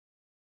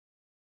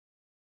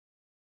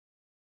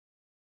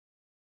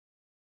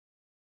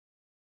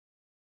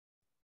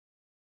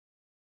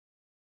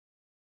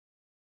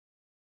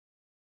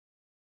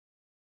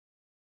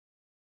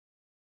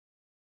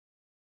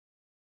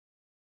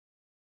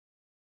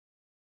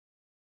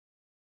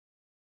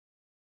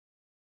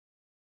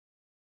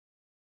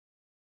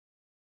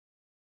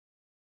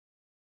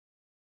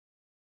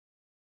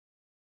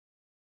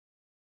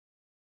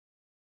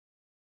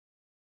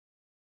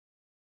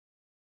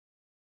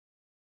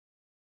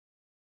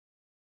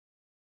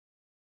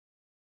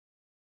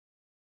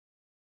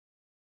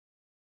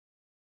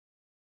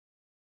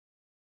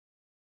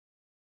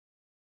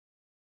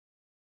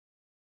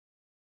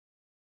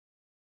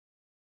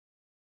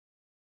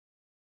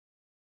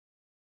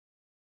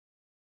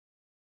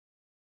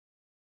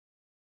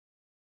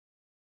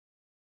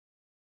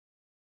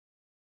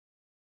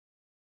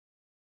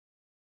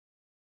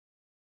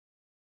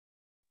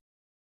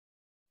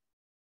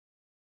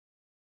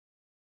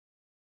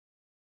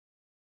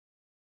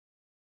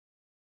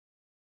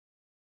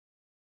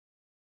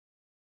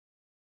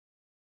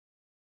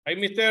Hi,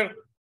 mister.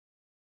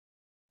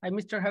 Hi,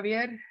 Mr.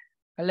 Javier.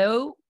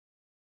 Hello.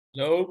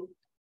 Hello.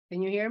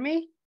 Can you hear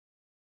me?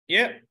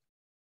 Yeah,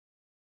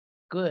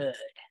 Good.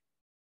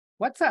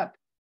 What's up?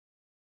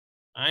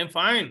 I'm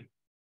fine.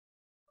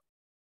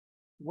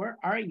 Where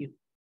are you?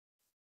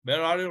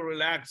 Where are you?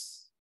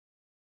 Relax.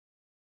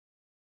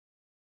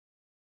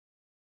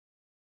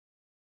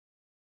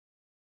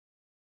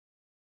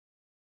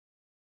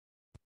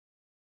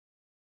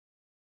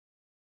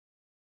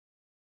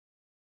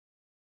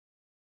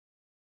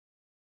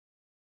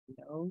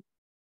 No.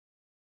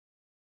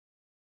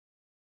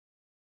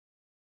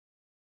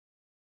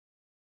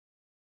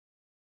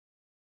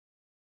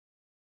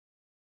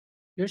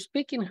 You're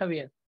speaking,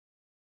 Javier.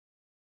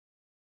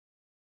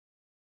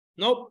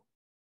 Nope.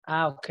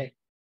 Ah, okay.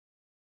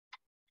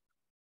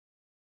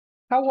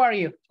 How are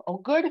you? All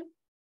good?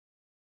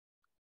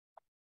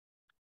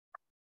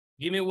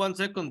 Give me 1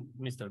 second,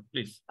 mister,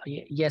 please. Oh,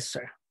 yes,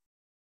 sir.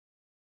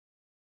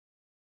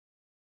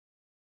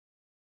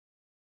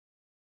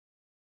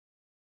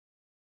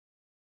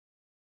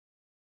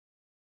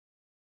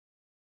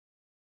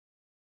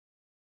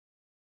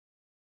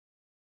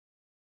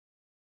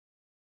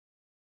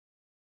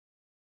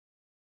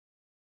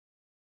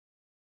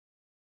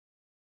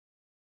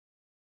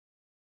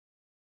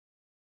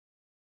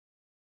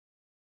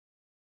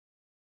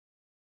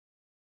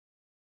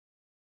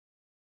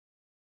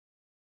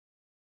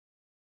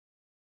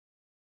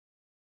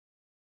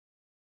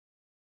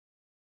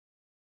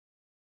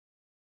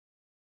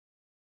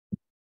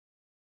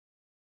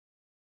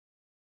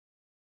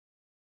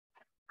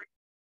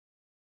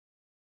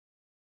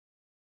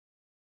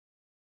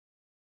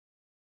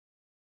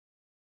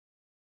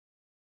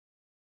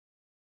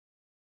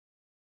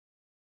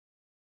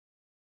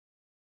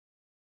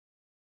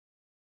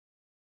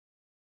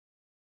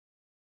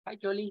 Hi,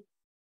 Jolie.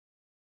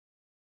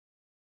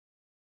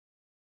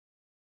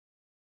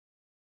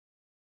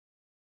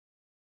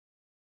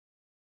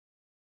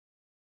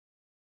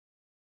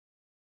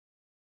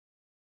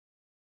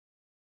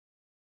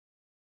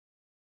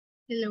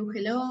 Hello,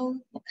 hello.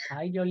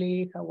 Hi,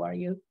 Jolie. How are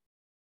you?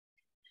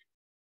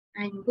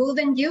 I'm good,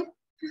 and you?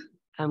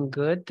 I'm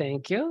good,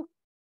 thank you.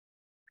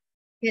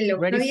 Hello,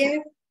 Ready for- Javier.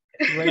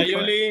 Hi, Ready for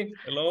Yoli.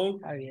 Hello.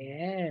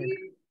 Javier.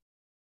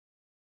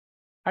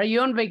 Are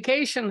you on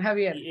vacation,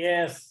 Javier?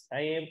 Yes,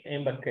 I am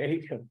in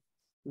vacation.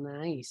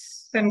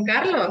 Nice. San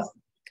Carlos.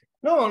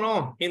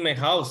 No, in my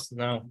house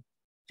now.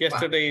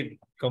 Yesterday,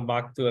 come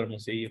back to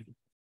Hermosillo.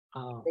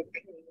 Oh.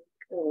 Okay.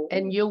 Oh.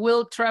 And you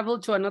will travel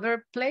to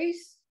another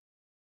place?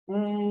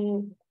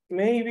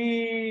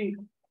 Maybe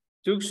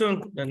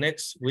Tucson the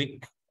next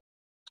week.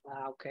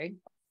 Ah, okay.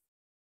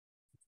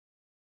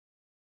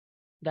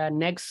 The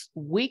next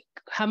week,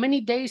 how many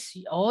days?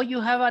 Oh,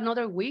 you have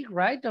another week,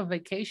 right, of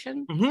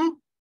vacation?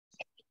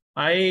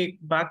 I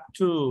back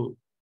to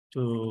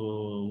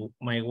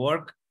my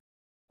work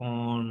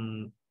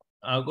on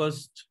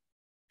August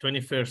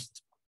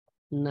 21st.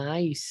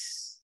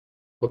 Nice.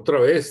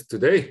 Otra vez,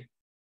 today.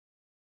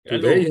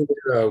 Today,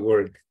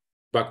 work.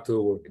 Back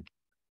to work.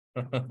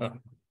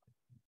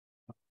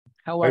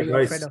 How are Hi, you,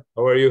 guys. Alfredo?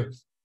 How are you?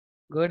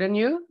 Good, and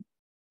you?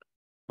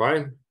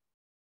 Fine.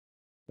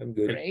 I'm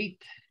good.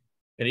 Great.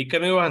 Creí que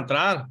no iba a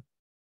entrar.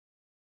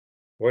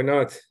 Why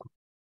not?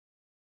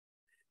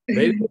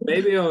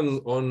 Maybe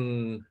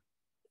on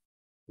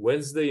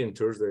Wednesday and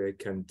Thursday I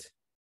can't.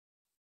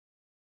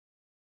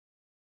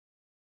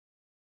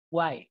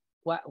 Why?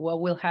 What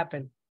will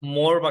happen?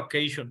 More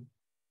vacation.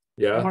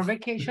 Yeah. More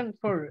vacation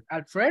for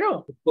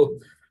Alfredo?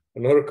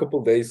 Another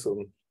couple days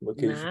on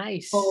vacation.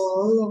 Nice.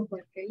 Oh,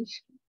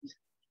 vacation.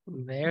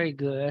 Very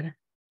good.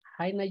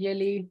 Hi,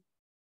 Nayeli.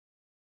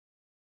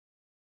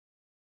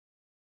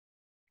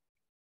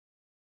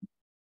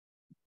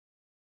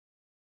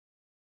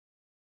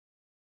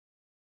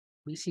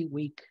 Busy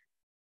week.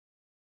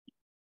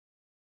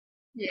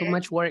 Yeah. Too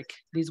much work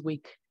this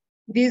week.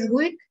 This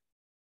week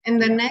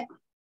and the next.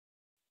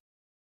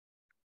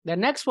 The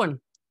next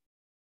one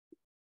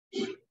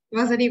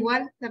Va a ser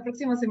igual la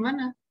próxima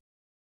semana.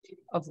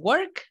 of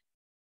work?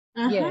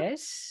 Ajá.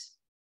 Yes.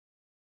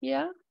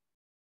 Yeah.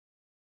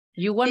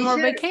 You want more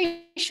Teacher.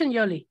 vacation,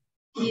 Yoli?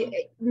 Yeah,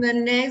 the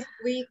next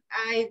week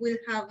I will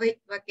have a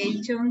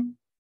vacation.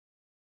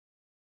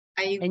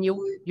 And you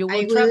will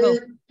I travel? will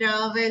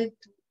travel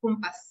to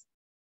Compass.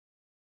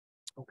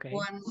 Okay.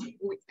 1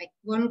 week, like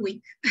 1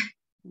 week.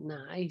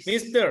 Nice.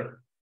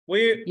 Mister,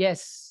 we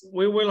Yes.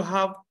 will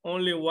have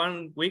only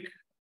 1 week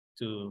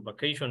to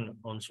vacation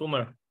on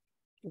summer.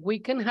 We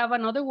can have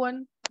another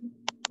one.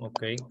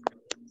 Okay.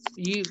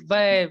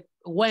 But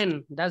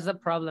when? That's the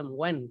problem.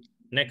 When?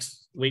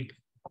 Next week,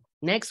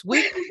 Next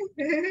week?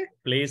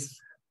 please.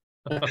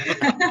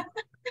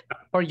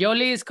 For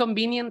Yoli is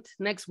convenient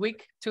next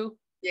week too.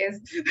 Yes.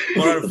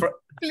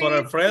 For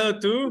Alfredo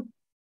too.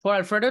 For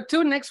Alfredo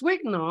too next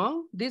week?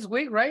 No, this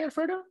week, right,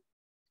 Alfredo?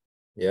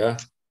 Yeah.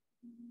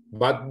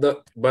 But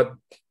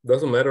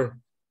doesn't matter.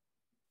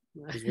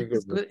 It's good.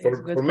 It's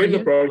For, good for me, no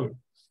you. problem.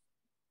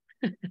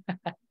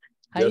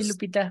 Hi, Just-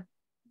 Lupita.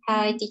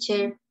 Hi,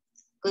 teacher.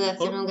 Good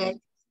afternoon, guys.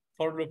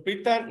 For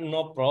Lupita,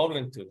 no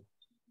problem too.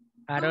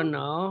 I don't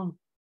know.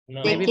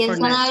 No. ¿De Maybe quién for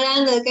están next.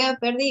 hablando? ¿De qué me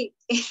perdí?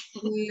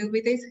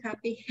 Lupita is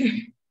happy.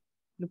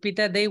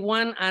 Lupita, they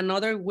want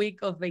another week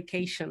of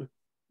vacation.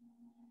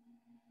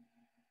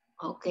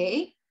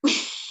 Ok.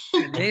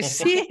 Let's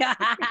see.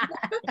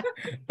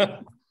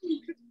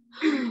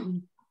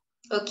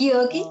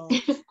 Okidoki.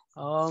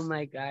 Oh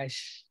my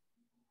gosh.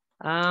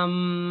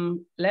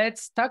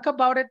 Let's talk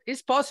about it.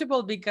 It's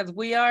possible because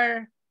we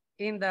are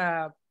in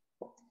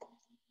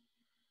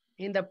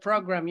the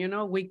program, you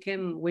know, we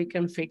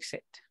can fix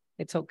it.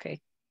 It's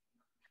okay.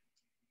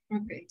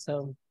 Okay.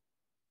 So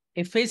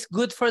if it's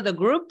good for the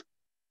group,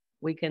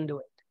 we can do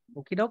it.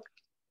 Okie doke.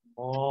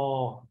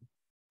 Oh,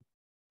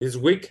 This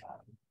week?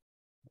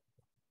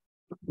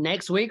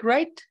 Next week,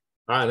 right?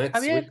 Next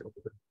Javier? week.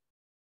 Okay.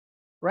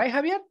 Right,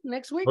 Javier?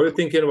 Next week? What are you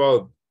thinking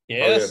about?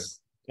 yes.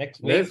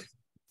 Next week.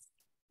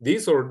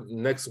 This or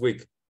next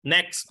week?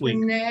 Next week.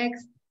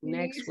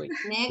 Next week.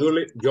 Next.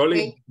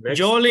 Jolly, Okay. next.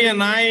 Jolie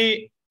and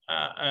I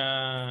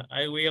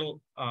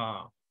will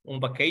on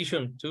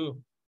vacation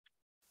too.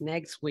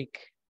 Next week.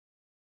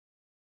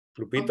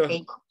 Lupita.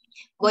 Ok.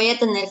 Voy a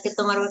tener que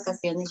tomar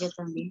vacaciones yo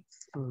también.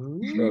 A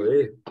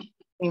ver.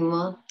 Ni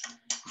modo.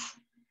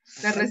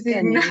 La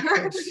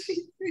resignación.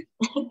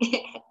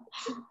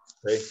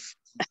 Hey.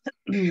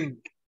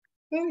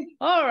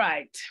 All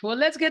right. Well,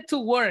 let's get to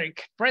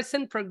work.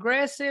 Present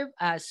progressive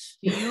as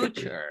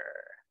future,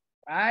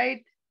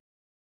 right?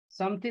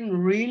 Something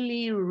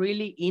really,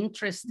 really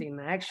interesting,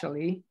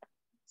 actually.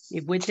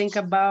 If we think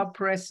about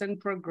present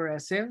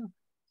progressive,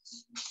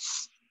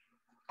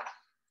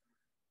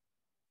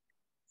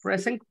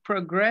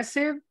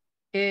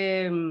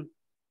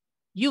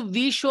 you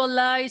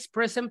visualize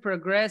present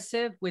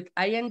progressive with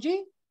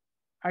ing?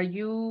 Are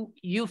you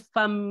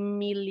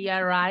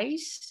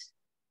familiarize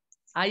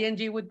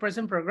ing with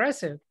present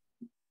progressive?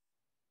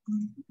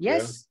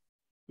 Yes.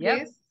 Yeah.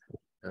 Yep.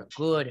 Yes.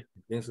 Good.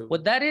 So.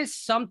 Well, that is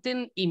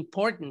something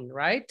important,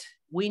 right?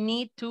 We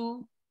need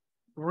to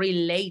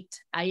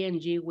relate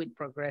ing with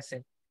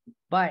progressive.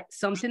 But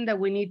something that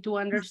we need to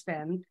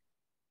understand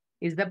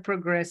is that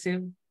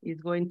progressive is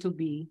going to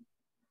be,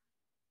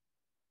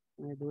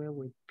 I do it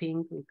with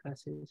pink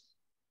because it's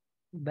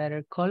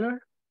better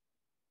color.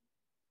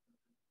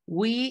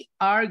 We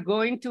are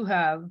going to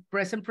have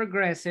present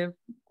progressive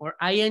or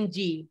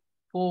ing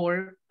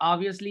for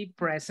obviously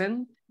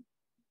present,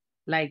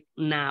 like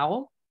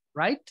now,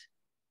 right?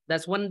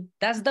 That's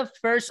the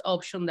first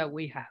option that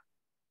we have.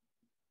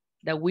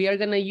 That we are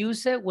gonna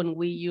use it when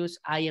we use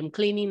I am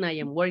cleaning, I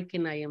am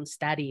working, I am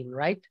studying,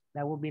 right?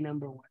 That will be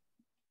number one.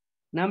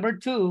 Number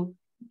two,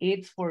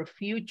 it's for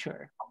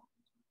future.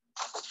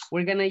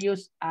 We're gonna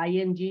use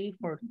ing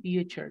for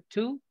future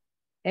too.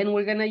 And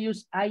we're gonna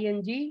use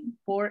ing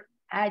for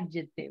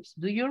adjectives.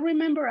 Do you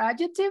remember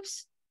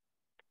adjectives?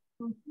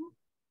 Mm-hmm.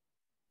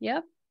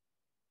 Yep.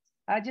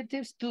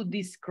 Adjectives to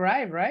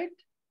describe, right?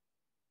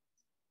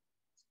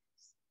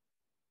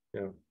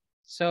 Yeah.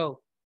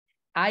 So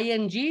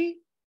ing,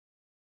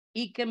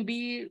 it can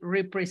be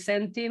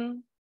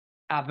representing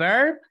a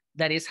verb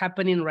that is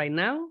happening right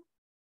now,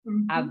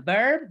 a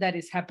verb that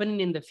is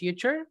happening in the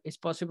future is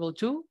possible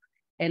too.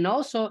 And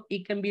also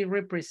it can be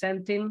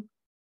representing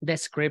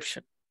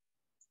description.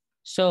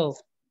 So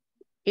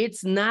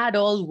it's not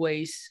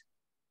always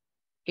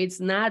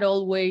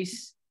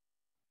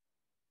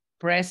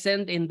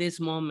present in this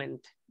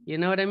moment. You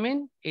know what I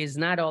mean? It's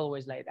not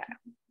always like that.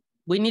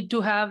 We need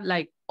to have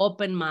like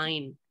open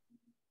mind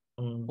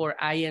for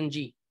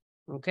ing,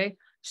 okay?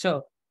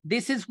 So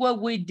this is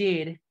what we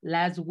did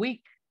last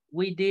week.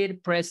 We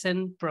did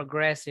present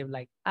progressive,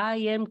 like I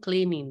am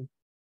cleaning,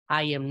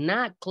 I am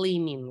not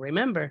cleaning,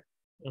 remember?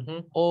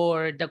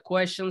 Or the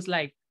questions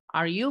like,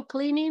 are you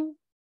cleaning?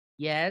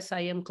 Yes,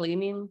 I am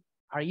cleaning.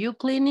 Are you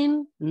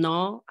cleaning?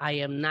 No, I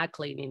am not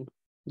cleaning.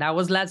 That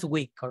was last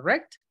week,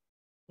 correct?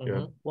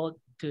 Yeah. Well,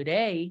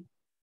 today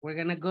we're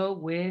gonna go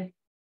with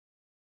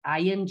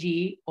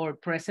ing or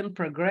present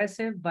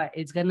progressive, but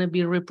it's gonna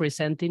be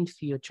representing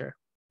future.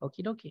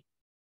 Okie dokie.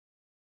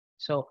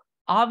 So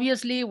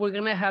obviously we're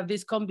gonna have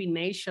this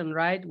combination,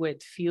 right?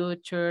 With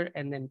future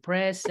and then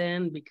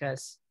present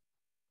because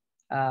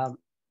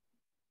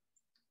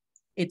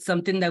it's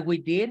something that we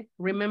did.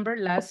 Remember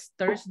last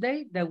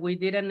Thursday that we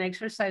did an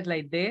exercise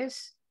like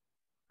this?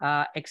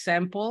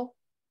 Example,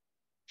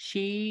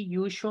 she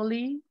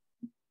usually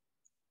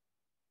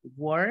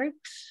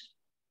works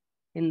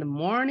in the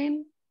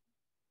morning.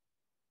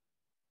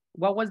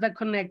 What was the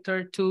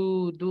connector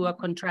to do a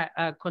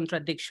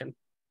contradiction?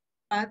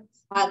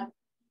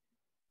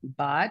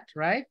 But,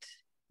 right?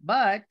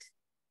 But,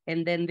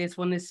 and then this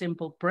one is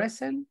simple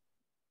present.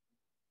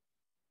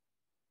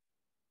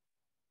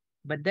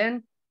 But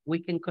then we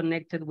can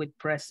connect it with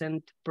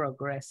present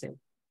progressive.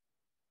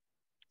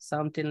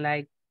 Something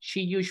like,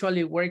 she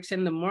usually works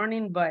in the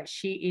morning, but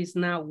she is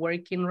not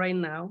working right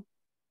now.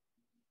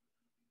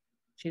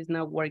 She's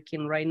not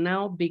working right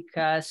now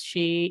because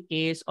she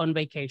is on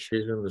vacation.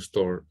 She's in the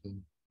store.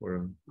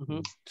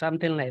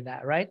 Something like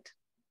that, right?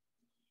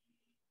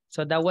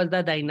 So that was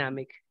the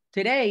dynamic.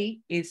 Today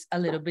is a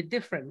little bit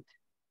different.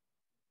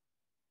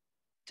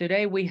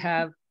 Today we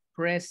have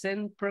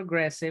present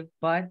progressive,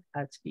 but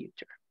as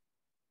future.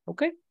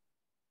 Okay?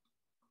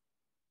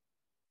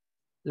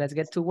 Let's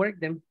get to work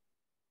then.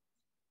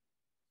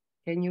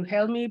 Can you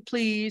help me,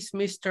 please,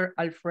 Mr.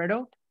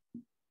 Alfredo?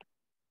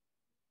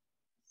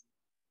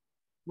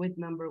 With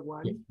number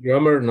 1.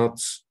 Grammar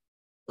notes.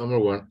 Number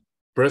 1.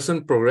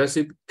 Present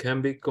progressive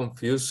can be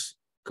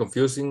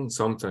confusing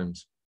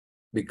sometimes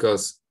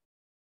because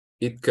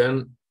it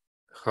can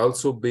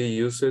also be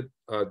used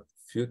at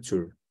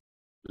future.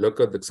 Look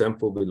at the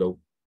example below.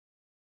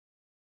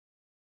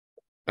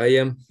 I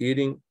am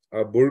eating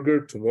a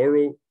burger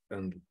tomorrow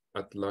and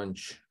at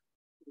lunch.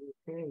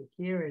 Okay,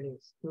 here it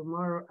is,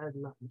 tomorrow at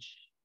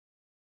lunch.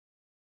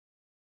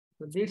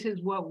 So this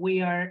is what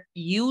we are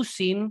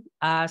using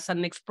as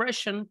an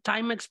expression,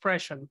 time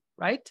expression,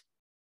 right?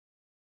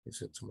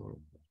 Is it tomorrow?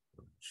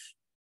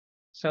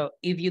 So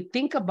if you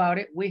think about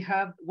it, we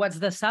have, what's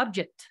the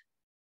subject?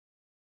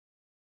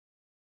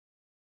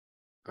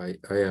 I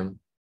am.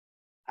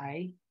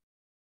 I.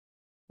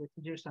 This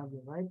is your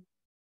subject, right?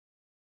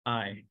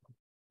 I.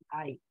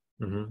 I.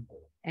 Mm-hmm.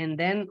 And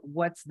then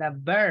what's the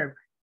verb?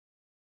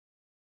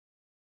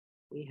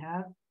 We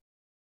have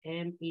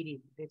am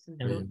eating. This is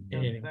the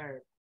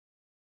verb,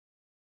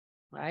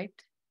 right?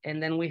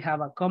 And then we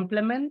have a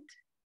complement.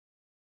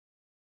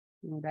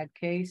 In that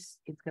case,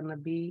 it's gonna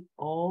be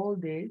all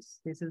this.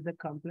 This is the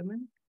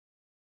complement,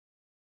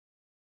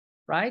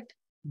 right?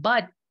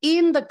 But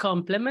in the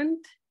complement,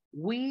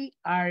 we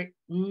are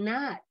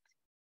not,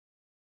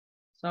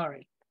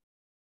 sorry,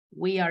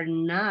 we are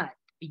not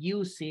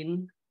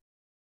using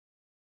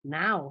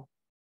now.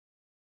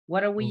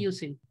 What are we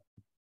using?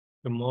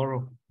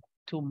 Tomorrow.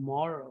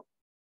 Tomorrow,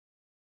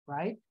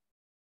 right?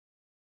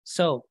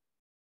 So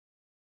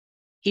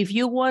if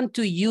you want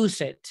to use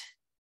it,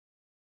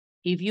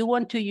 if you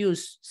want to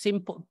use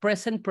simple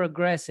present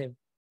progressive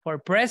for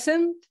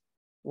present,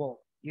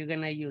 well, you're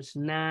gonna use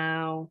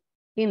now,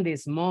 in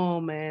this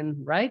moment,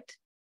 right?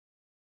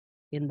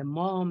 In the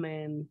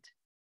moment,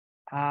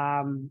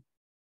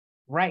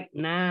 right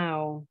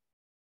now.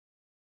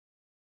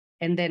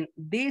 And then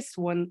this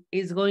one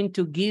is going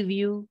to give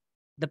you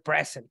the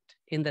present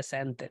in the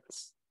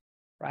sentence,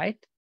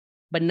 right?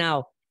 But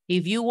now,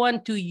 if you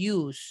want to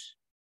use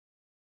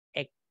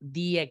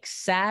the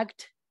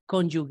exact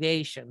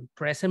conjugation,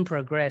 present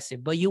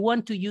progressive, but you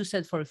want to use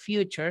it for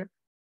future,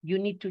 you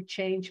need to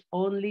change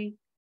only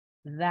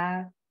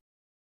the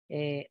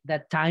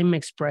time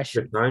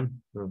expression. The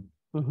time? No.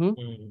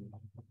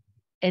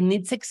 And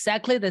it's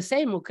exactly the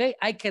same, okay?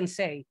 I can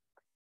say,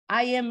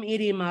 I am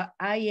eating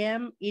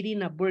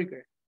a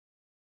burger.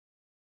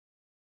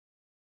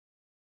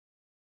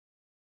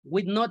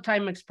 With no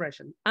time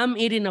expression. I'm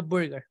eating a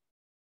burger.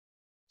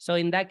 So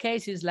in that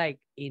case, it's like,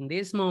 in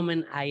this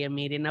moment, I am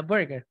eating a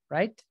burger,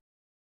 right?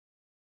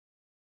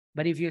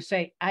 But if you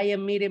say, I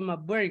am eating a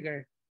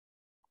burger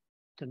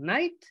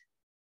tonight,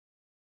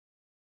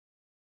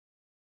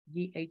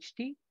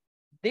 GHT,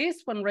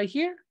 this one right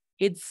here,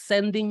 it's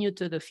sending you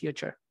to the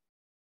future.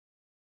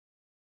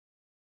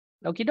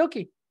 Okie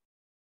dokie.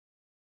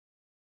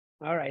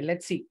 All right,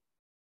 let's see.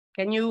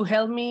 Can you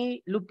help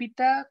me,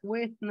 Lupita,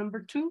 with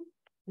number 2?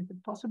 Is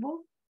it possible?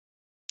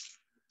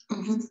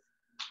 Mm-hmm.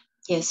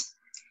 Yes.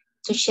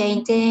 To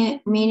change the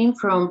meaning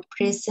from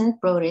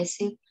present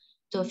progressive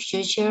to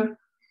future,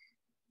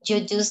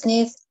 you just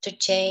need to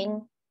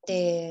change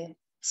the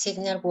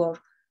signal word.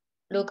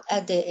 Look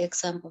at the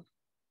example.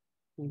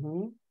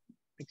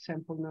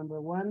 Example number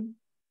 1.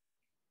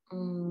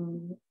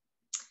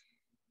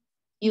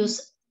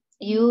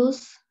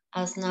 Use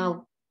as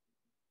now.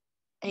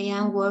 I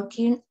am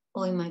working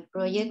on my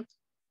project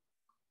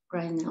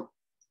right now.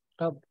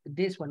 Oh,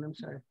 this one, I'm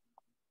sorry.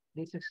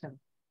 This example.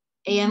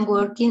 I am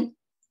working.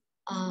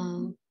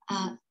 No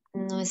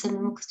es el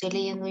mismo que estoy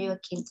leyendo yo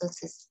aquí,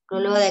 entonces.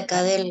 Luego de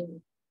acá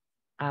del.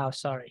 Oh,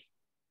 sorry.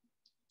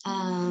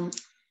 I'm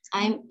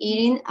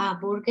eating a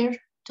burger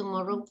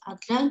tomorrow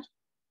at lunch.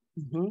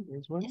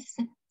 This one. Yes.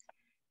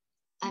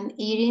 I'm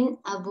eating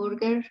a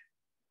burger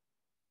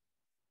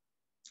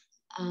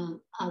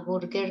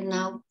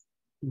now.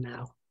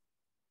 Now.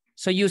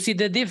 So you see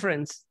the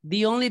difference.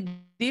 The only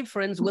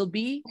difference will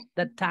be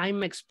the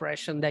time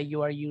expression that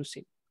you are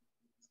using.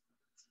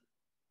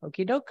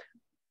 Okie doke.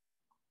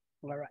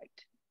 All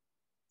right.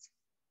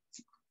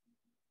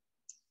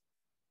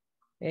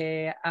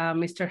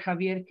 Mr.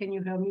 Javier, can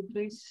you help me,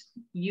 please?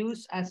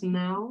 Use as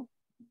now.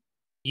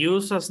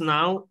 Use as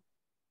now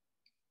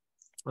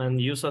and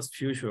use as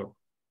future.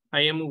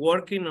 I am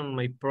working on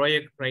my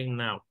project right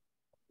now.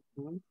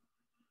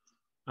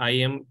 I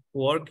am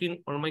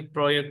working on my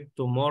project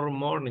tomorrow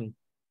morning.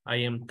 I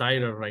am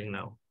tired right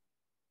now.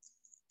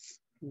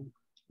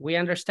 We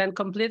understand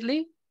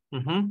completely?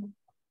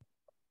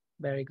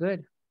 Very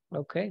good.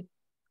 Okay.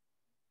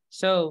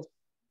 So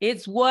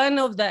it's one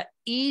of the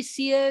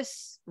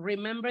easiest.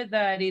 Remember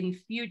that in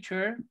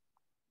future,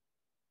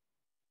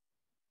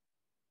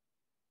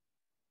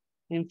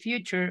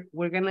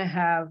 we're going to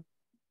have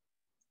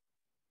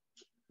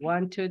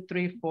 1, 2,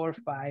 3, 4,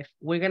 5.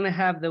 We're going to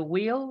have the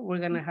will. We're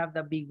going to have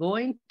the be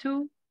going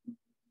to.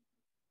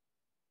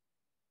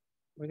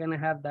 We're going to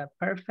have the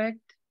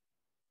perfect.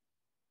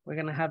 We're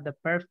going to have the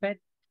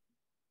perfect.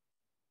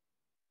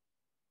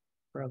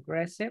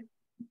 Progressive.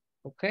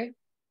 Okay.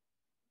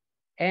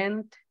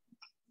 And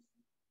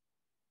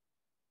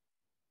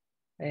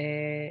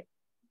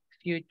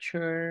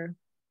future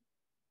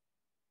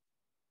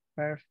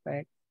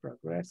perfect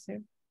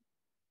progressive.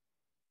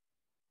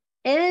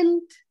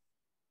 And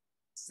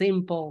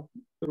simple.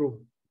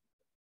 True.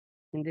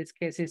 In this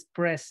case, it's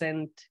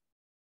present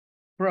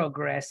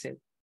progressive.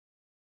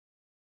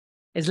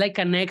 It's like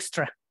an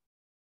extra,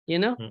 you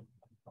know,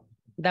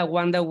 the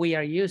one that we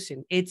are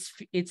using. It's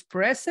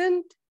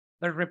present,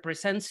 but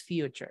represents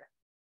future.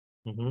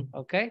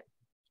 Okay.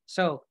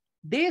 So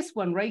this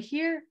one right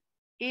here,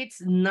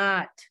 it's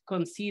not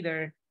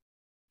considered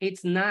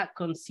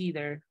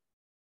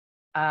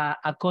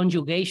a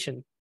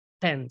conjugation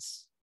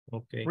tense.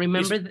 Okay.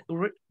 Remember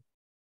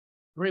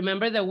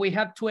that we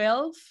have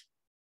 12.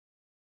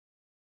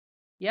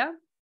 Yeah.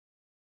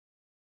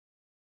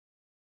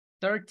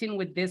 13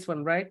 with this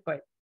one, right?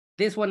 But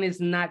this one is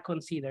not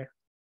considered.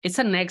 It's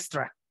an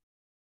extra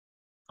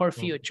for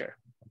future.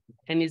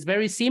 And it's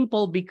very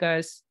simple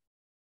because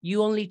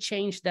you only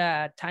change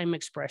the time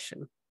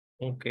expression.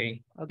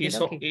 Okay. Okay,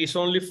 It's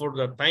only for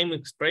the time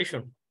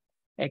expression.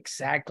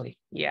 Exactly.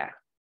 Yeah.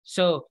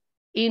 So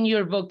in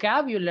your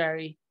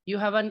vocabulary, you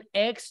have an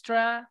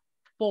extra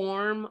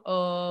form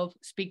of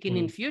speaking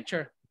in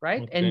future,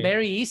 right? Okay. And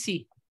very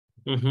easy.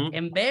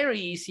 And very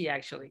easy,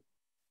 actually.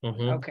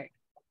 Okay.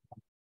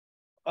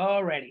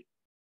 Alrighty.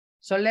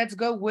 So let's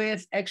go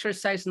with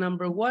exercise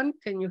number 1.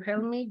 Can you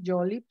help me,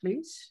 Jolie,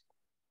 please?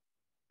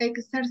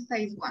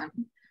 Exercise 1.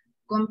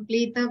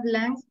 Complete the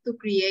blanks to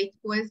create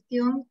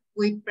questions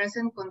with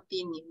present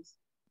continuous.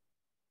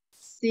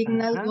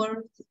 Signal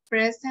words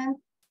present,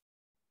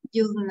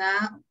 use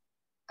now,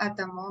 at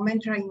the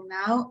moment, right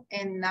now,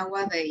 and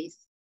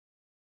nowadays.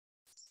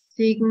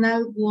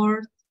 Signal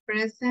words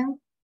present.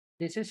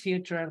 This is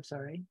future, I'm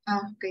sorry.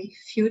 Okay,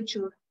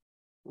 future.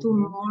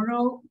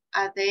 Tomorrow,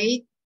 a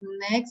date,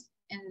 next,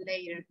 and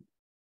later.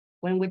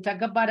 When we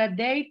talk about a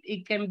date,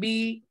 it can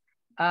be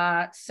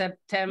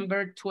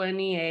September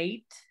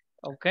 28th.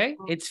 Okay,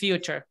 it's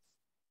future.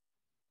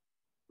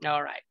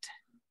 All right.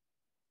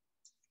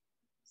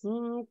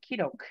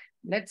 Okey-doke.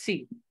 Let's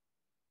see.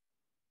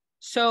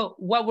 So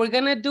what we're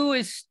gonna do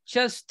is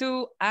just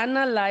to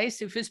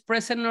analyze if it's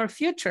present or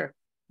future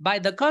by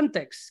the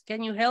context.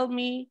 Can you help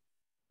me,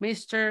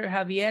 Mr.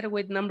 Javier,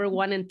 with number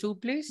 1 and 2,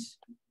 please?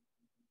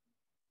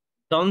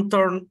 Don't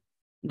turn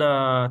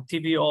the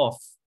TV off.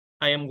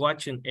 I am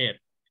watching it.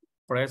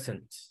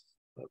 Present.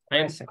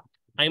 Present.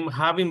 I'm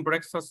having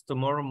breakfast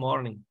tomorrow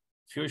morning.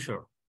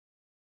 Future.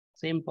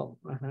 Simple.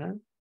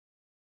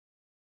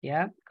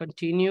 Yeah,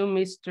 continue,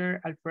 Mr.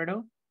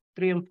 Alfredo.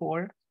 3 and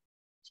 4.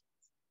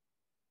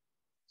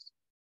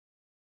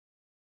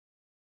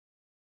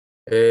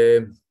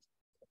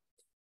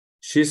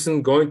 She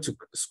isn't going to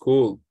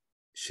school.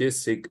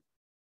 She's sick.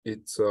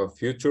 It's a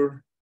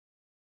future.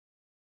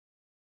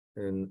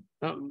 And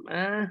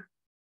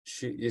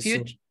she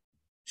isn't.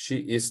 She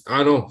is.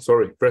 No,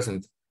 sorry,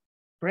 present.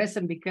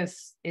 Present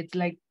because it's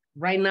like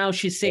right now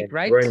she's sick,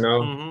 right? Right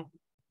now,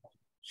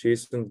 she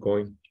isn't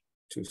going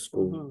to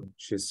school.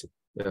 She's sick.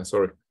 Yeah,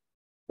 sorry.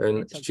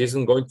 And she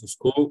isn't going to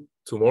school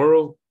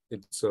tomorrow.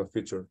 It's a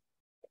future.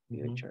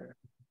 Future.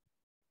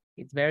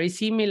 It's very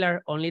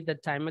similar, only the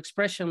time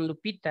expression.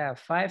 Lupita,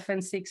 5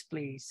 and 6,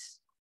 please.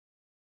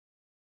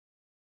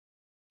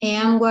 I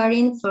am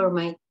waiting for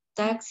my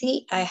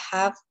taxi. I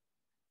have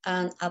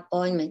an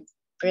appointment.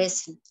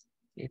 Present.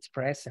 It's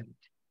present.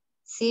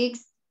 6,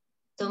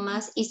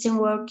 Thomas isn't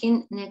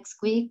working next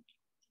week.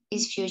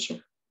 Is future.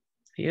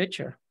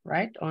 Future,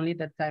 right? Only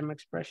the time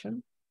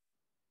expression.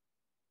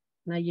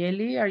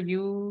 Nayeli, are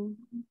you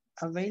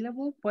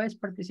available? ¿Puedes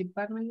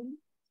participar, Nayeli?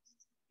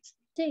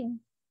 Sí.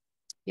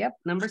 Yep,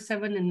 number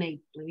 7 and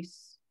 8,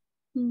 please.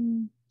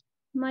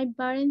 My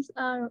parents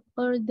are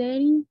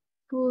ordering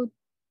food.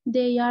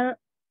 They are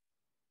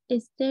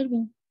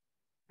starving.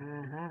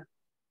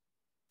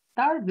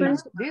 Starving,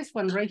 this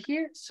one right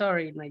here.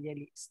 Sorry,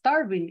 Nayeli.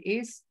 Starving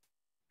is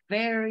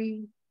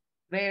very,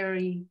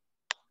 very,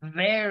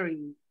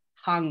 very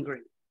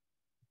hungry.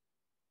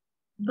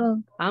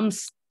 Oh. I'm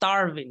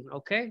starving,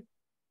 okay?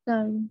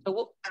 Sorry.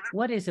 So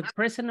what is it,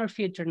 present or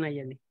future,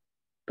 Nayeli?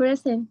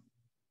 Present.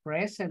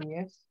 Present,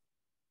 yes.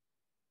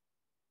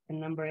 And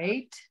number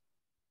 8?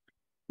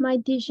 My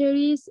teacher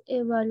is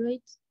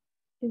evaluating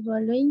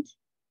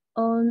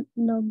on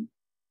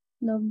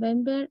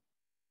November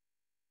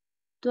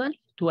 12th.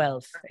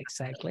 12th,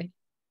 exactly.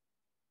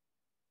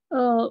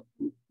 Oh,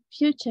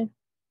 future.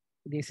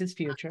 This is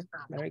future,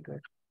 very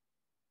good.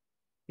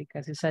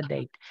 Because it's a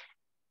date.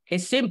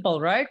 It's simple,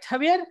 right,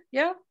 Javier?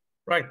 Yeah?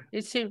 Right.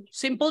 It's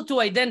simple to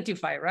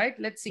identify, right?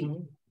 Let's see.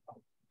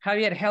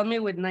 Javier, help me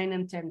with 9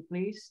 and 10,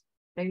 please.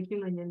 Thank you,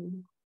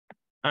 Nayeli.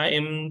 I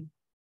am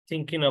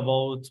thinking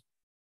about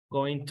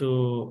going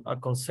to a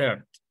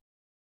concert.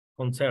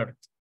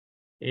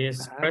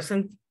 is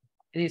present.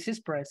 This is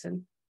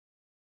present.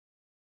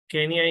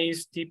 Kenya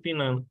is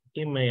typing an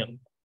email.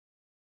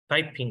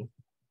 Typing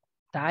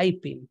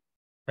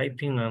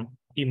an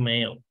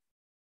email.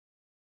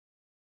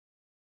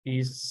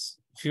 Is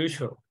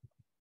future.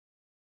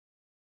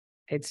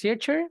 It's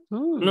future?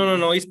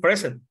 No, it's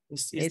present.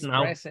 It's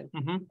now. Present.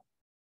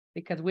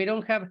 Because we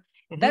don't have,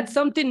 Mhm. that's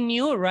something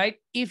new, right?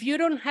 If you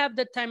don't have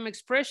the time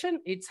expression,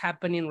 it's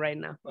happening right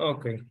now.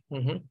 Okay.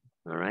 All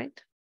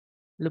right.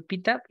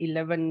 Lupita,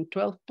 11,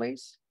 12,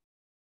 please.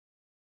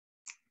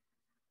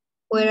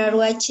 We are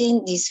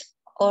watching this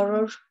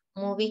horror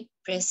movie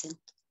present.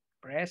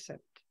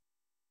 Present.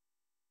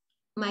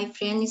 My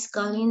friend is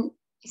calling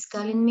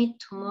me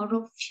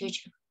tomorrow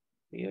future.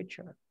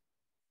 Future.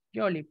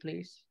 Yoli,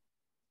 please.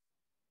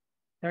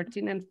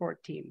 13 and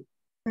 14.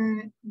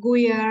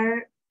 We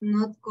are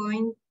not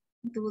going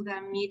to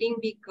the meeting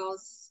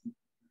because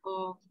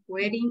of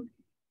wedding.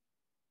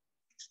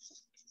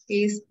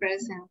 Is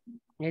present.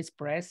 It's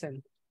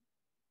present.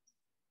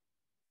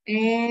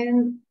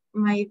 And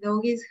my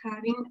dog is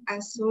having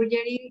a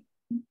surgery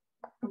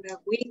on the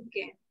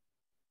weekend.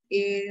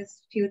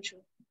 Is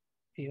future.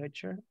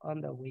 Future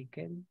on the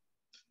weekend.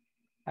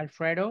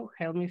 Alfredo,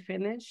 help me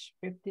finish.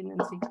 15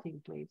 and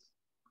 16, please.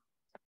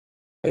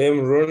 I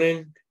am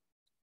running.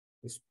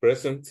 Is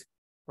present.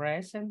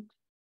 Present.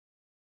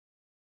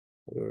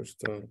 First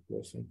time,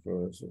 present.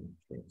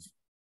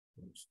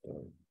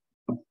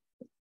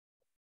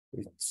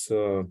 It's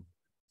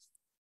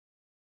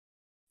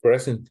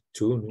present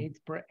too. No?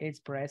 It's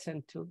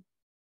present too.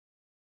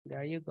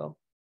 There you go.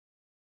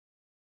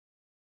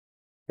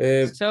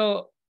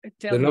 So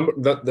tell me.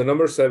 The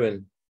number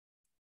 7.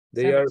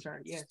 They Seven, are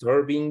sir, yes.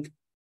 starving.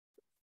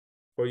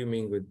 What do you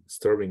mean with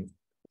starving?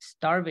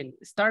 Starving.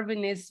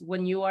 Starving is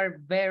when you are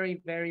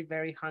very, very,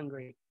 very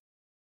hungry.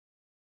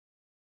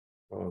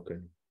 Oh, okay.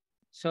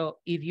 So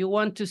if you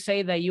want to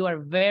say that you are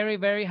very,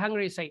 very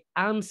hungry, say,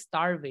 I'm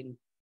starving.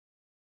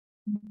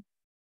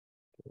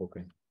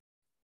 Okay.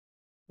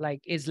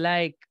 It's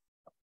like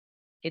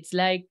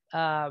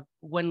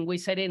when we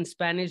said in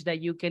Spanish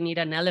that you can eat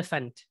an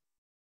elephant.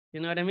 You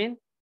know what I mean?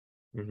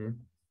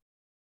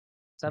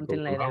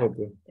 Something like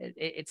that.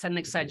 It's an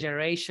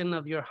exaggeration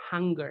of your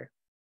hunger.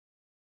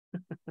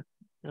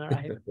 All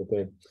right.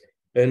 Okay.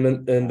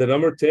 And the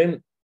number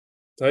 10,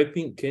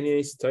 typing. Kenya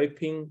is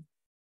typing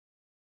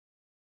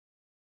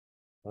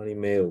an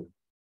email.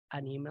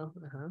 An email.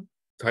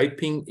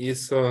 Typing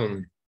is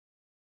typing.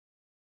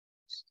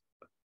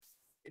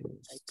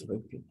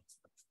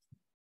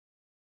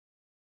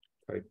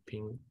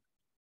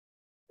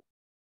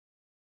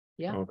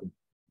 Yeah. Okay.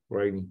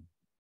 Writing.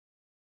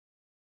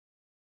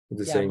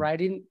 The yeah, same.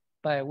 writing,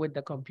 but with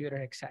the computer,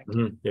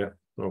 exactly. Yeah.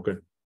 Okay.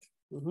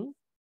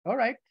 All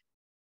right.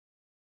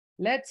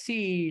 Let's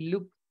see,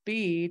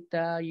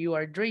 Lupita, you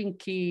are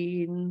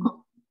drinking.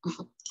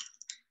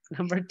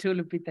 Number 2,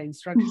 Lupita,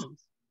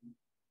 instructions.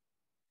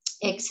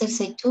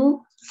 Exercise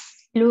 2.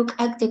 Look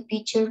at the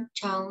picture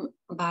shown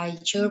by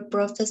your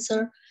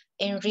professor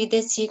and read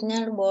the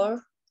signal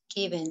word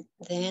given.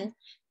 Then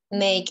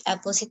make a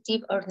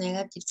positive or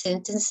negative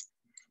sentence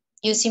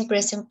using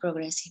present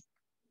progressive.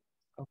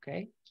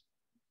 Okay.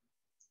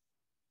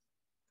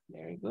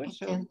 Very good.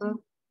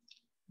 Example,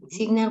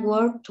 signal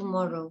word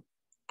tomorrow.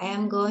 I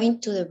am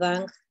going to the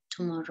bank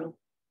tomorrow.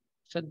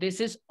 So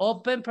this is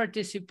open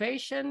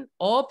participation,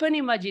 open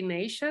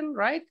imagination,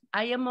 right?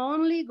 I am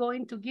only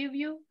going to give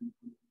you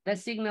the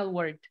signal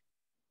word.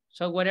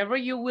 So whatever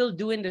you will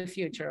do in the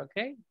future,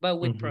 okay? But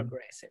with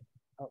progressive.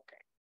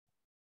 Okay.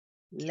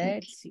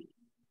 Let's see.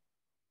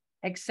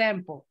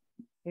 Example.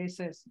 It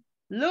says,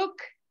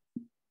 look.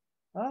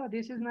 Oh,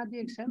 this is not the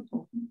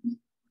example.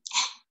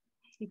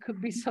 It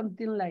could be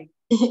something like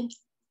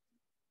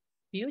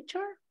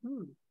future.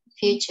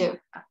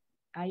 Future.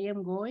 I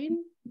am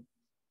going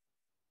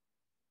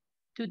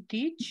to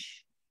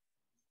teach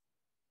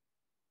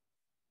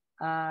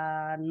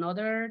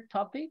another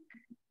topic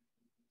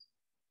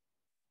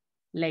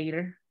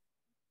later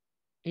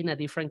in a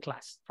different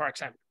class, for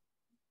example.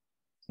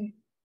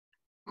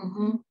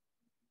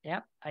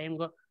 Yeah, I am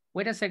going.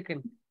 Wait a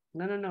second.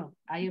 No.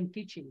 I am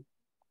teaching.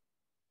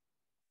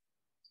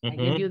 I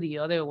gave you the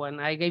other one.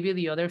 I gave you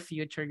the other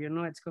future. You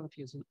know, it's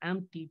confusing.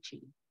 I'm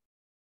teaching.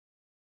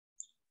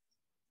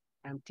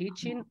 I'm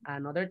teaching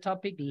another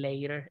topic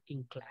later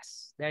in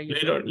class. There you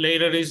go.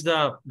 Later is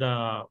the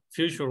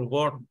future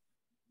word.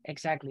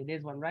 Exactly,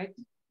 this one, right?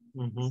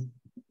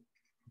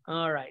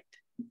 All right.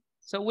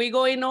 So we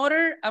go in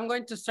order. I'm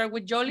going to start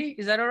with Jolie.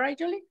 Is that all right,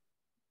 Jolie?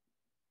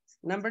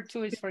 Number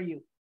 2 is for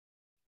you.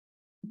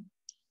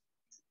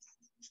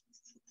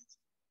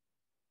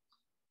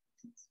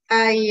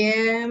 I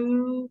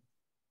am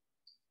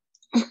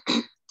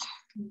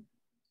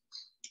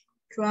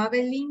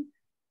traveling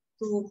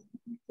to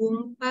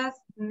Compass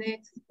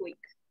next week.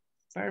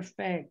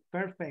 Perfect.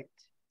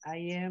 I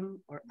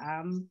am or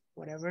am,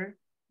 whatever.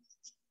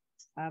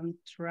 I'm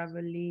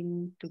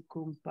traveling to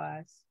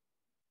Compass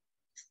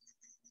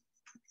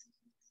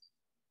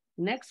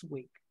next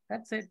week.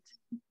 That's it.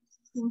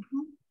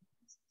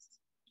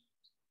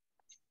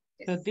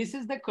 So this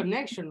is the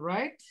connection,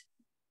 right?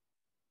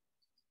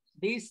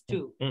 These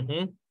two.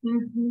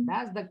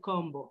 That's the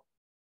combo.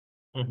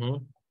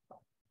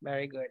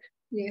 Very good.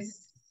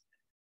 Yes.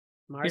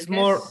 Marcus?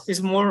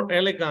 It's more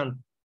elegant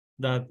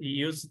that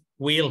you use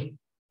will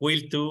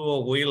to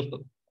or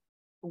will.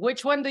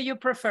 Which one do you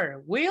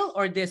prefer? Will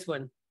or this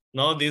one?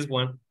 No, this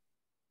one.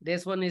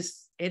 This one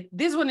is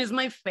this one is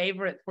my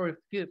favorite for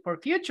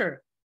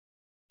future.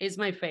 It's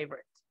my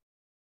favorite.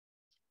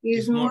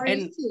 It's more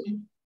and easy.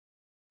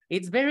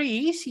 it's very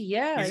easy,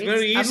 yeah. It's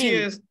very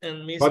easy, I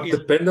mean, But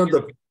depend on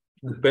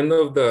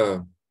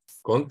the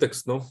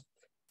context, no?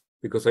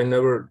 Because I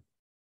never,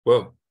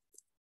 well,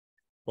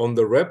 on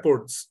the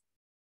reports,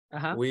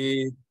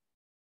 we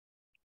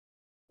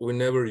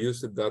never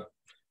used that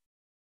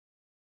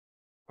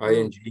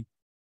ing.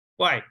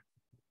 Why?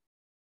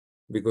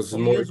 Because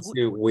it's more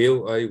easy.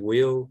 Will, I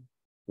will,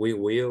 we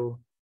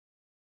will.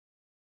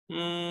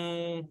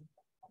 Maybe.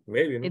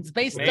 No? It's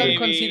based on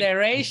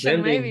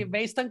consideration, maybe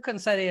based on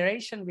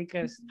consideration,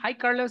 because hi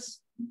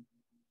Carlos.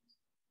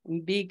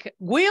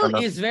 Will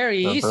is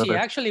very easy.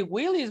 Actually,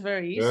 will is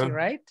very easy,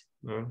 right?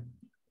 Yeah.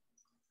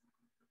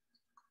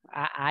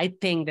 I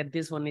think that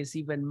this one is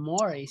even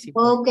more easy.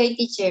 Ok,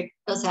 teacher.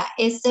 O sea,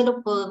 este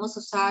lo podemos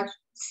usar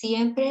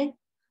siempre,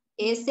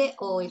 este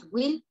o el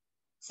will. O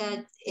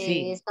sea,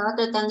 estaba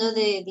tratando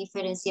de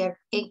diferenciar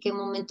en qué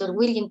momento el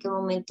will y en qué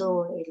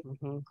momento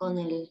con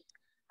el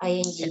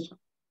ing.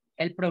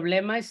 El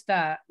problema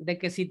está de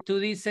que si tú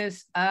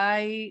dices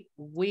I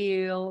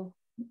will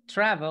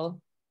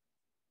travel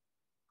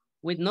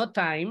with no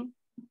time,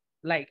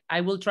 like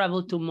I will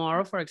travel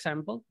tomorrow, for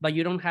example, but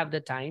you don't have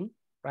the time,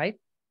 right?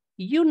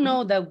 You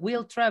know that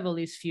will travel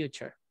is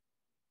future,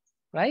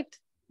 right?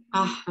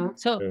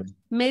 So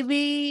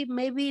maybe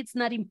it's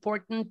not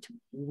important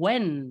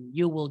when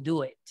you will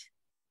do it,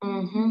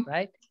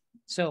 right?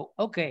 So,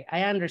 okay,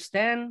 I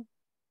understand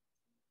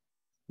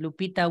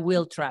Lupita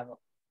will travel.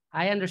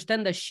 I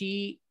understand that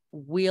she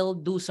will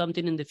do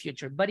something in the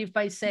future. But if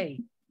I say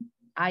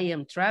I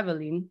am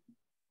traveling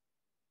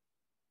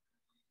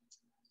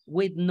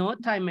with no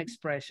time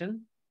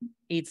expression,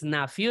 it's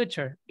not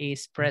future,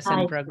 it's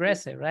present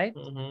progressive, right?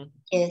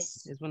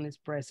 Yes. This one is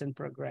present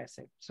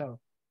progressive. So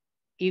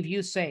if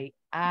you say,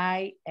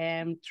 I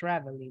am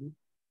traveling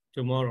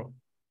tomorrow,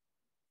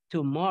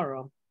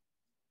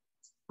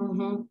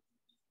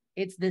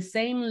 it's the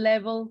same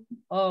level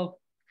of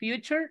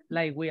future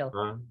like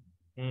will.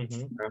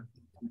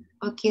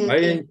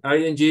 Okay.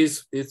 ing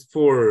is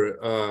for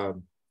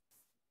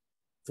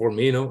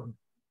me, no?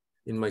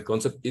 In my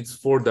concept, it's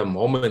for the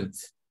moment.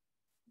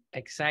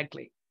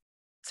 Exactly.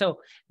 So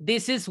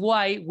this is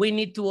why we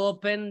need to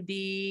open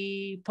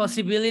the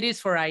possibilities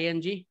for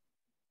ing.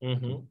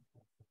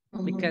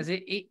 Because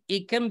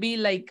it can be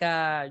like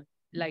what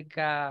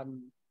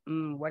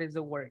is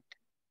the word?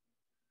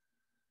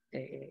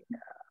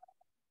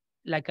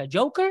 Like a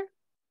joker,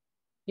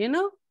 you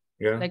know?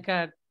 Yeah. Like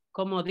a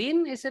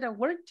comodín, is it a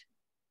word?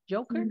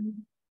 Joker?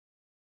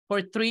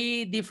 For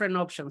three different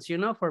options, you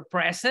know, for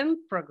present,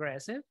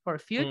 progressive, for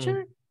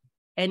future.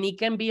 And it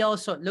can be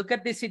also, look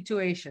at the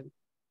situation.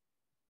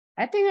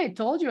 I think I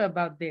told you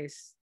about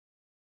this.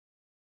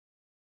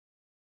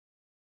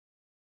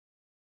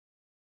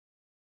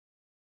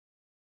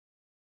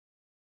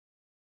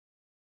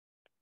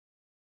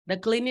 The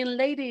cleaning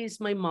lady is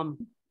my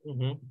mom,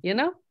 you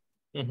know?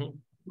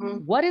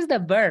 What is the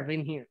verb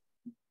in here?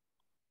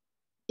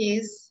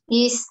 Is.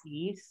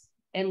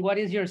 And what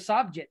is your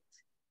subject?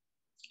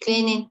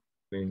 Cleaning.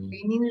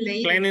 Cleaning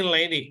lady. Cleaning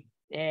lady.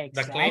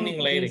 Exactly. The cleaning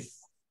lady.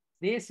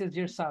 This is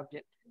your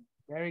subject.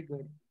 Very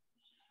good.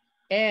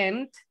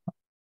 And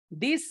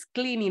this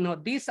cleaning or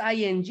this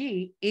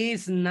ing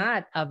is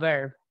not a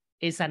verb.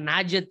 It's an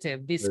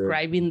adjective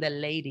describing the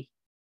lady.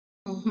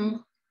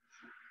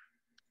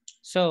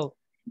 So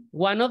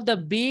one of the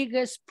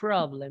biggest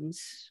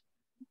problems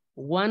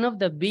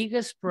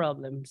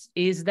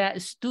is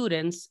that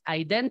students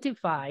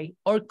identify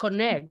or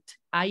connect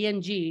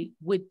ing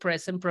with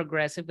present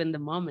progressive in the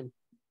moment.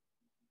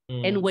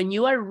 And when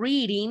you are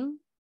reading,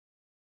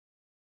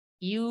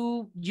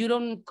 you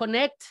don't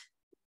connect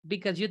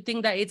because you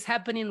think that it's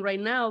happening right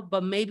now,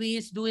 but maybe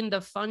it's doing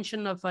the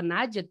function of an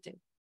adjective,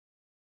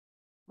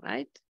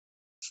 right?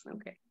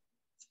 Okay,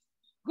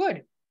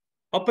 good.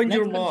 Open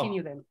your mouth. Let's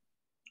continue then.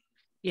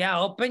 Yeah,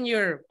 open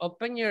your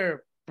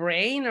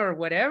brain or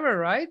whatever,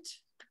 right?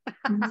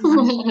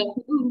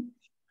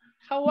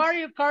 How are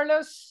you,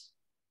 Carlos?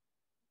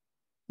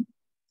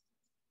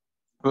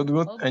 Good.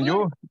 All And good?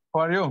 you? How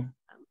are you?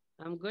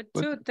 I'm good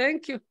too,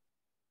 thank you.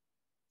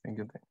 Thank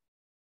you.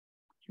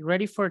 You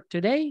ready for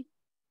today?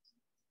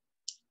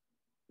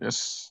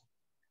 Yes,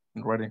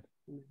 I'm ready.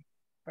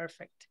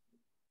 Perfect.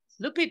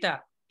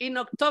 Lupita, in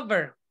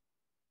October,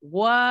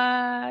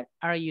 what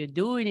are you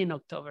doing in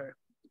October?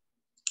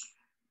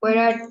 We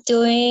are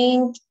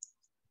doing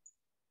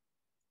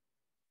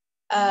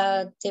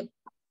the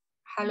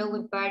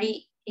Halloween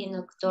party in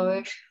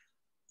October.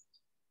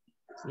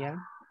 Yeah.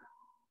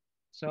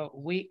 So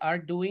we are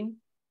doing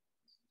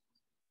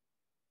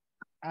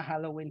a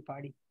Halloween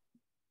party.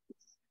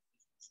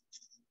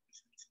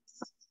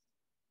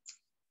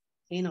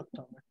 in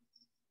October.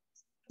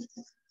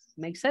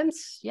 Make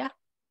sense? Yeah.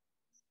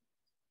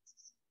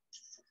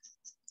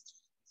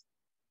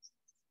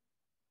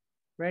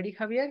 Ready,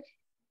 Javier?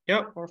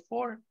 Yep. For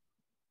 4.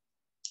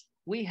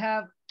 We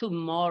have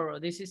tomorrow.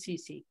 This is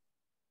easy.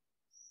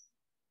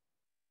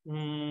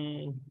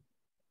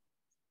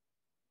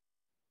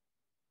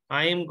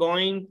 I am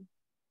going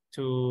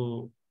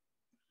to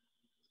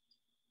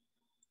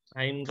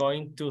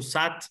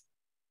sat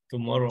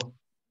tomorrow. To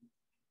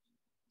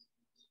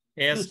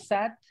Yes.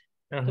 sat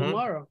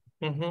tomorrow.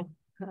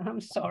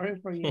 I'm sorry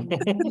for you.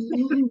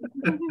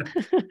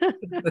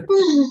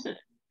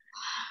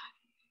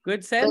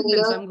 Good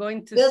sentence. I'm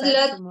going to Good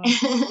sat luck.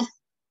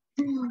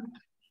 tomorrow.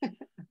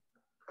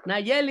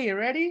 Nayeli,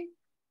 ready?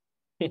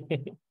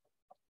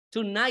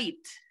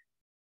 Tonight.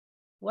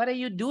 What are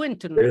you doing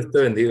tonight? Dios te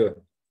bendiga.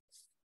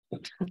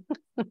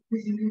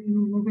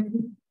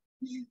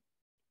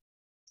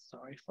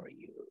 Sorry for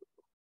you.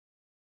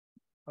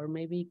 Or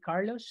maybe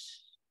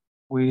Carlos?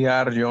 We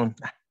are young.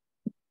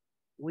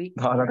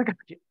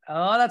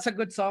 Oh, that's a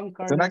good song,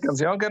 Carlos. ¿Es una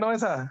canción que no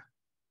es esa?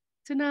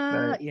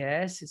 Tonight.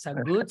 Yes, it's a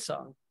good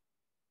song.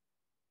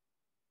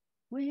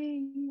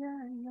 We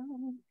are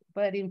young.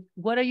 But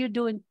what are you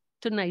doing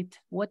tonight?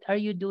 What are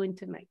you doing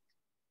tonight?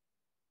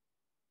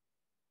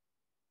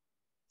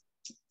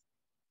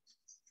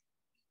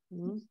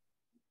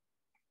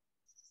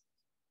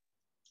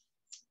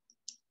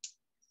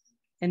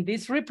 And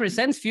this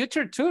represents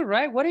future too,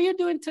 right? What are you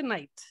doing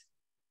tonight?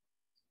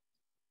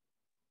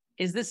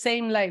 It's the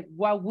same like,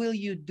 what will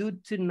you do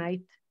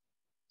tonight?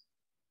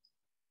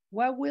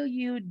 What will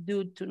you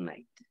do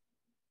tonight?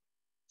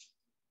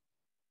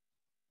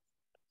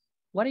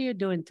 What are you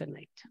doing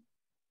tonight?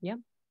 Yeah.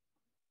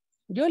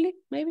 Yoli,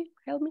 maybe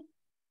help me.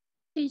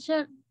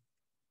 Teacher.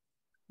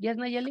 Yes,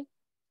 Nayeli?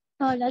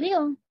 Hola,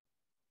 digo.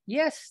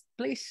 Yes,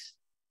 please.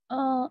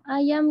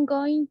 I am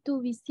going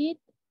to visit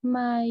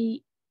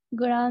my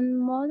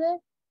grandmother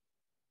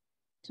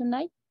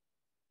tonight.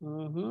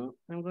 I'm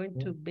going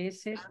to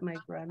visit my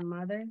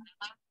grandmother.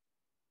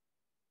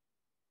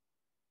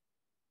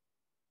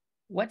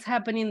 What's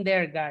happening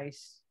there,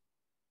 guys?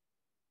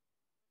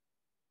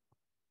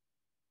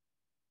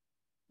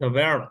 The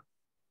verb.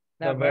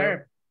 The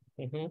verb.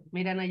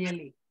 Mira,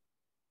 Nayeli.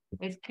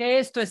 Es que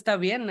esto está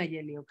bien,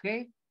 Nayeli,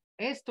 ¿ok?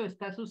 Esto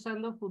estás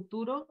usando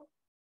futuro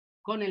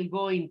con el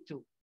going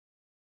to.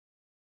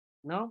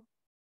 ¿No?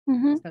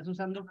 Estás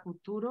usando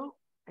futuro.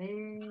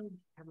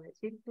 Déjame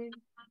decirte.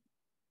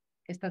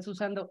 Estás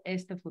usando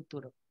este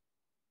futuro.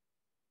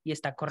 Y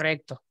está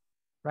correcto.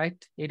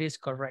 Right? It is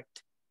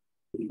correct.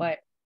 But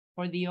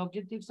for the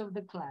objectives of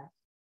the class,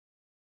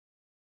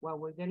 what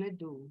we're going to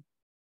do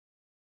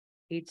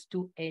is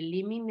to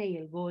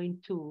eliminate el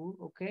going to,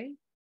 okay?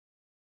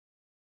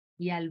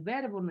 Y al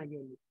verbo,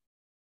 Nayeli,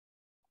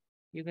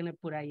 you're going to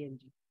put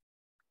ing.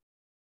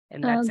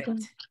 And that's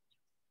it.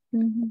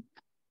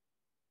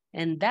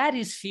 And that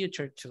is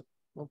future too,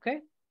 okay?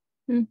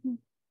 All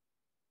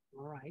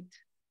right.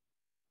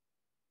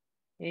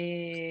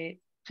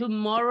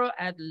 Tomorrow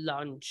at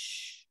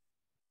lunch.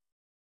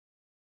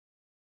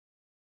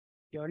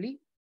 Yoli?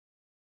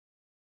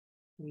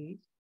 Please.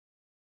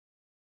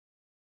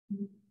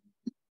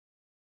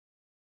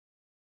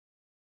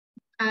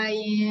 I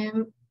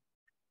am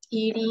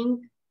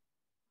eating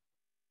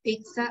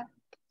pizza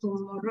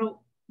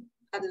tomorrow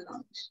at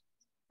lunch.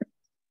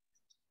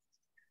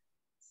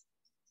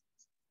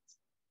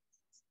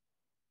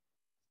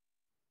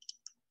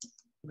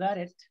 Got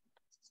it.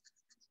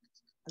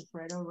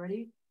 Alfredo,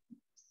 ready?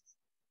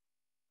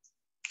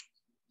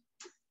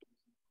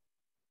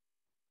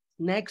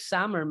 Next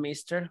summer,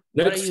 mister.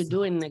 What are you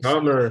doing next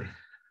summer?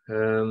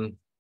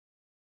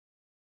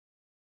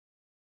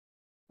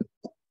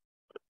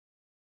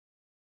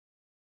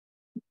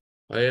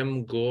 I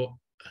am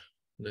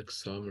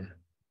next summer.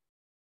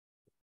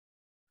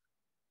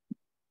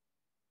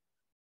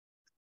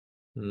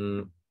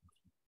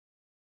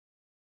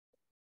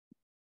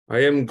 I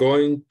am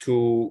going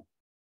to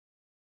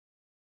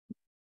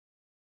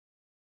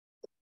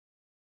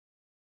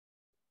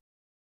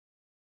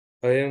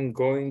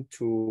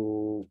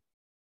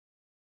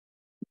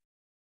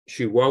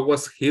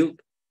Chihuahua's Hill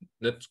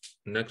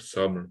next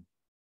summer.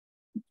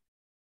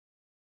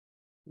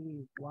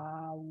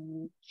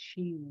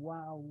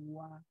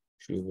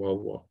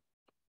 Chihuahua.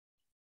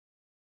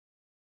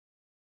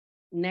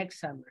 Next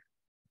summer.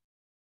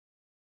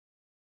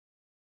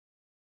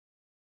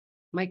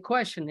 My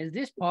question, is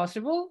this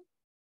possible?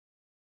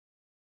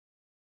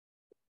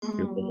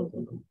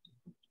 Chihuahua.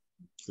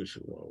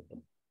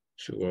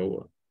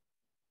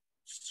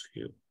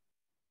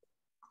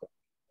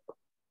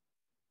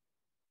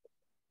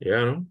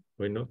 Yeah, no?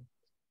 Why not?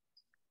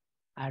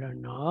 I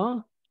don't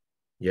know.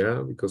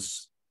 Yeah,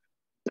 because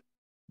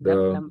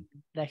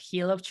the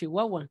hill of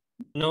Chihuahua.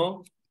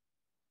 No,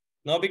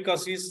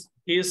 because he's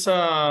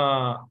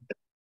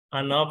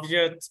an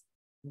object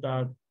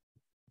that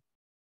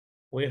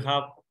we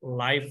have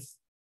life.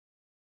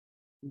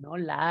 No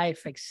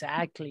life,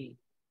 exactly.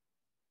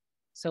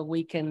 So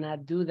we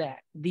cannot do that.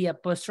 The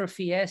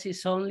apostrophe S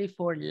is only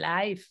for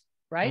life,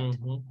 right?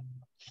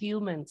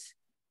 humans.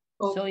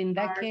 Of So in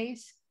that part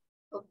case,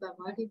 of the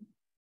body.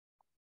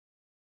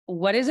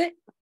 what is it?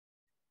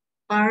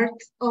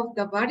 Parts of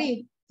the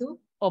body too.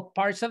 Or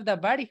parts of the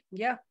body.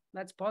 Yeah,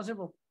 that's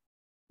possible.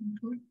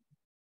 Mhm.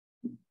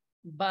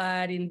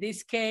 But in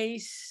this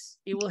case,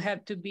 it will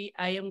have to be,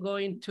 I am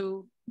going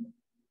to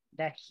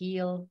the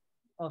hill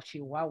of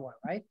Chihuahua,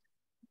 right?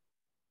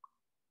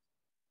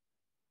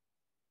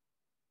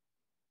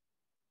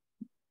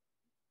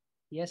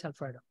 Yes,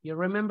 Alfredo. You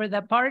remember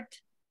that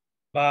part?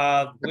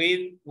 But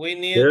we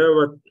need Yeah,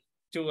 but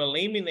to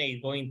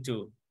eliminate going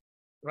to,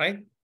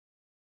 right?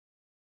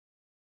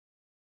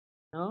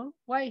 No?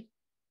 Why?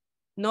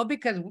 No,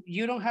 because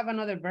you don't have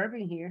another verb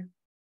in here.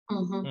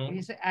 Mhm. Mm,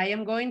 You say, I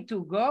am going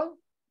to go,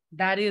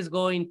 that is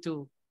going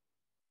to,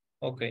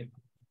 okay.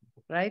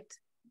 right?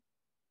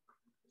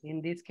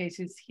 In this case,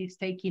 he's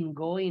taking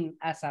going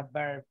as a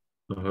verb.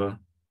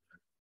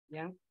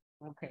 Yeah,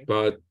 okay.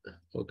 but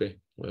okay,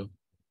 well,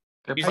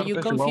 ¿Qué Are you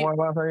parte de Chihuahua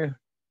vas a ir?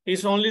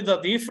 It's only the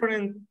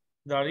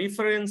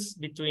difference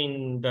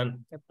between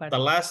the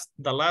last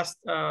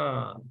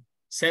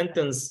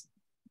sentence,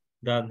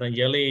 the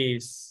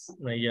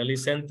Nayeli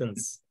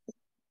sentence.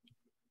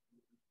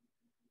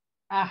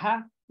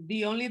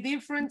 The only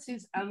difference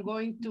is I'm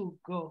going to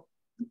go.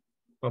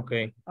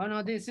 Okay. Oh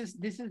no, this is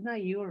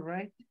not you,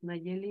 right?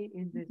 Nayeli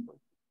is this one.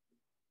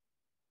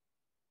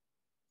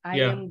 I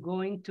Yeah. am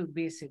going to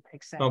visit.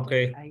 Exactly.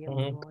 Okay. I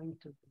am going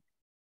to.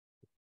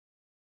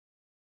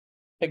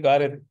 I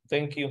got it.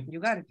 Thank you. You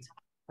got it.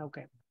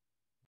 Okay.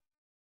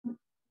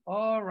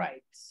 All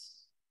right.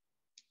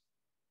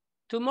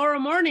 Tomorrow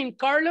morning,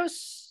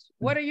 Carlos,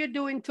 what are you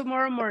doing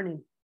tomorrow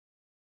morning?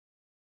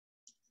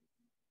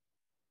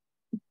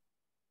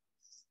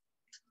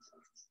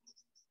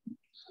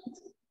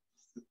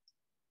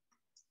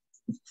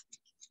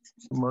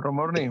 Tomorrow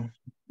morning.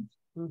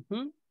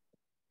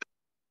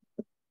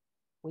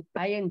 With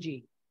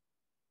ing.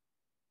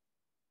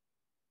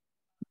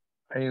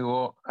 I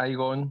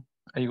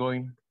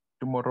going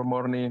tomorrow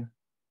morning.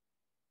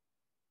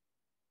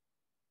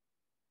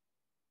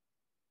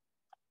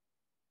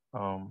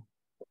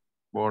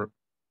 Work.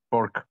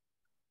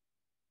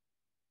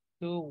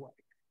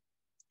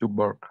 To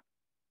work.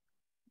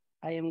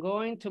 I am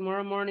going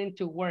tomorrow morning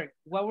to work.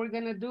 What we're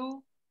gonna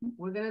do?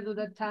 We're gonna do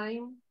the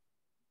time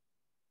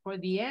for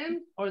the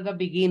end or the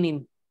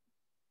beginning.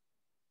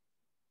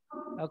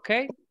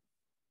 Okay.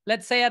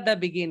 Let's say at the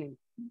beginning.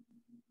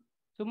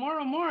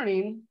 Tomorrow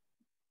morning.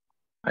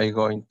 I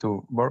going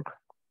to work.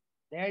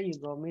 There you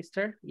go,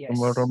 mister. Yes.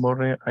 Tomorrow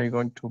morning, I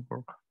going to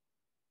work.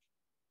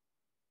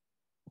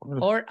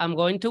 Or I'm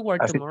going to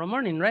work tomorrow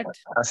morning, right?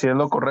 Así es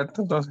lo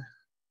correcto, entonces.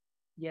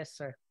 Yes,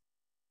 sir.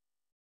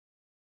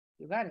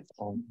 You got it.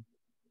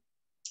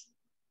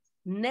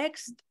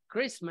 Next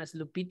Christmas,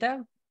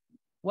 Lupita.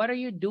 What are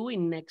you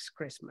doing next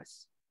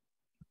Christmas?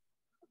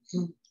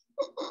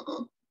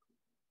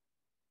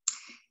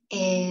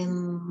 I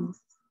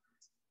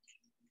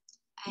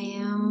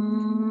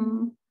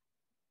am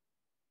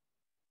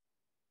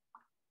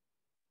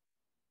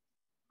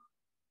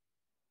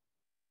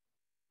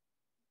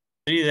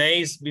 3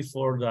 days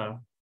before the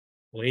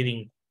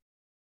wedding.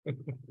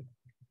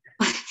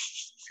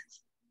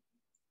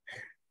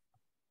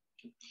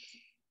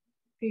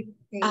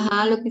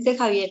 Ajá, lo que dice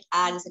Javier.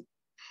 No sé.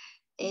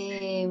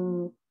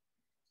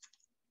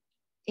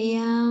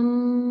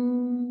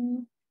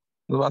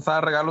 Nos vas a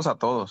dar regalos a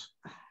todos.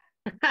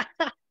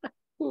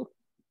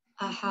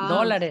 Ajá.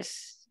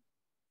 Dólares.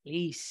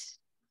 Please.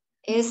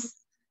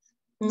 Es,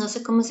 no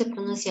sé cómo se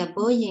pronuncia,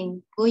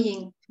 buying.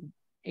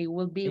 It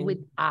will be with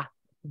a,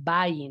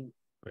 buying.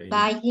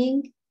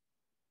 Buying.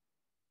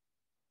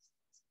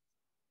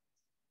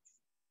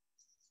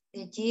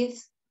 The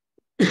gifts.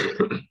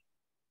 The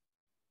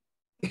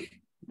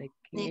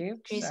Next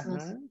gifts,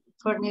 Christmas.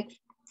 For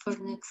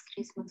next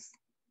Christmas.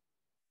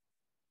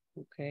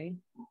 Okay.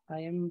 I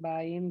am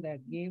buying the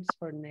gifts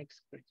for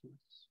next Christmas.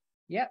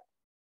 Yeah.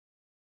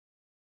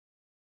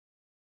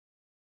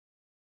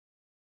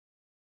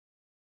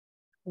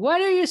 What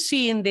do you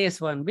see in this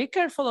one? Be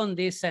careful on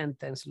this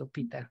sentence,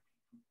 Lupita.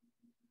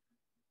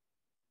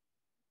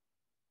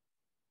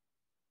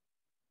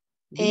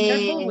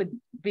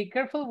 Be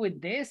careful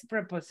with this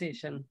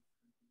preposition.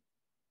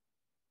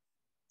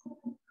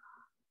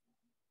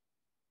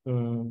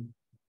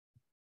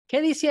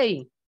 ¿Qué dice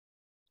ahí?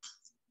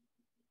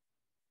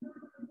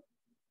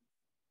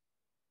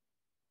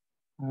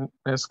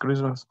 Es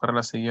Christmas para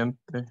la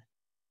siguiente.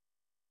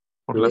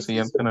 Por la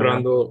siguiente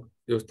Navidad.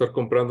 Yo estar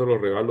comprando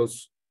los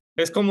regalos.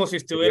 Es como si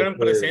estuvieran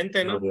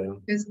presente, ¿no?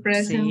 Es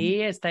present.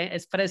 Sí,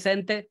 es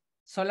presente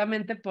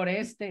solamente por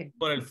este.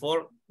 Por el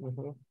for.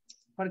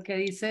 Porque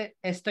dice,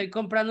 estoy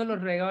comprando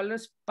los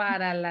regalos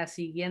para la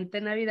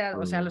siguiente Navidad.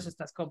 O sea, los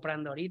estás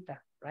comprando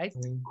ahorita, right?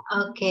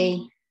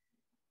 Okay.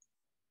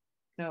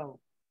 So,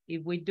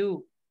 if we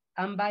do,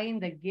 I'm buying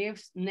the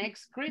gifts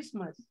next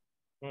Christmas.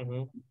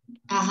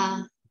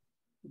 Ajá.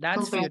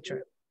 That's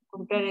future.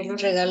 Compraré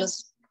los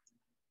regalos.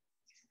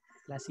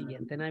 La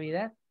siguiente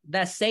Navidad.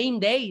 The same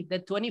day, the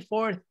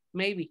 24th,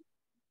 maybe.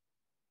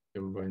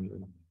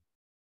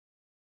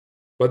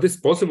 But it's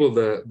possible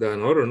the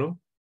another, no?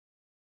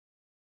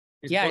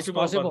 It's Yeah,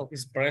 possible, it's possible. but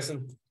it's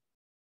present.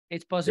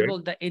 It's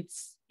possible that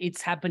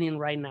it's happening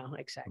right now.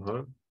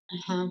 Exactly.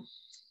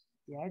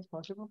 Yeah, it's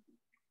possible.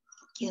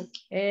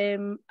 Okay.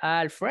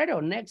 Alfredo,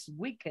 next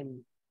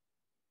weekend.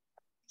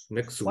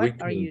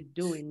 What are you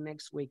doing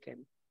next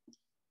weekend?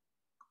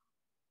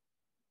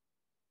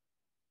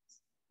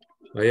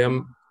 I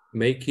am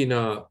making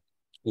a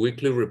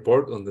weekly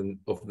report on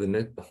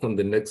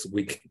the next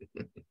week.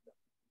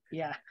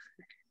 Yeah.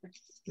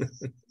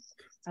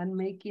 I'm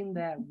making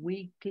the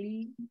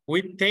weekly.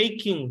 We're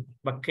taking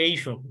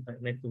vacation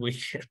next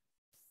week.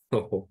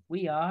 Oh,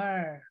 We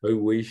are. I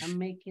wish. I'm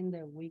making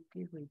the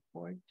weekly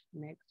report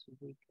next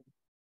weekend.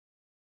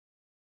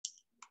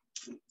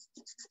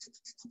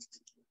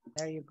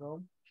 There you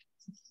go.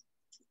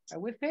 Are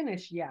we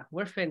finished? Yeah,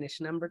 we're finished.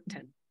 Number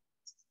 10.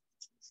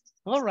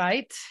 All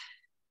right.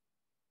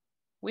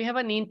 We have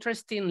an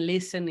interesting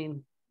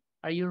listening.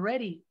 Are you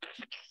ready?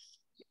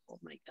 Oh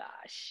my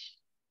gosh.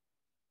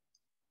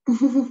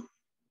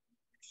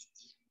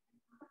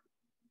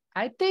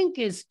 I think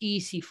it's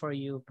easy for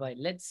you, but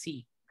let's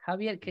see.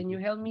 Javier, can you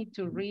help me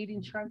to read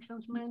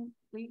instructions, man,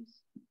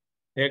 please?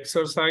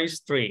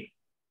 Exercise 3.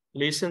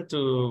 Listen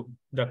to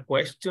the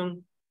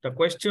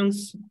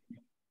questions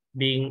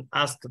being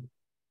asked.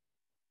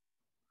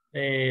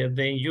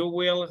 Then you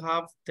will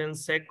have 10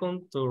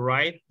 seconds to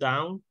write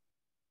down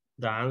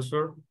the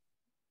answer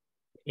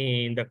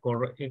in the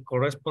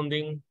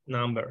corresponding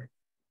number.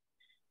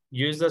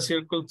 Use the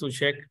circle to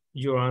check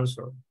your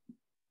answer.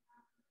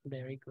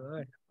 Very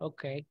good.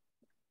 Okay.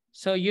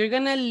 So you're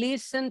going to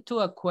listen to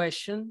a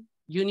question.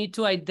 You need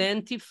to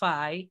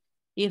identify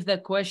if the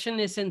question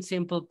is in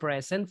simple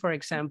present. For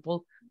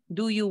example,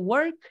 do you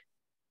work?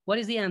 What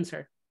is the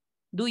answer?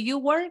 Do you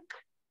work?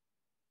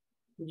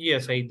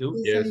 Yes, I do.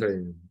 Yes, I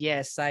am.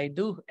 Yes, I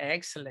do.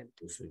 Excellent.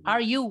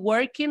 Are you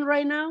working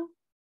right now?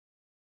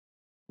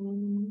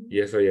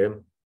 Yes, I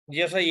am.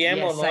 Yes, I am.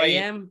 Yes, or no, I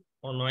am.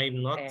 Or no,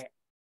 I'm not.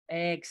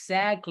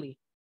 Exactly.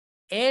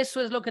 Eso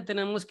es lo que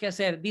tenemos que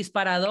hacer.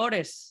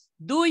 Disparadores.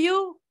 Do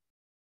you?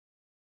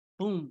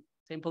 Boom.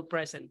 Simple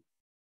present.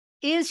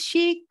 Is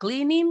she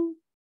cleaning?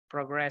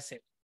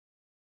 Progressive.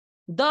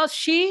 Does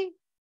she?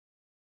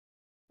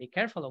 Be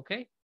careful,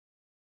 okay?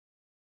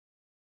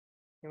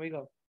 Here we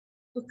go.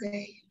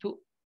 Okay.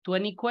 To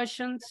any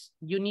questions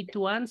you need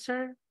to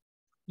answer,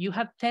 you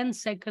have 10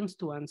 seconds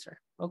to answer,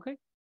 okay?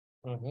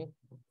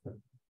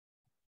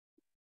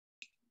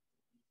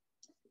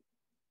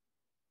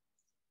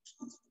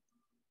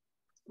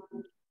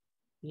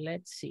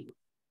 Let's see.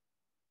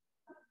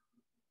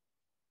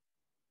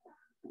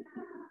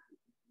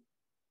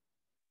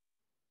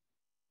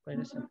 Wait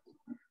a second.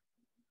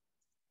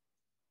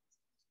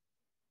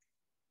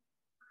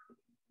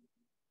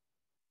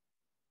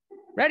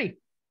 Ready?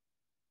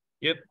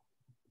 Yep.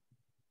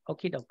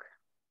 Okie doke.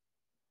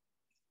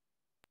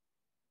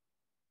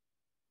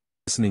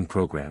 Listening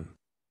program.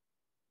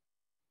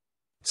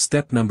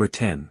 Step number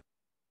 10.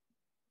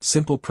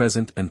 Simple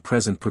present and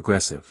present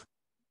progressive.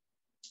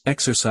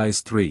 Exercise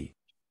 3.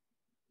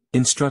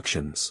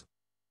 Instructions.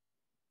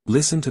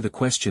 Listen to the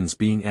questions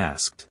being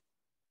asked.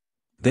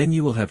 Then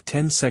you will have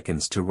 10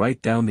 seconds to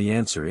write down the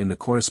answer in the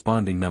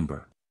corresponding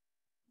number.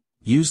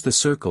 Use the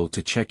circle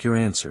to check your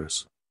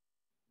answers.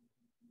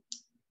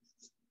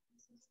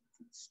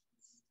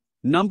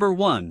 Number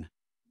 1.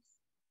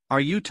 Are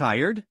you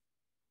tired?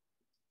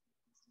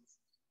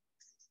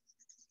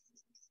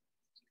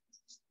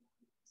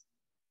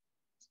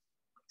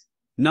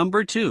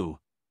 Number 2.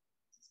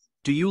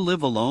 Do you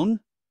live alone?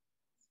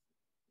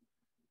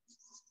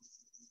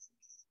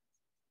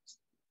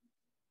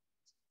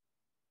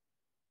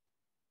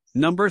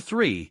 Number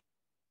 3.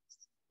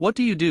 What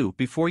do you do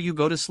before you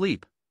go to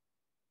sleep?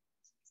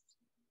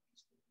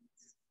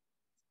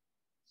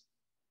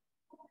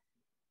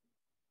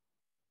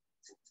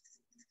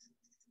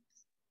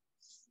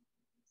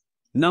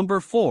 Number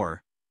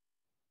 4.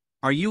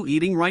 Are you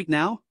eating right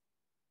now?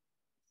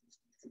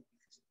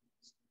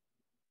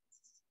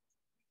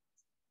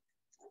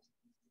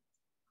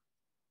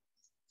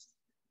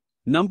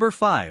 Number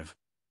 5.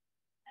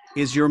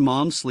 Is your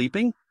mom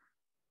sleeping?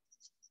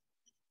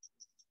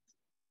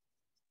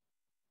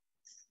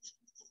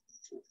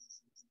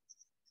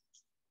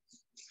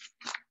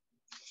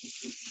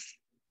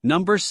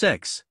 Number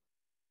 6.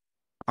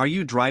 Are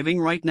you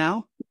driving right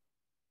now?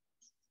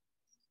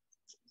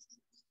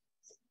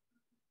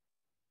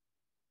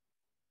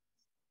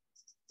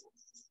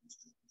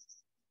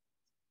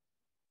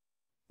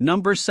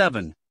 Number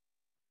 7.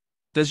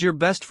 Does your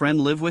best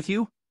friend live with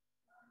you?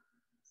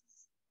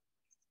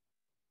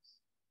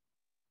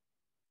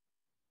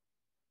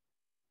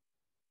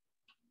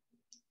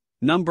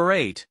 Number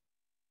 8.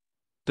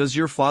 Does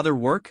your father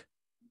work?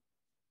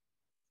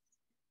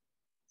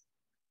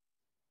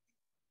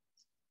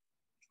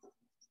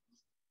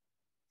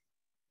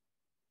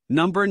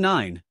 Number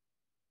 9.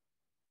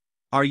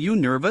 Are you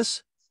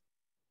nervous?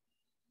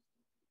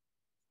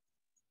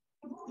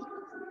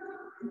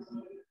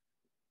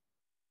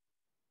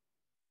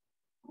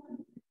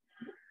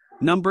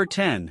 Number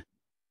 10.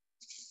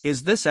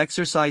 Is this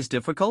exercise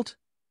difficult?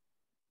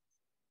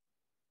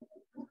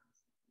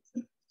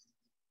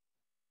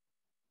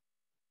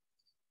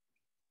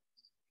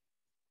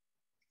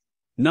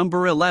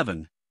 Number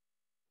 11.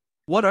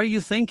 What are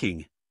you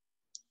thinking?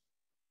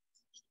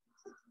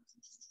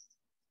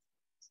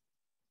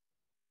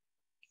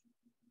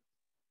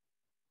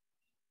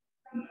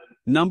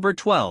 Number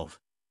 12.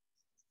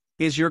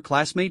 Is your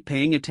classmate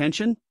paying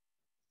attention?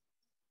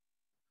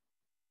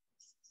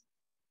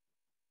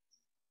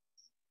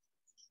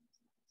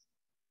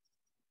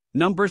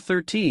 Number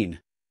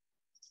 13.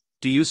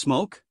 Do you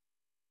smoke?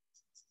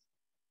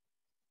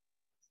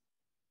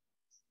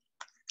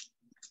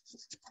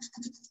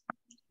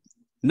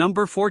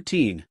 Number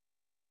 14.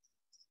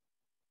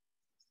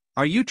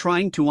 Are you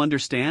trying to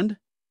understand?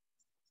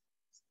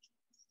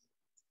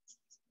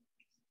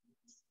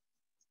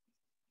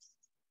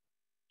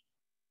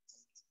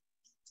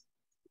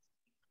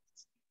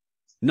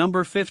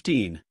 Number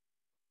 15.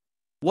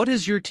 What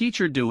is your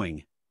teacher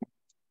doing?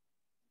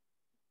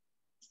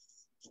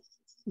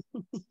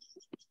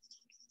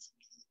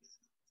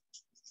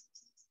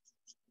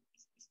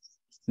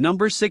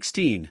 Number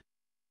 16.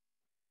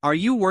 Are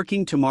you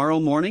working tomorrow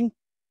morning?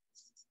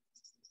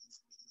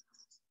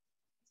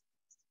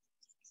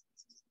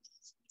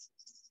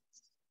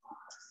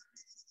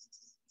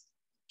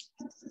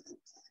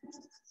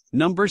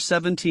 Number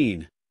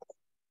 17.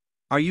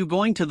 Are you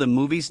going to the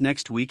movies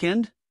next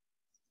weekend?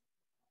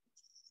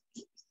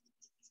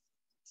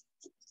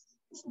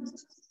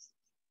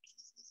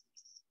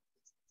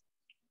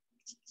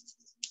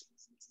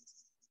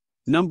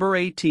 Number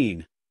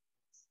 18.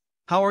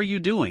 How are you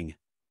doing?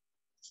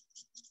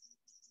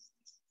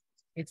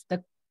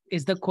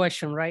 It's the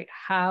question, right?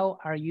 How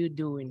are you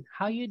doing?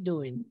 How you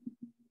doing?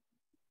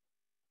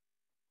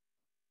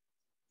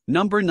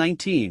 Number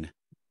 19.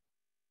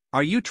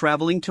 Are you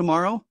traveling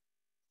tomorrow?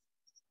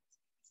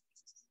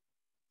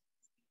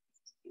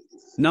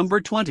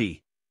 Number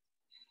 20.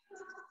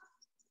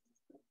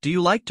 Do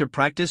you like to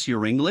practice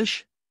your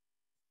English?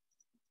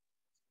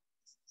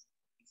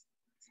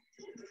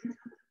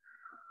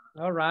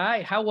 All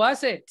right. How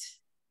was it?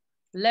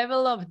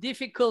 Level of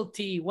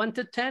difficulty, 1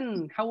 to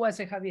 10. How was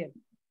it, Javier?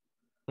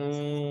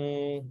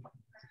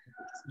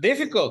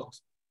 Difficult.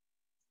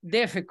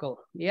 Difficult.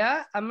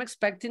 Yeah, I'm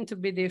expecting to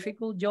be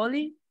difficult.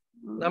 Jolly?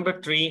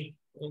 Number 3,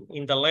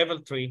 in the level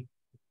 3.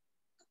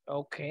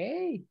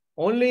 Okay.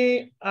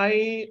 Only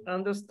I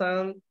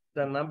understand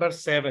the number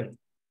 7.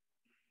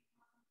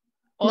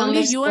 Only Number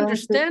you 7.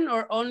 understand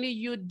or only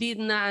you did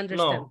not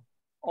understand? No,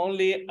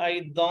 only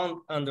I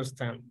don't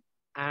understand.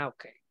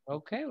 Okay.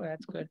 Okay, well,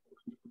 that's good.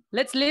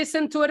 Let's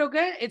listen to it,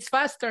 okay? It's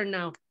faster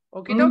now.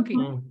 Okie dokie.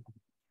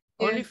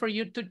 Only Yes. for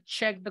you to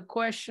check the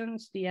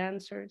questions, the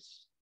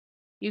answers.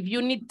 If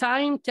you need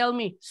time, tell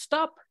me,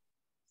 stop.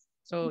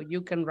 So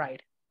you can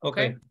write.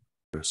 Okay.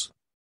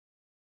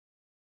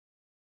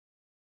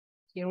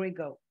 Here we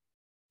go.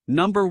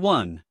 Number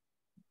 1.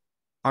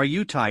 Are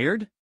you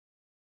tired?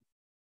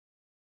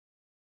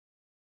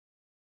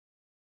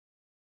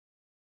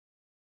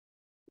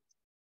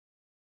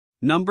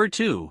 Number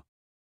 2.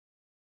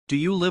 Do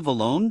you live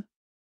alone?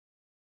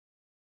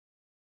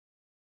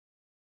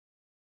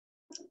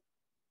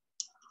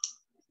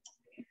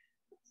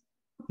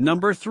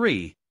 Number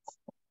 3.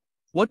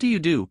 What do you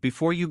do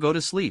before you go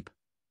to sleep?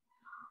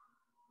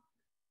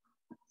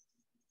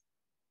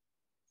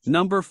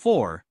 Number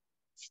 4.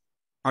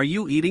 Are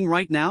you eating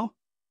right now?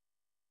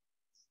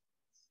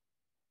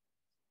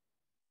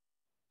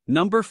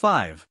 Number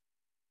 5.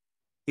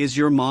 Is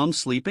your mom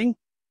sleeping?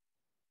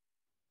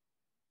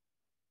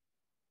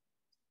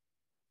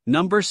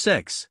 Number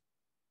 6.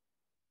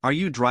 Are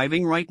you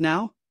driving right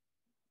now?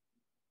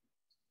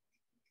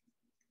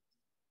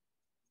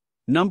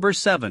 Number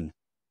 7.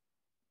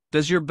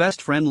 Does your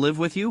best friend live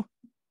with you?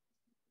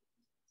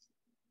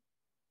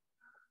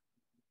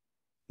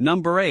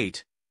 Number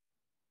 8.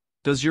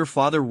 Does your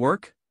father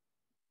work?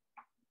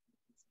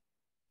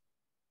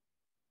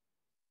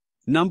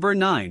 Number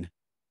 9.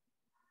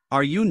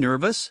 Are you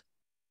nervous?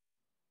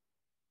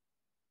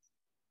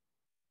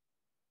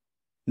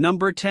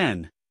 Number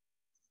 10.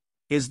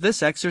 Is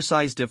this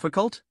exercise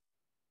difficult?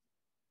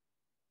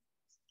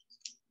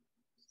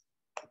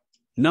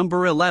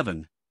 Number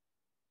 11.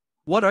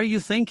 What are you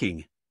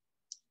thinking?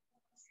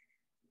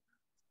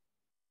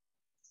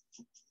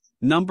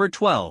 Number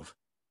 12.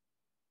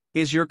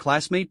 Is your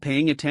classmate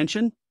paying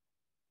attention?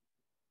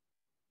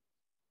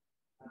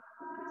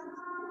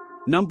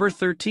 Number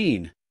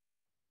 13.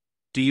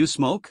 Do you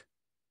smoke?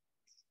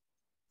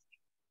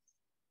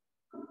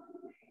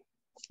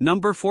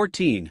 Number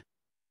 14.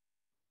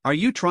 Are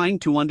you trying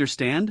to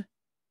understand?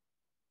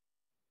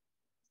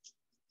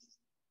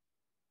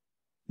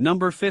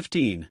 Number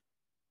 15.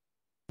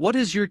 What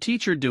is your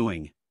teacher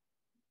doing?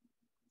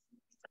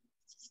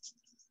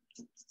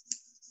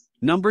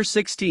 Number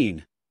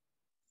 16.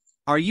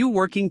 Are you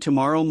working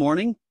tomorrow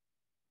morning?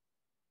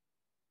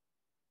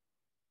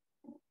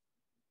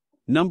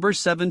 Number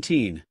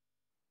 17.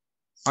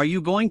 Are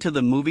you going to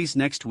the movies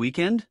next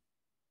weekend?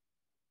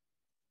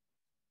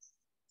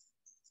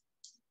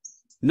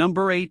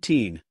 Number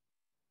 18.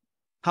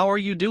 How are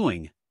you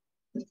doing?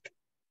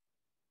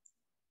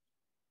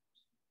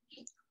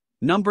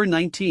 Number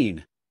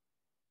 19.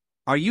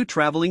 Are you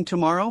traveling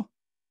tomorrow?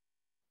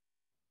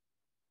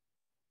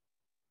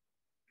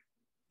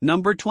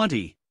 Number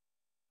 20.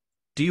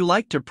 Do you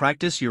like to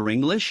practice your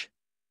English?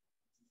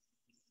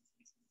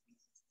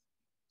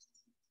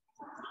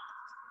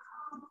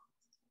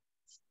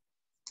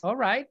 All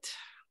right.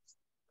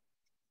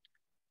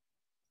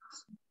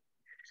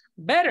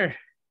 Better.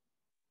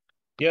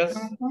 Yes.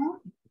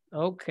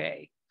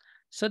 Okay.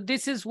 So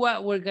this is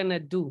what we're gonna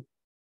do.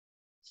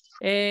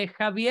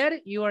 Javier,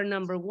 you are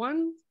number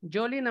 1.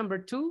 Jolie, number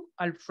 2.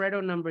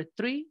 Alfredo, number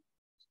 3.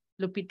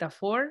 Lupita,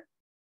 4.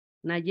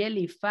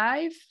 Nayeli,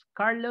 5.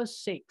 Carlos,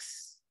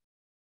 6.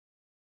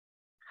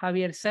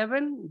 Javier,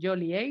 7.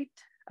 Jolie, 8.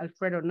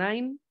 Alfredo,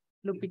 9.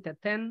 Lupita,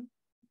 10.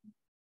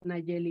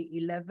 Nayeli,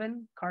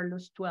 11.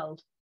 Carlos, 12.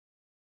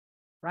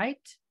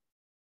 Right?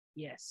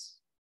 Yes.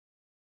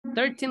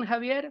 13,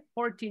 Javier.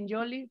 14,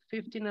 Jolie.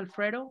 15,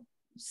 Alfredo.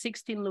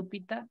 16,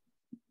 Lupita.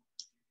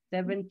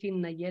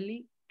 17,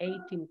 Nayeli.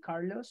 18,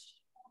 Carlos.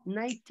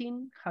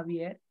 19,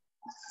 Javier.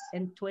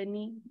 And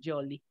 20,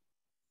 Jolie.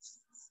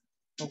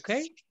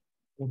 Okay?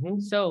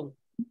 So,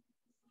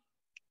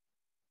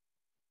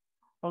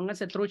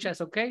 pónganse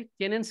truchas, ¿ok?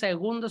 Tienen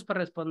segundos para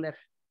responder.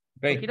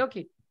 Okay.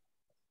 Okidoki.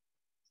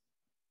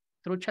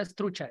 Truchas,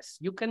 truchas.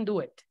 You can do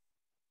it.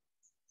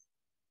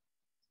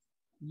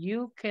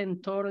 You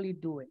can totally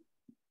do it.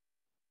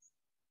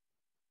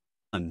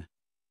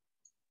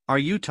 Are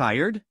you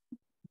tired?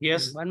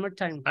 Yes. One more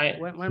time.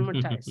 One more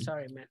time.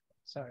 Sorry, man.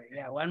 Sorry.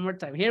 Yeah, one more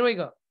time. Here we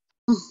go.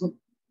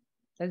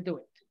 Let's do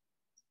it.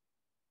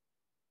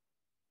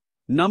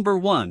 Number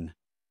 1.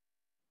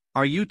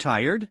 Are you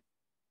tired?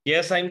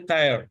 Yes, I'm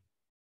tired.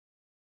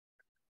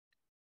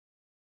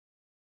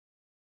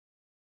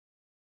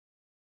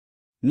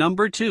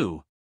 Number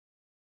 2.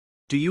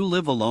 Do you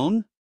live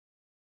alone?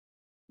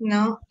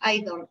 No, I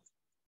don't.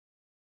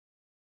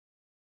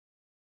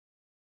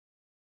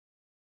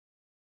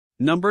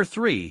 Number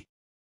 3.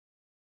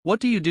 What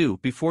do you do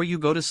before you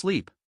go to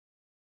sleep?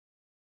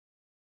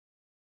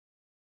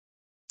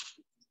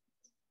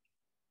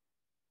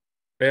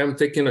 I am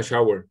taking a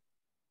shower.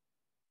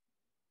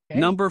 Okay.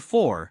 Number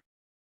 4.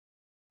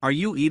 Are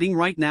you eating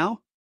right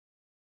now?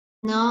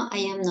 No, I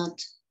am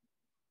not.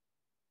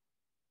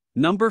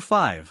 Number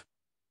 5.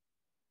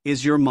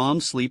 Is your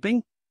mom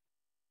sleeping?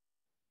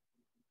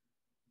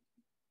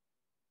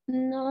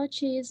 No,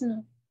 she is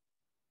not.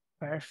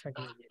 Perfect.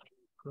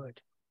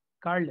 Good.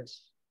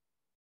 Carlos.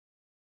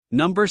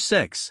 Number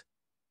 6.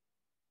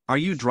 Are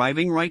you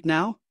driving right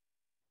now?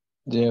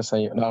 Yes,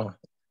 I no.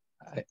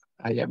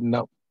 I am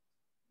not.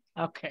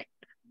 Okay.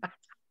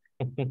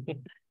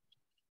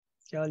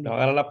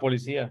 Ahora la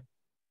policía.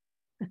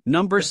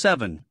 Number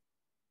 7.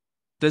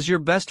 Does your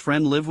best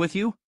friend live with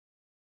you?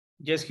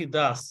 Yes, he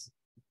does.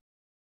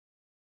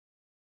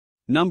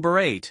 Number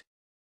 8.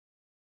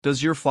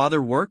 Does your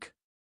father work?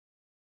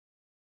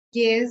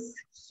 Yes,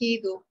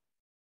 he do.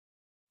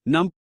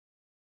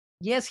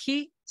 Yes,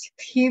 he.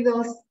 He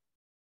does.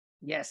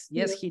 Yes,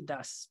 he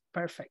does.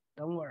 Perfect.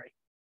 Don't worry.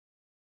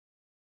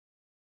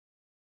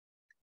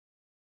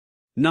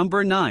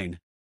 Number 9.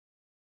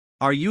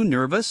 Are you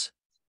nervous?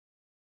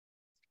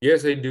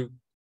 Yes, I do.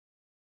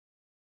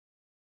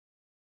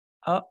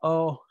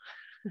 Uh-oh.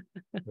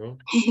 No?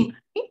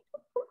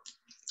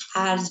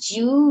 Are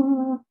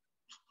you?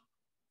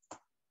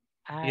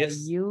 Are Yes.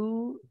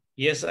 you?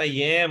 Yes, I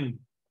am.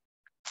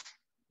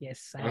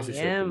 Yes, Ah, I sí,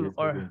 am.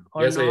 cierto,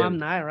 Or yes, I no, am. I'm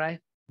not,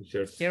 right?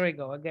 Cierto. Here we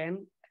go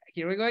again.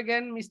 Here we go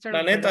again, Mr.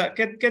 La neta,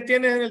 ¿qué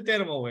tienes en el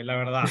termo, güey? La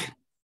verdad.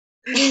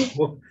 Es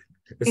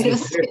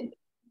mujer.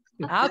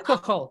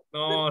 Alcohol.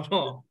 No.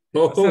 Oh.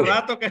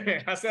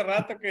 Hace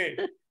rato que.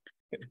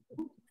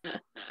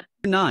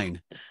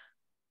 9.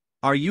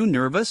 Are you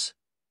nervous?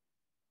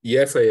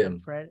 Yes, I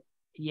am.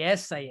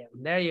 Yes, I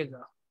am. There you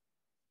go.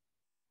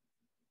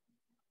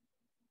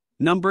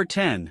 Number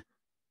 10.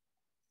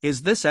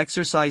 Is this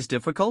exercise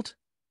difficult?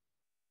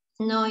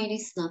 No, it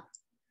is not.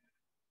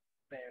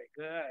 Very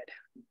good.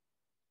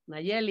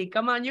 Nayeli,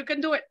 come on, you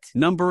can do it.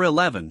 Number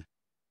 11.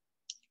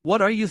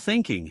 What are you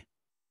thinking?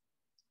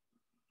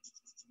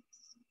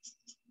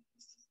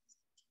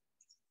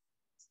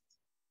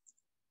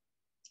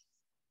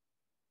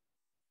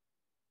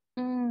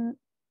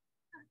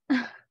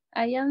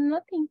 I am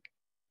nothing.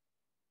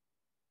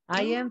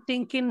 I am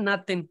thinking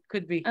nothing.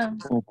 Could be. In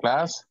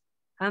class?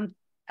 I'm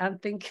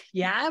thinking,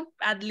 yeah,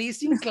 at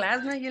least in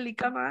class, Nayeli,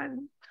 come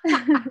on.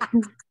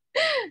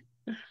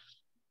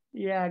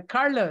 Yeah,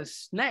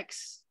 Carlos,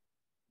 next.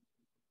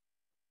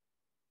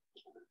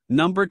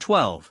 Number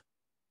 12.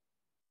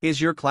 Is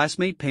your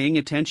classmate paying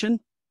attention?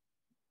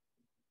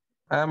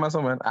 Más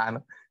o menos.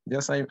 No.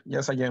 Yes, I am.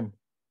 Yes,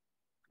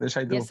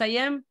 I do. Yes, I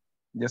am.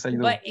 Yes, I do.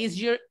 But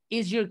is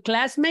your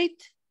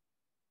classmate?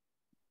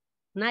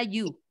 Not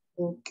you.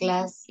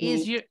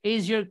 Classmate.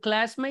 Is your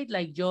classmate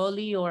like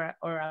Jolie or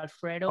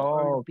Alfredo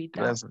or Lupita?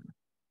 Classmate.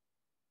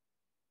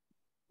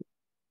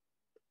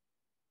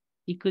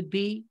 It could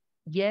be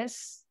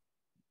yes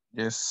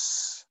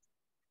Yes.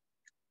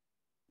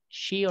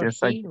 She or Yes,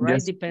 he, right?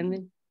 yes.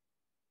 Depending.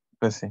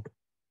 Pues sí.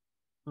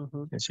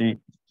 Mhm. Yes, she.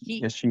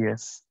 He. Yes, she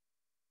is.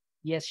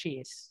 Yes, she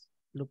is.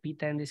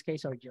 Lupita in this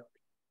case or Joey.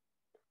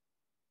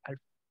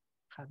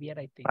 Javier,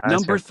 I think.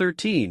 Number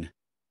 13.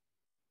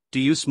 Do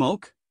you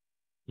smoke?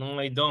 No,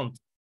 I don't.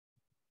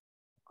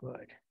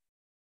 Good.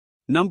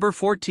 Number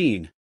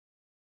 14.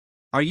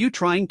 Are you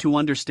trying to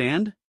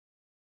understand?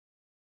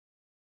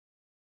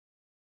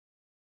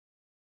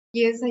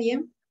 Yes, I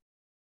am.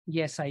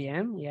 Yes, I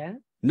am. Yeah.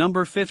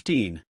 Number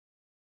 15.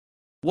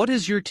 What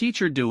is your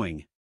teacher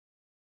doing?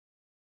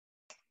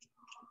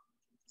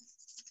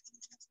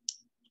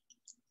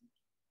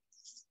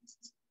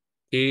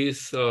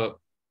 He's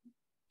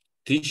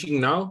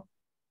teaching now.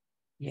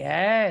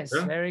 Yes,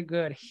 Yeah. very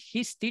good.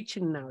 He's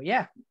teaching now.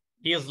 Yeah.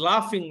 He is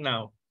laughing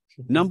now.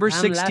 Number I'm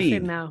laughing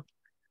 16. now.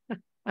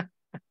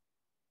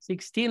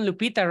 16,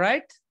 Lupita,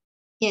 right?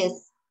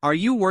 Yes. Are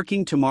you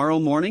working tomorrow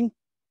morning?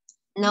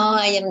 No,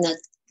 I am not.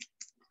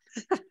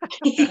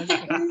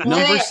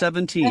 Number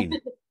 17.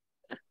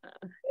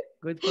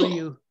 Good for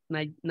you.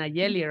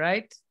 Nayeli,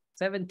 right?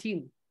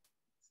 17.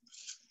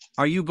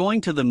 Are you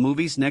going to the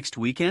movies next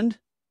weekend?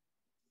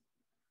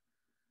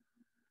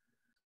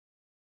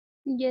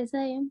 Yes,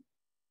 I am.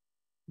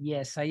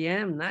 Yes, I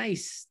am.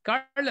 Nice.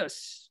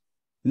 Carlos.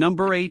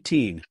 Number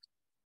 18.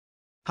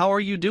 How are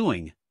you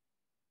doing?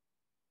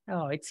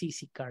 Oh, it's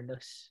easy,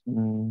 Carlos.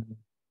 Mm,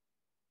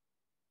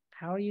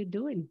 How are you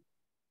doing?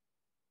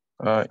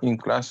 in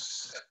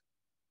class.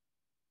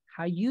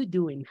 How you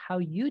doing? How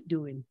you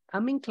doing?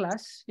 I'm in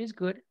class. It's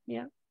good.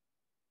 Yeah.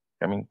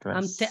 I'm in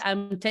class.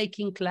 I'm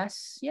taking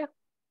class. Yeah.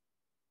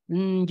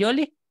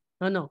 Yoli?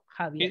 Oh, no.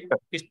 Javier.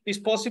 It's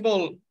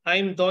possible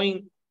I'm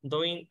doing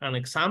an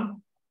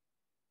exam.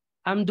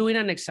 I'm doing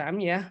an exam.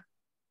 Yeah.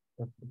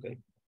 Okay.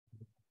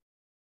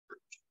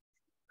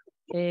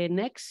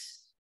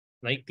 Next.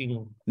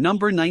 19.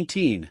 Number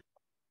 19.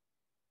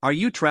 Are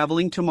you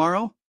traveling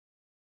tomorrow?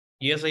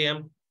 Yes, I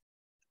am.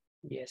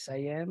 Yes, I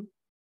am.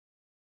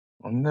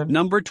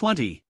 Number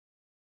 20.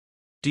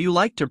 Do you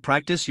like to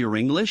practice your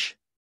English?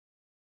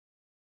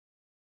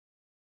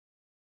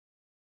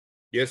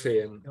 Yes, I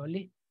am.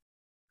 Yoli?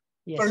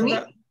 Yes, For I me?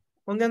 am.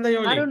 ¿Dónde anda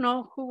Yoli? I don't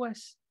know who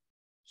was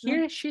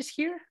here. She's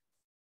here.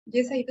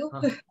 Yes, I do.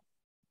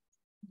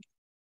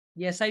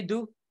 Yes, I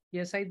do.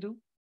 Yes, I do.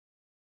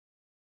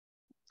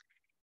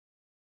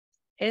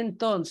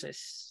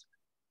 Entonces,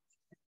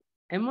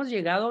 hemos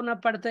llegado a una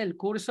parte del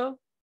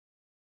curso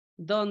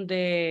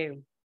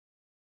donde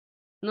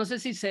no sé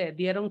si se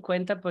dieron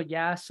cuenta, pero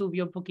ya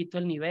subió un poquito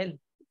el nivel,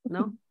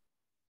 ¿no?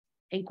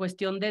 En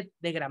cuestión de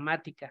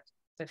gramática.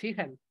 ¿Se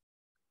fijan?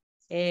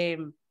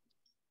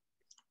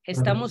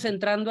 Estamos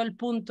entrando al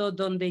punto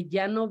donde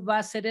ya no va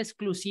a ser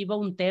exclusivo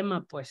un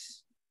tema,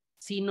 pues,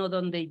 sino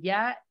donde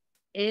ya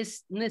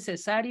es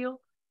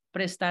necesario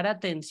prestar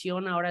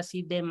atención, ahora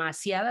sí,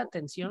 demasiada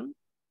atención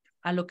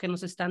a lo que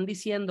nos están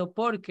diciendo,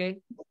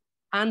 porque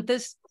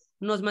antes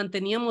nos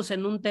manteníamos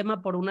en un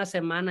tema por una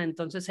semana,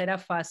 entonces era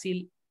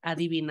fácil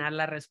adivinar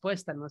la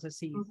respuesta, no sé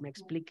si me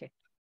explique.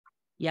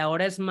 Y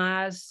ahora es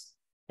más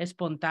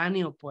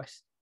espontáneo,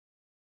 pues.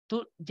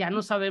 Ya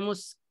no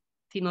sabemos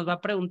si nos va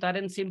a preguntar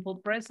en simple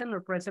present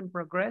o present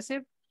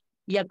progressive,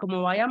 y a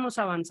como vayamos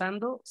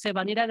avanzando, se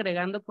van a ir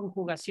agregando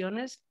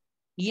conjugaciones,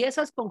 y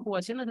esas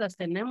conjugaciones las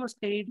tenemos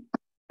que ir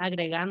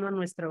agregando a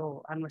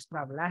nuestro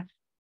hablar.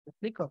 ¿Me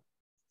explico?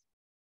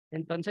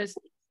 Entonces,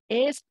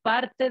 es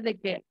parte de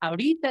que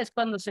ahorita es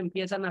cuando se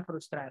empiezan a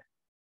frustrar.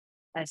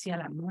 Decía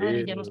la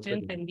madre, ya no estoy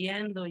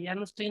entendiendo,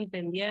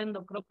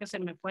 creo que se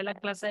me fue la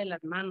clase de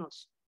las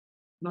manos.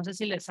 No sé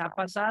si les ha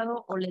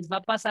pasado o les va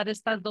a pasar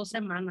estas 2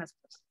 semanas.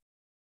 Pues.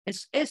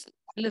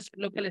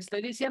 Lo que les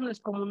estoy diciendo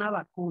es como una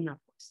vacuna,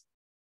 pues.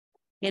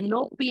 Que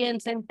no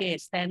piensen que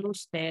está en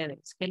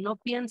ustedes, que no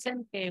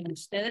piensen que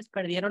ustedes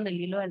perdieron el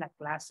hilo de la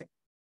clase.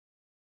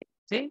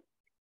 ¿Sí?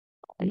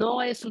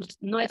 No es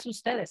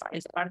ustedes,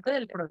 es parte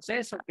del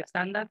proceso que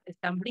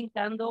están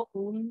brincando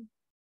un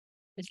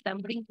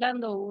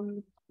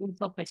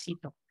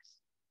topecito.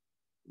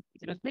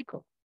 ¿Se lo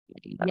explico?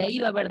 Y ahí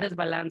va a haber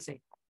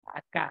desbalance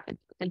acá.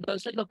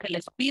 Entonces lo que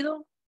les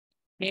pido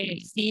que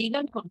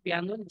sigan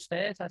confiando en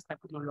ustedes hasta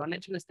como lo han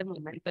hecho en este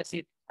momento, es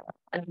decir,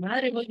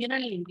 madre, voy bien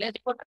en el inglés,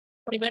 por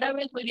primera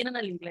vez voy bien en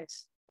el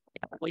inglés,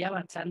 voy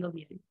avanzando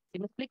bien. ¿Sí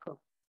me explico?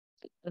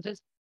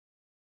 Entonces,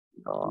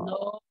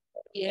 no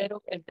quiero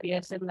que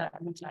empiecen las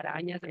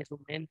arañas de su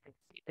mente.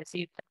 Es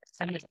decir,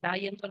 se me está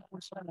yendo el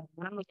curso de las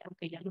manos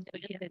porque ya no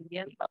estoy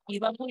entendiendo. Y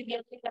va muy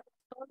bien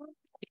todo,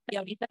 y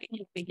ahorita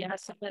como que ya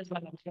se me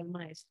desbalanceó el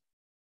maestro.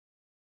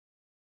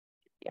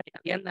 Y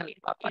entiendan, y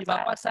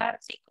va a pasar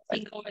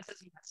 5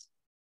 veces más.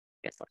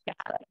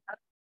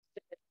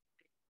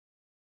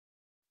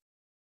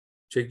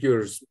 Check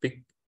your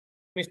speak.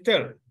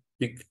 Mister,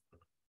 Speak.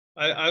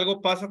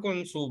 algo pasa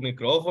con su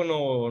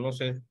micrófono, no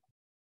sé.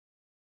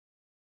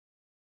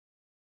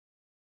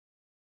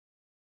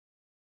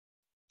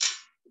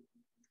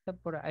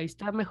 Por ahí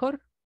está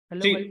mejor.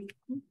 Hello, Sí.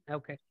 hello.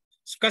 Okay.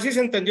 Casi se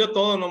entendió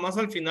todo, nomás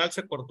al final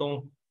se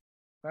cortó.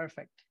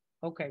 Perfect.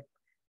 Ok.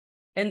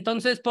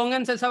 Entonces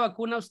pónganse esa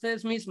vacuna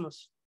ustedes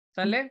mismos.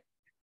 ¿Sale?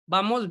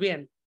 Vamos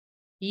bien.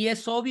 Y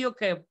es obvio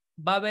que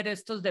va a haber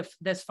estos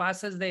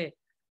desfases de,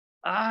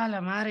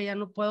 la madre, ya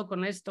no puedo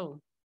con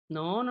esto.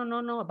 No.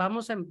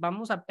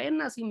 Vamos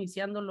apenas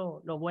iniciando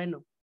lo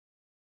bueno.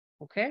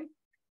 Ok.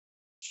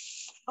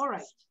 All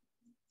right.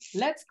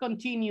 Let's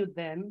continue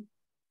then.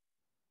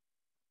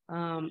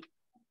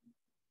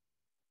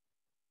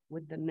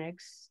 With the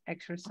next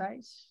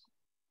exercise.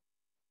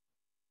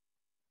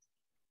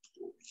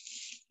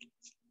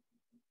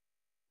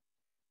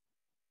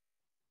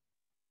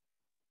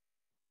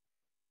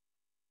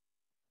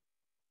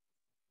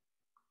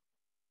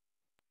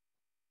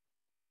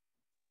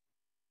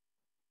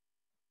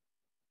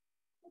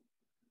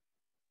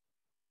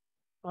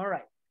 All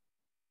right.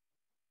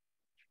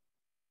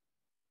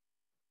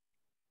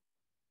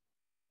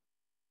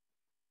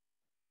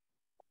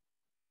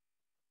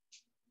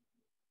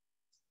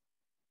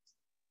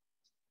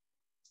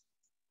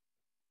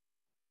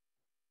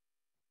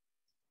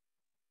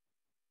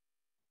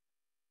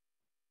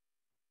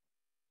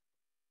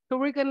 So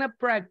we're gonna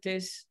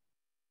practice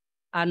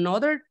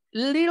another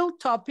little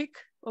topic,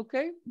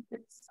 okay?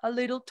 It's a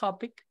little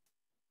topic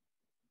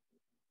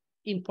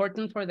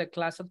important for the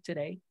class of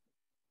today.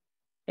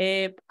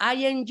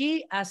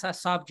 ING as a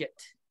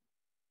subject.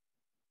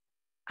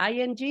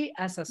 ING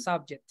as a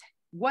subject.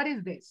 What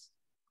is this?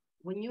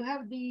 When you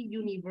have the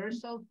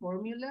universal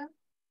formula,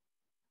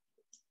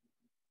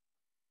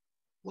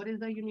 what is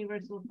the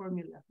universal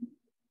formula?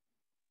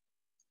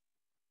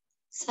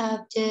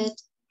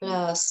 Subject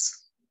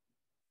plus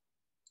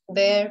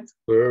verb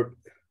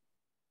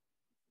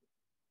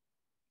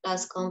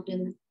plus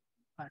complement.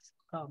 Plus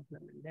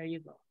complement, there you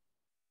go.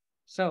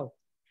 So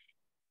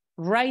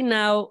right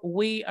now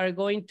we are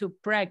going to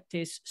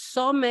practice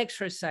some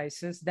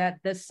exercises that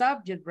the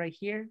subject right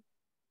here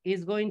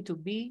is going to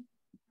be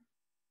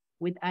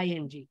with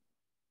ING.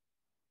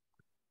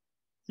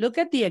 Look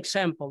at the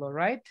example, all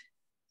right?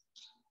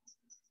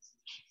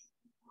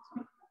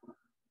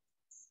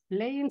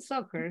 Playing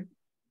soccer,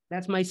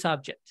 that's my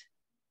subject,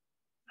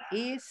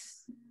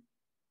 is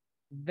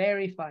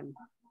very fun.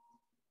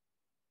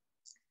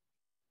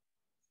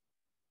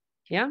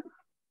 Yeah?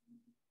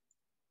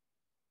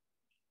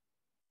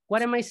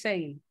 What am I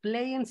saying?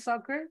 Playing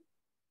soccer.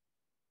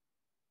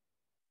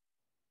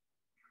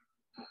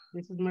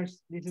 This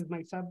is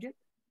my subject.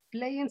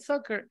 Playing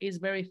soccer is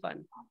very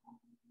fun.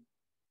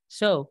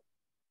 So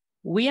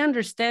we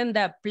understand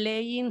that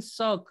playing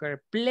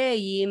soccer,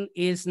 playing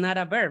is not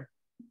a verb.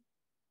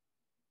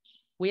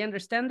 We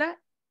understand that?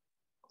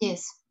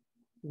 Yes.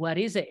 What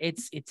is it?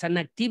 It's an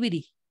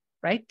activity,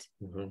 right?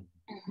 Mm-hmm.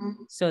 Mm-hmm.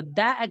 So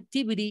that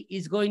activity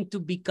is going to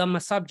become a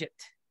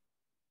subject,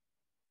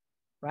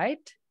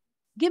 right?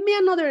 Give me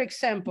another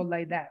example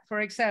like that.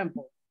 For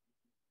example,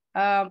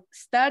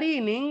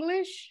 studying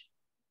English,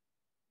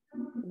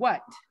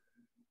 what?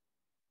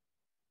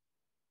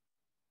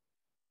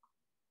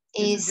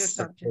 This is your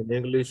subject. In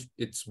English,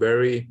 it's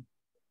very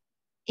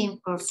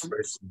important.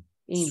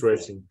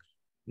 Stressing.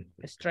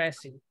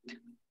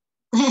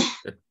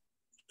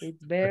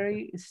 It's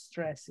very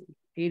stressing.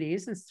 It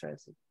is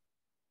stressing.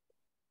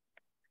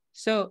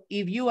 So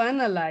if you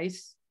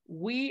analyze,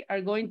 we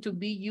are going to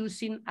be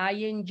using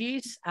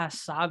INGs as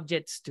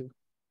subjects too.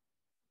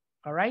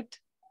 All right?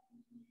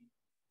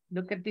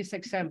 Look at this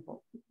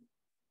example.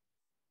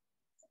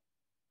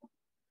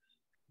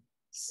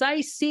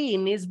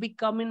 Sightseeing is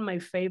becoming my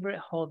favorite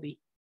hobby.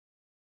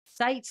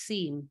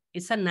 Sightseeing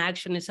is an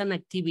action, it's an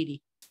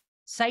activity.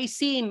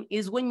 Sightseeing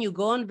is when you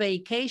go on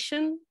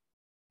vacation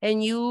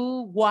and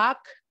you walk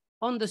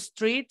on the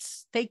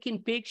streets,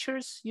 taking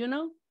pictures, you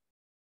know,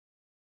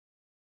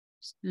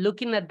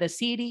 looking at the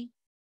city.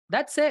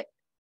 That's it.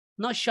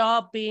 No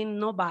shopping,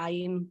 no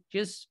buying,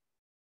 just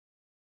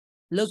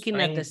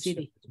looking at the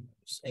city.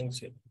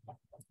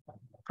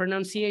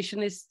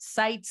 Pronunciation is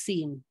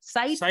sightseeing.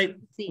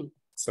 Sightseeing.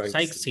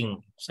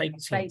 Sightseeing.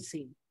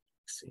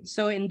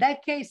 So in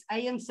that case,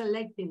 I am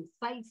selecting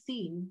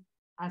sightseeing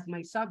as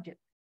my subject.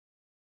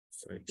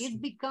 It's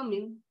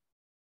becoming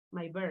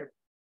my verb.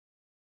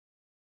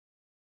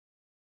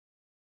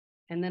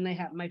 And then I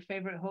have my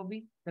favorite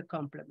hobby, the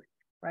complement,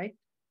 right?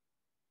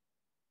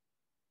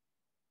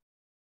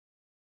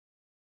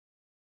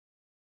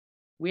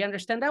 We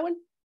understand that one?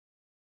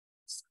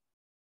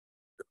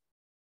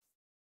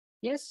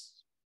 Yes.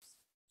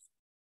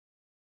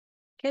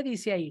 ¿Qué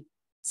dice ahí?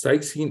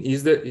 Sightseeing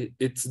is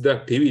it's the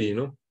activity,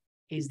 no?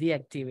 Is the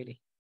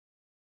activity.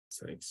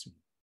 Sightseeing.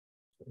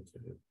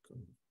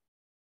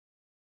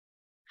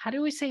 How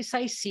do we say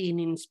sightseeing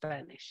in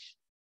Spanish?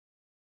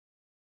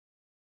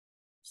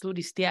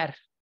 Turistear.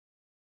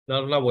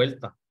 Dar la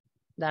vuelta.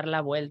 Dar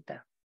la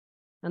vuelta.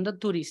 Ando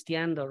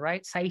turisteando,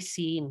 right?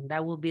 Sightseeing,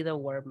 that will be the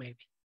word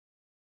maybe.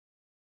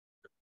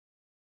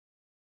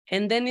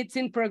 And then it's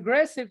in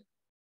progressive.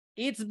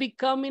 It's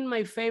becoming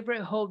my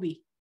favorite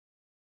hobby.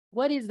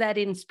 What is that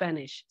in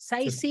Spanish?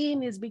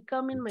 Sightseeing is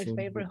becoming my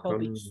favorite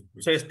hobby.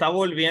 Se está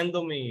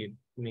volviendo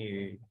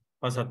mi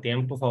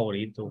pasatiempo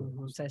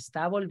favorito. Se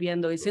está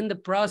volviendo. It's in the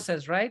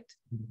process, right?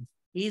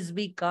 Is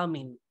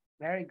becoming.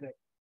 Very good.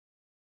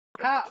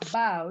 How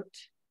about,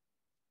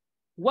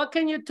 what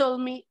can you tell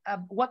me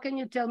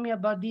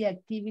about the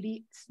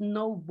activity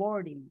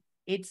snowboarding?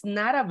 It's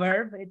not a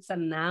verb, it's a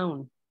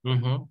noun.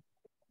 Mm-hmm.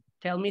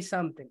 Tell me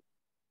something.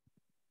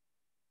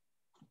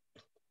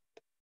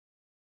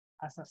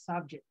 As a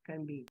subject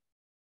can be.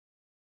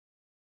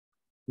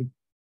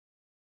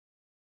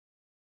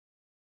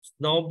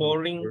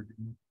 Snowboarding.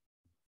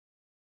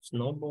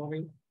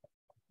 Snowboarding.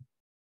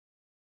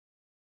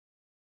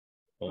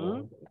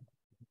 Oh.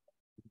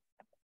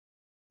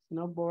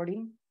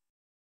 Snowboarding.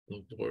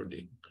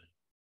 Snowboarding.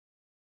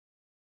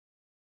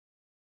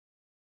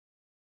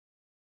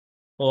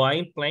 Oh,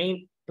 I'm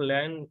planning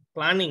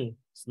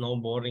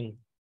snowboarding.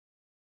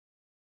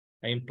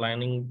 I'm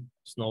planning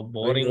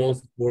snowboarding. I know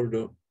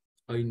sport.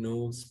 I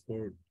know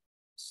sport.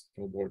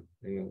 Snowboard.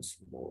 I know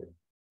sport.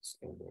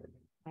 Snowboard.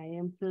 I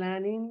am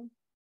planning.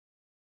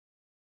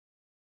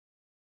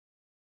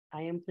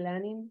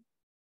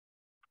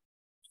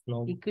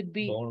 It could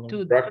be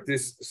to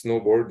practice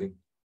snowboarding.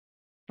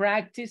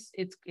 Practice.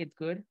 It's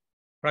good.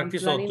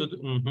 Practice or to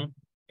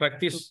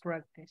practice. To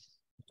practice.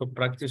 To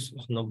practice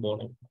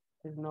snowboarding.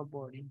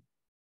 Snowboarding.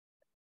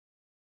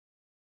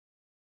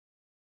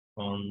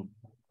 On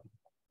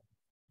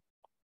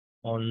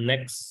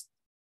next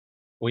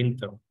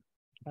winter.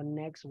 On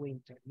next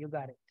winter. You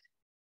got it.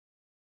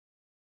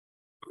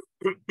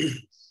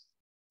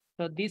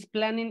 So this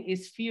planning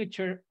is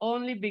future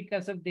only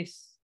because of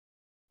this.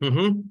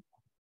 Mm-hmm.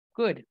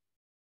 Good.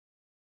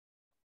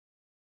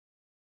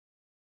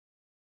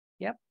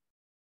 Yep.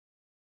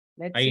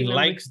 Let's see. I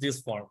like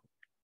this form.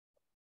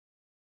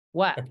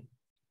 What?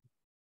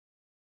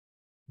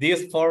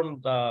 This form,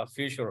 the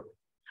future.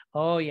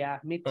 Oh yeah,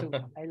 me too.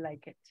 I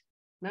like it.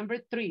 Number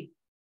 3.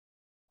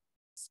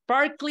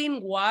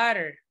 Sparkling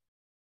water.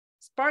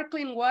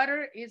 Sparkling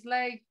water is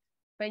like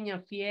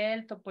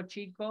Peñafiel, Topo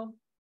Chico.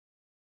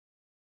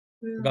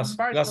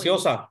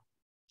 Gaseosa.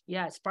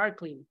 Yeah,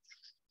 sparkling.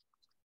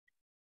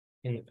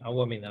 In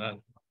agua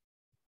mineral.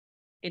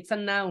 It's a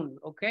noun,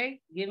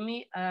 okay? Give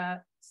me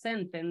a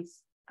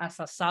sentence as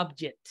a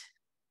subject.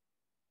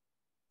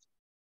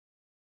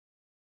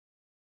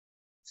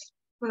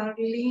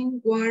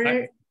 Sparkling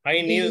water.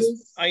 I need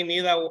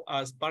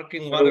a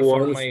sparkling water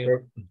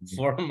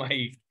for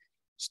my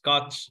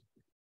scotch.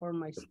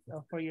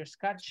 For your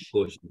scotch.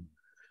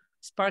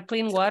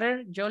 Sparkling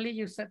water. Jolie,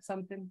 you said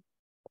something.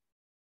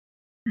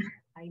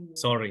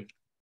 Sorry.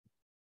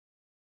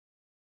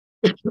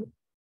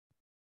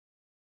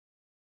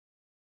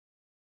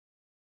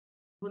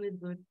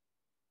 Good.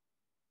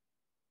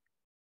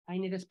 I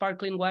need a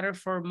sparkling water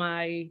for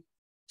my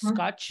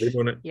scotch.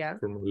 Lemonade. Yeah.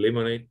 For my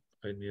lemonade,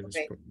 I need a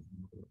sparkling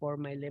water. For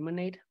my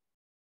lemonade.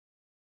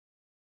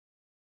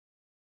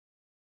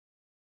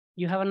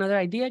 You have another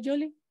idea,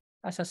 Jolie,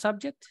 as a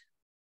subject?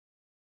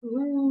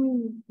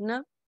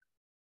 No?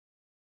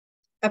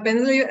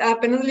 Apenas lo iba a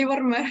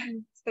armar.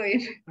 Está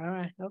bien. All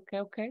right,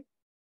 okay.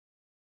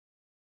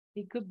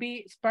 It could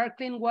be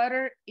sparkling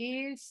water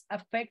is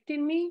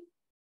affecting me.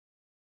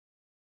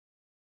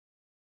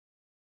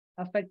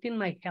 Affecting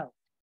my health.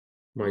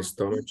 My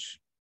stomach.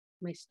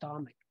 My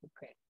stomach,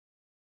 okay.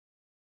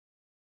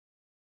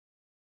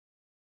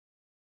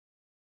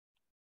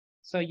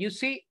 So you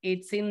see,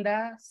 it's in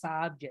the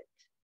subject.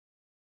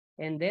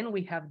 And then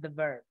we have the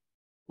verb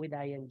with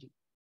ing.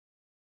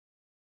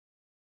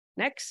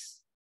 Next.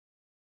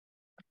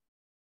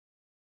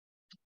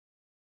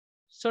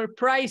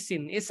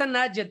 Surprising is an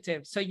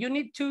adjective. So you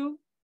need to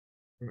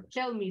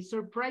tell me,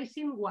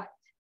 surprising what?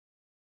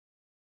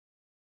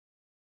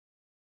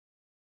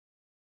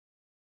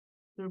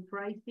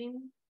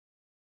 Surprising.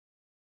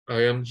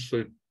 I am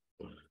surprising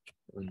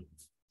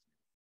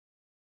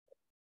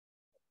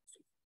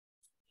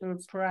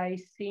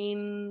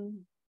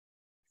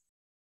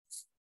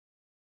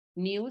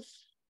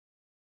news.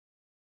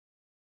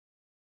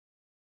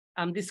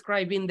 I'm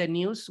describing the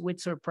news with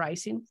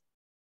surprising.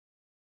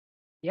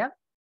 Yeah.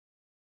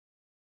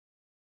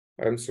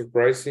 I'm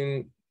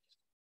surprising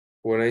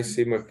when I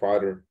see my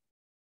father.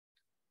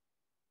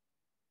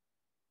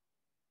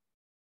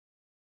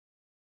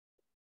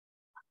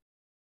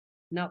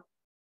 No.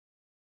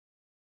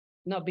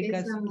 No,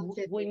 because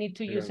we need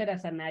to use it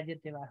as an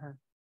adjective.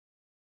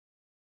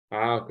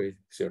 Okay,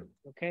 sure.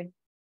 Okay.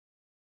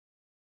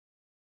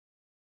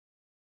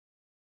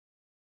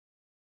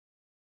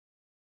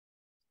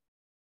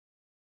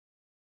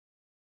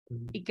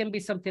 It can be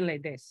something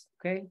like this,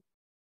 okay?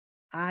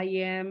 I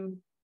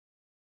am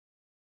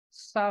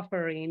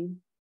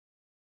suffering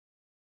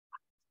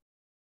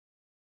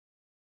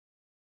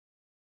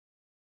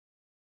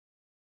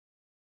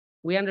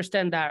we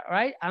understand that,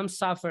 right? I'm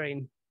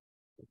suffering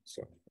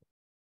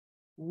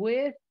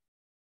with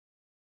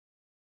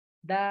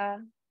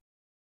the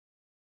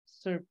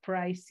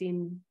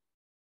surprising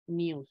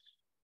news.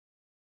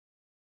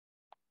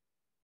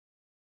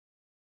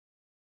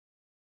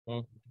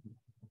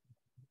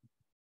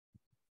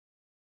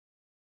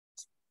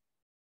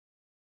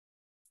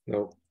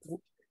 No.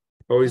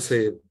 How you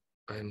say it?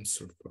 I'm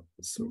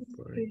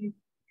suffering.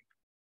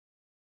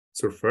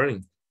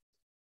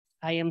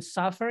 I am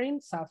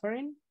suffering.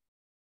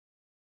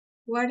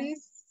 What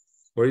is?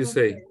 What do you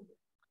say?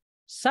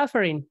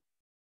 Suffering.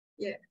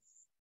 Yes.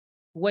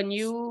 When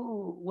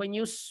you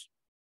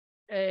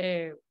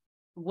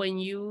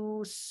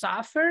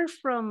suffer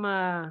from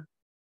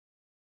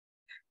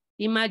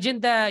imagine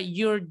that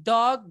your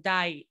dog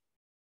died,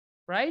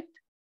 right?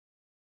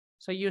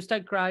 So you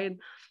start crying,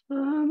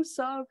 I'm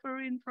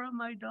suffering from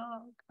my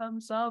dog.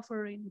 I'm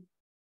suffering.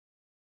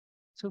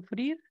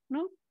 Sufrir?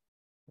 No?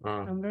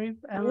 I'm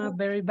a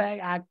very bad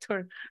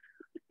actor.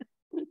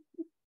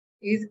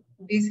 This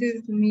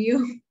is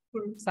new.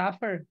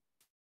 Suffer.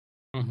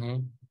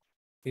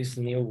 It's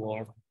new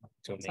word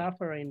to me.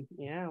 Suffering.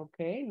 Yeah,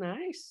 okay,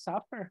 nice.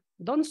 Suffer.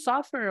 Don't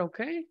suffer,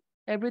 okay?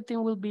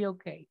 Everything will be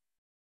okay.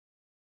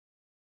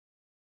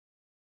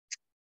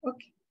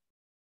 Okay.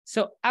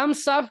 So I'm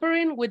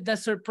suffering with the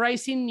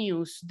surprising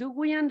news. Do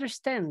we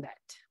understand that?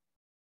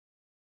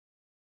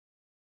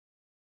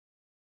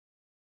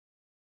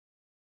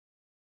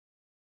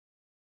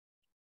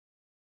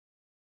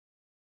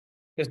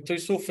 Estoy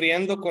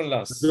sufriendo con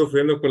las... Estoy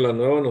sufriendo con la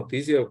nueva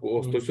noticia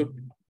o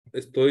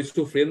estoy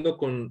sufriendo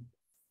con...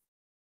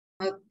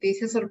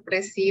 Noticias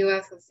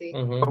sorpresivas, así.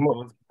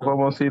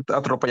 Como si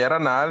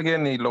atropellaran a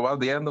alguien y lo vas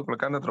viendo, que lo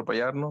acaban de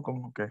atropellar, ¿no?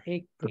 Como que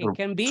It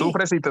can be.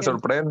 sufres y te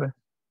sorprende.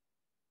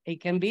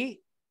 It can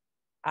be.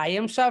 I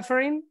am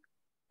suffering.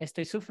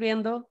 Estoy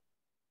sufriendo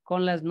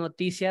con las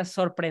noticias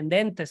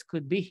sorprendentes,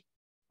 could be,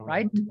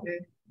 right?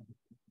 Okay.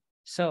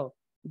 So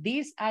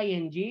this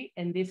ing,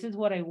 and this is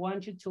what I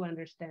want you to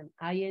understand.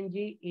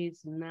 Ing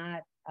is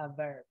not a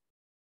verb.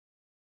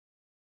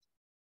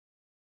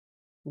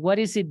 What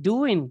is it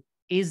doing?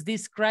 Is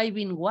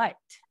describing what?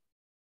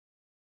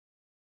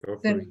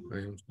 Suffering. I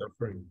am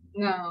suffering.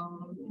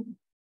 No.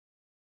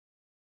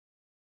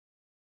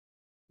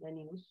 The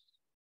news.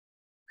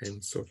 I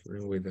am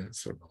suffering with a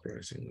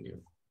surprising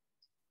news.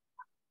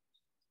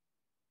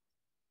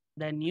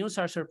 The news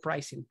are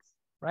surprising,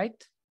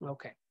 right?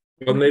 Okay.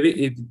 But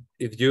maybe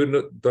if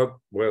you don't,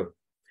 well,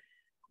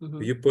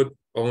 you put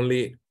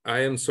only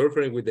I am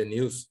suffering with the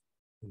news.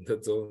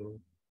 That's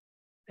all.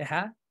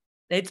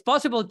 It's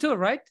possible too,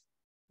 right?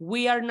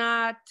 We are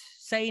not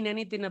saying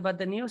anything about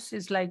the news.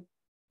 It's like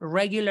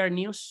regular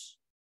news.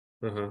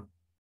 Yeah.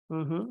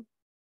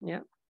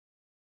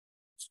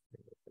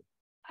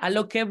 A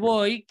lo que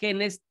voy, que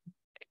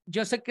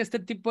yo sé que este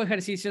tipo de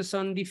ejercicios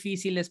son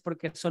difíciles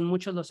porque son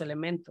muchos los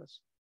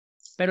elementos,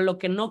 pero lo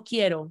que no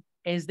quiero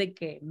es de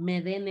que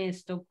me den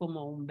esto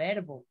como un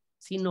verbo,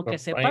 sino que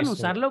sepan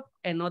usarlo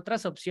en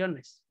otras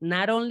opciones,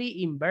 not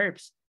only in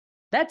verbs.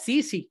 That's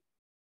easy,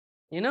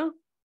 you know?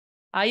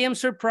 I am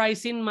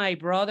surprising my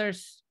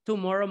brothers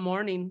tomorrow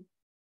morning.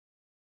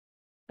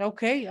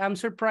 Okay, I'm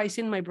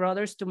surprising my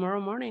brothers tomorrow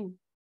morning.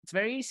 It's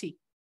very easy.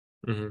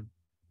 All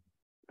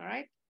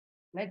right,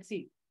 let's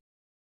see.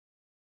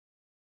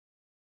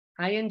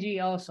 ING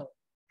also.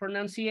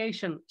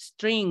 Pronunciation,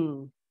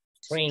 string.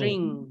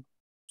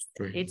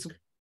 It's,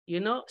 you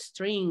know,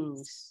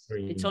 strings.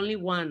 It's only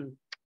one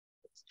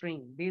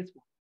string, this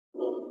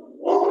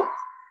one.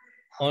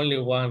 Only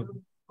one.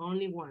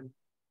 Only one.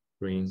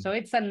 String. So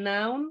it's a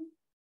noun.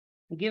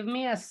 Give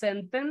me a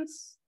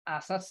sentence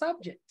as a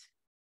subject.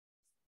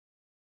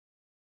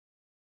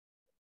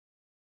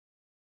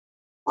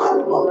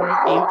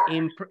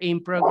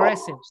 In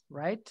progressive,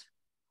 right?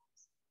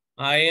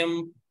 I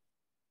am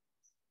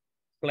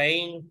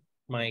playing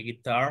my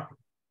guitar.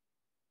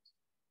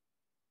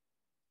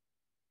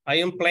 I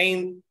am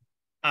playing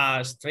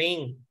a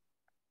string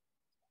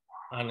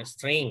and a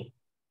string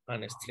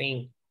and a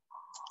string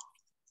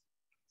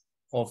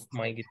of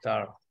my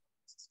guitar.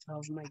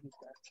 Of my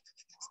guitar.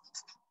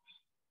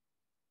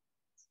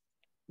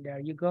 There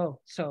you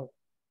go. So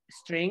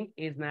string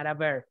is not a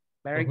verb.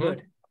 Very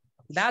good.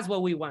 That's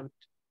what we want.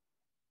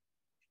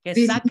 Que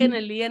saquen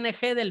el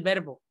ing del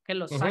verbo. Que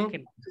lo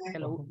saquen. Que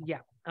lo,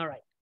 yeah. All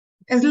right.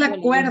 Es la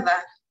cuerda.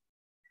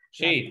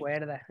 Sí. La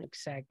cuerda,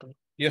 exactly.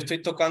 Yo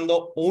estoy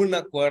tocando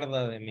una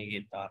cuerda de mi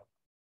guitarra.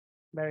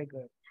 Very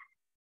good.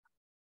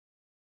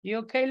 You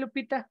okay,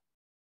 Lupita?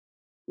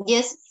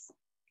 Yes.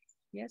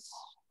 Yes.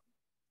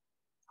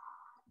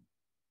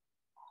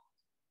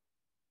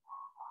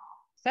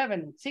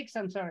 6,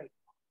 I'm sorry.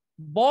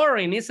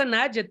 Boring is an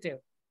adjective.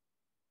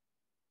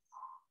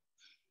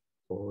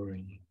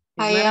 Boring.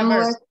 I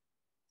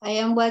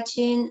am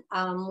watching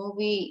a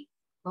movie.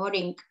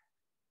 Boring.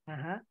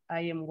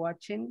 I am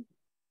watching.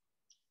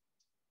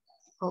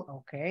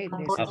 Okay,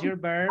 this boring, is your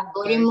verb. A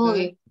boring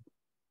movie.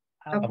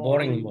 A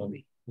boring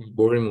movie.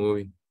 Boring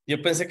movie. Yo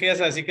pensé que ibas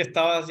a decir que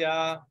estabas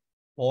ya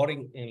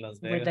boring en Las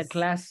Vegas. With the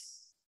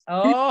class.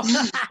 Oh.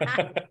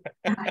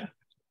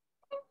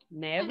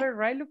 Never,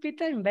 right,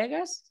 Lupita, in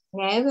Vegas?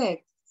 Never.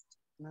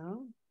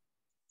 No.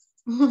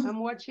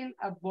 I'm watching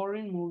a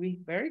boring movie.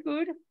 Very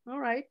good. All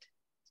right.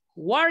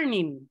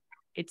 Warning.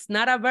 It's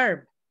not a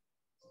verb.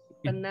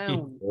 It's a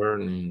noun.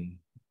 Warning.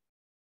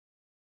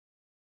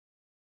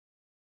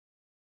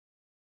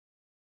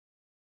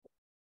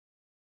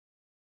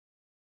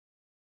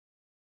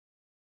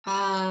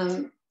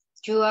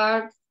 You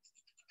are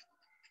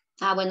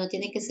Ah, bueno,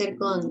 tiene que ser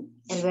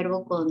con el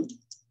verbo con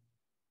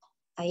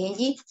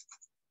ing.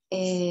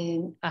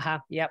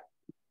 Ajá, yep.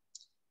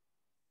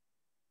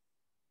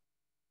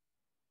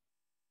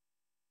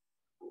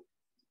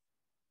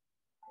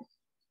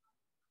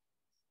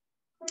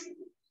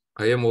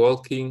 I am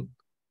walking.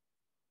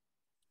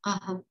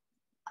 Ajá.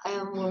 I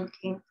am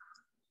working.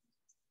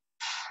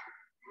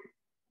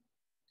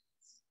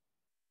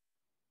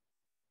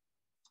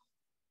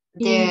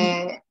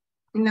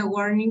 In a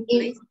warning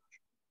place.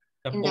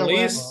 The In the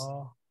police.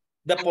 Oh.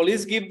 The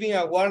police give me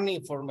a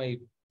warning for my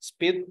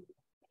speed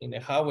in the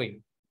highway,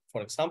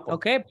 for example.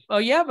 Okay. Oh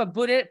yeah, but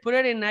put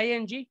it in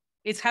ing.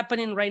 It's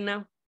happening right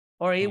now,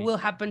 or it will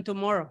happen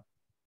tomorrow.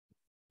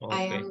 Okay.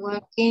 I am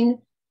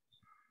working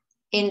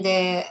in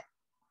the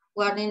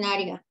warning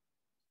area.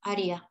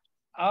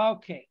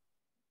 Okay.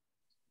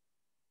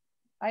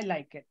 I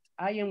like it.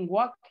 I am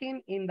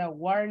walking in the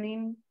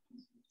warning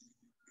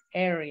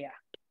area.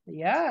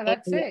 Yeah,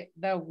 that's it.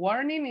 The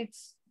warning,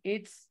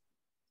 it's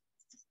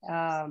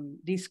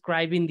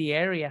describing the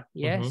area.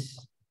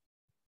 Yes.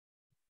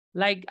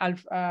 Like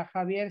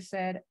Javier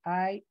said,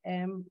 I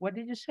am, what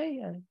did you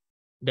say?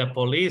 The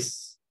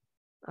police.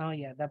 Oh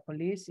yeah, the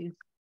police is.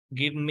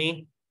 Give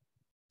me,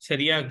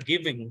 sería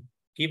giving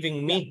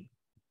me.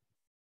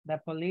 The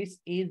police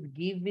is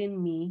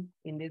giving me,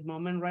 in this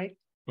moment, right?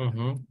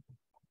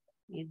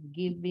 Is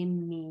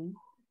giving me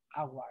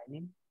a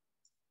warning.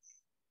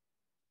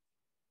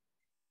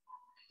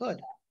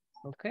 Good,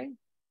 okay.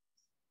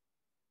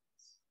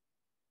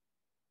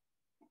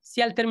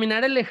 Si al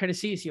terminar el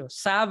ejercicio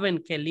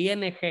saben que el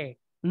ing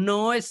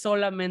no es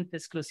solamente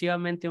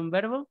exclusivamente un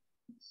verbo,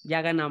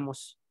 ya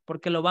ganamos,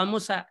 porque lo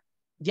vamos a,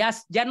 ya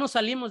nos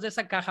salimos de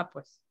esa caja,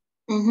 pues.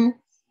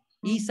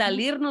 Y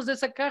salirnos de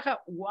esa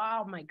caja,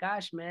 wow, my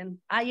gosh, man.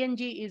 ing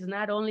is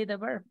not only the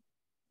verb.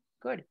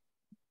 Good.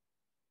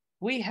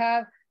 We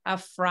have a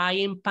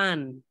frying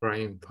pan.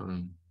 Frying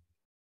pan.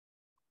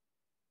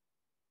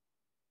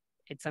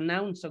 It's a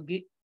noun, so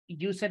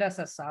use it as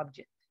a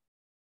subject.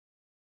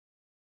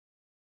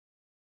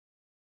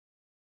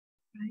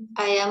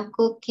 I am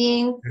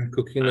cooking. I'm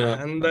cooking a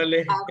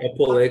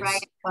couple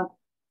eggs.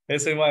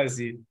 Eso iba a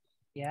decir.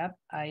 Yep,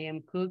 I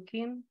am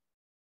cooking.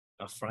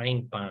 A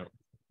frying pan.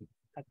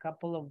 A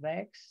couple of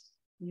eggs.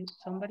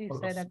 Somebody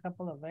said a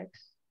couple of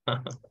eggs.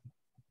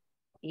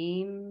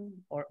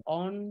 In or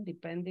on,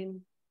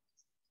 depending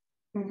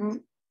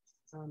on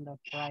the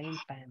frying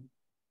pan.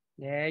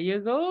 There you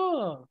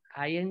go.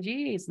 ing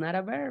is not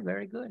a verb.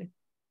 Very good.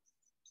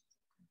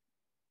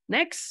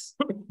 Next.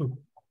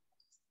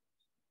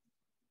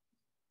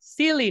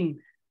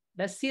 Ceiling.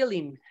 The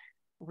ceiling.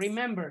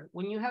 Remember,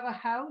 when you have a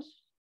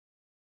house,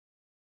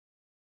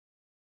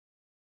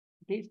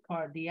 this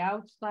part, the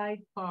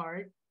outside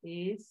part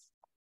is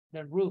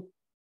the roof.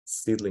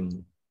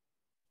 Ceiling.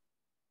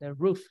 The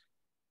roof,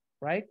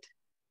 right?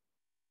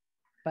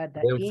 But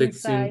the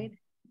inside,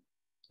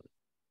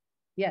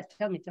 yes,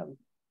 tell me.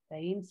 The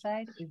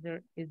inside is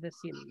the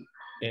ceiling.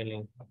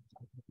 Ceiling.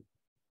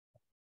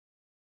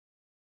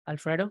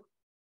 Alfredo?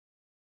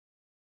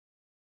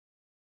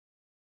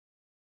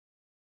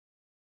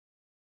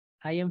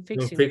 I am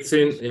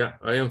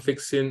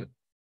fixing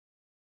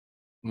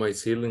my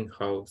ceiling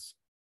house.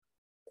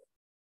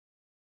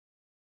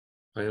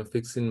 I am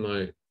fixing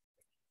my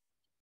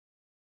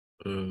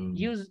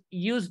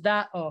use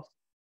that of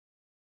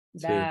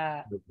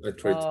that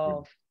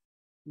of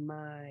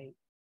my,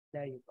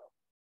 there you go.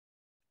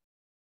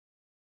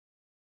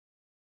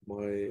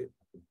 My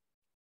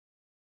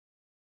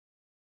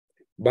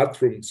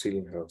bathroom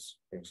ceiling house,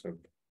 for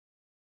example.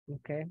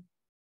 Okay.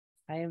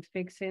 I am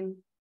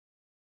fixing,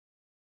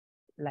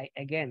 like,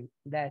 again,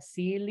 the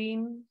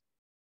ceiling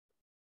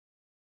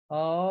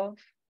of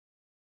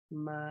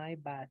my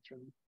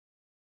bathroom.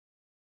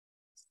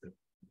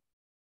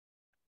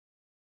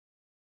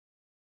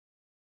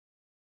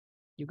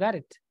 You got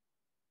it?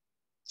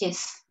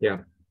 Yes. Yeah.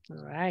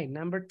 All right,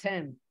 number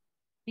 10.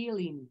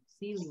 Ceiling.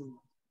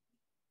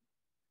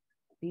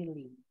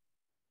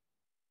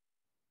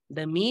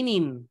 The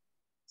meaning,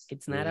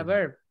 it's not a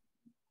verb.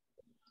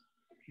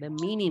 The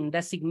meaning,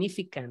 the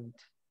significant.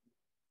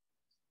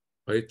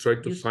 I try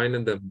to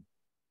find them.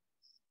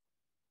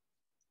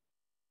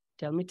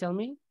 Tell me.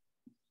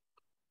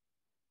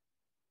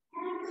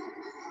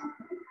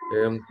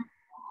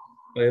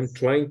 I am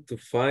trying to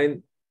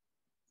find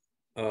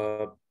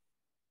the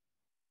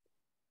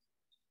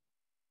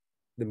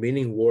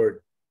meaning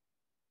word.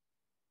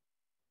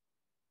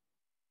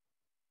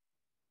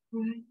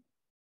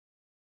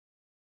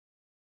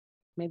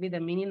 Maybe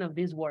the meaning of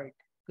this word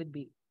could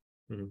be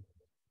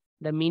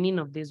the meaning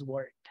of this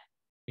word.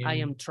 I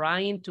am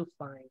trying to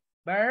find.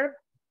 Verb.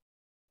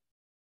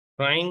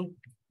 Trying.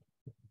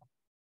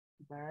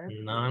 Verb.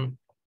 None.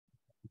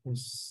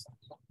 It's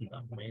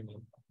not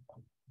meaning.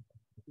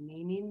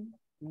 Meaning,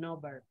 no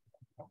verb.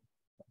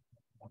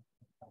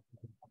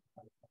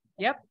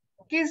 Yep.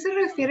 ¿Qué se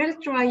refiere el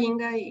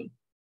trying ahí?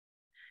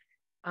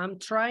 I'm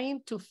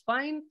trying to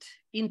find,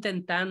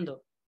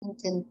 intentando.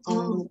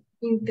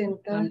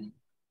 Intentar.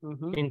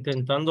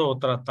 Intentando o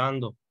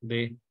tratando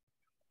de.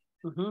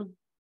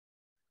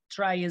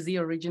 Try is the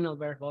original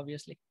verb,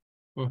 obviously.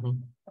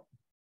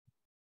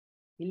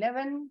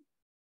 11.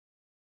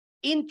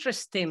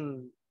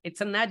 Interesting.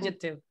 It's an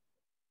adjective.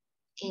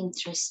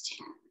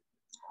 Interesting.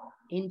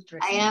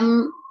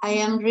 Interesting. I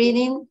am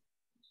reading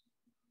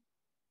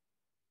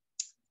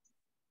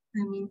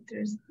An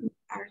interesting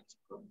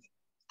article.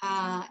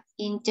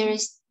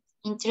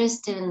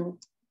 Interesting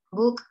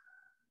book.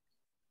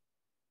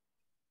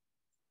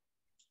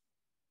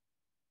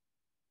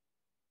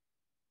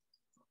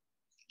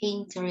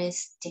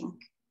 Interesting.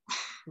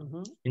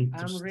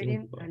 I'm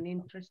reading an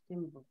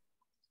interesting book.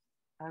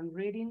 I'm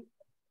reading.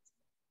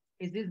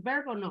 Is this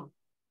verb or no?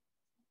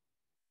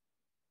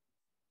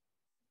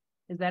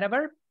 Is that a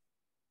verb?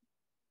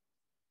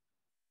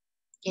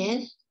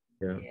 Yes.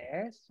 Yeah.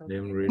 Yes. Okay.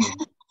 I'm reading.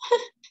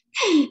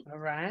 All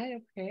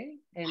right. Okay.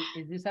 And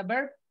is this a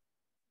verb?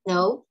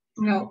 No.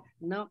 No.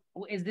 No.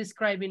 Is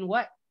describing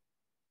what?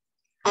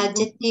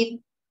 Adjective.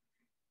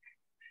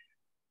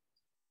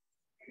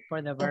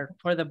 For the verb,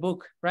 for the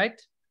book, right?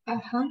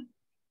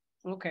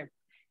 Okay.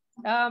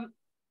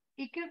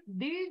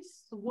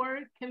 This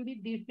word can be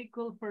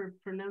difficult for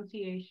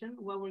pronunciation.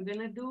 What we're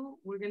gonna do,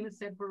 we're gonna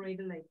separate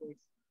it like this.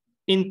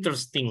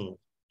 Interesting.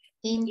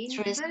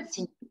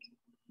 Interesting.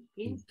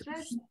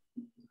 Interesting.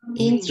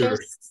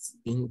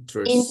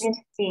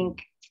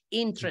 Interesting.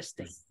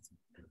 Interesting.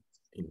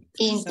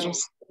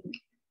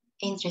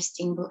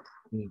 Interesting book.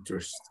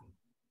 Interesting.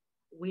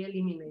 We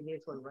eliminate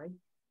this one, right?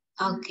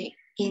 Okay.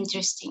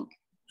 Interesting.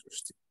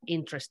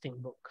 Interesting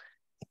book.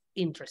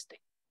 Interesting.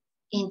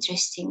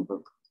 Interesting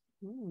book.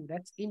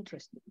 That's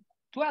interesting.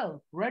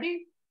 12.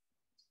 Ready?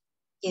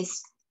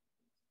 Yes.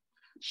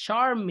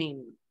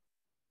 Charming.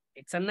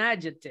 It's an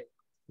adjective.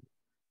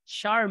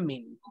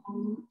 Charming.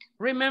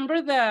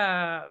 Remember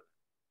the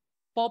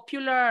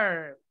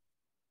popular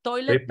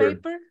toilet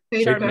paper?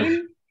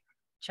 Charming.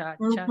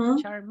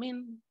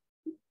 Charming.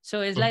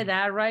 So it's like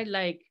that, right?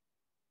 Like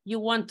you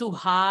want to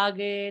hug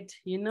it,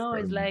 you know,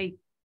 it's like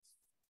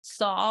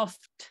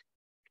soft,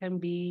 can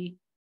be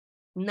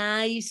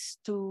nice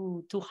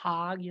to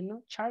hug, you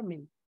know,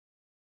 charming.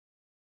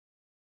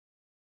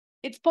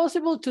 It's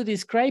possible to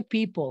describe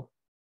people.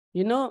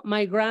 You know,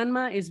 my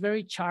grandma is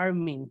very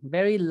charming,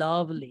 very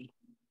lovely,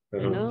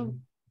 you know.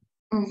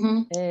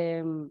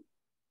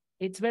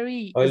 It's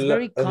very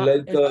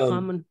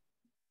common.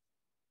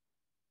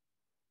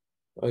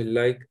 I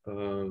like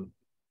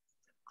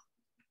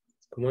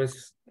 ¿cómo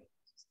es?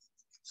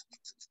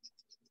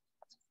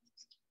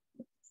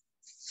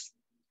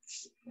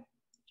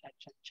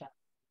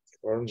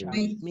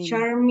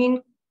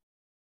 Charming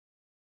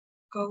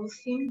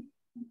cousin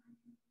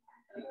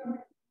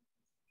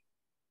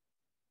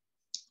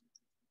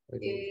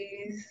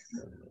is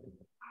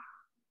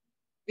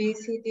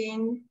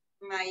visiting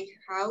my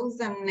house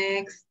the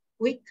next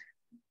week.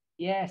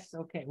 Yes,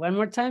 okay. One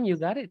more time, you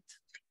got it.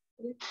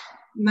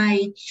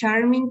 My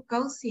charming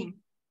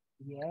cousin.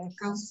 Yes.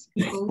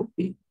 Cousin.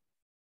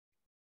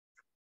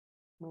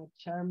 My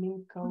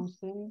charming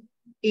cousin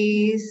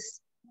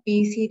is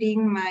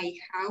visiting my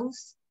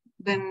house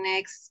the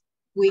next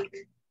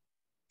week.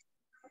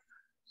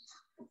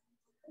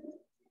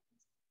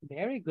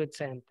 Very good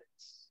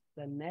sentence.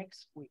 The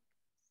next week.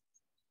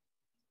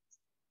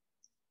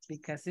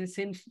 Because it's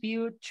in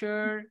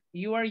future,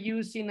 you are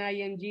using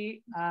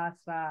ing as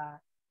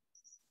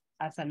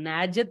an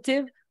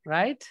adjective,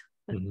 right?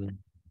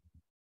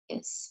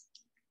 Yes.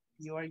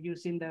 You are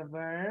using the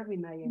verb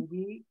in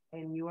ing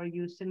and you are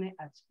using it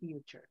as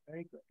future.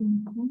 Very good.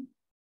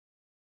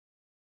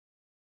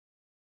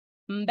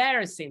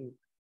 Embarrassing.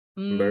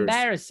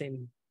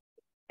 Embarrassing.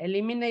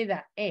 Eliminate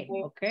the E,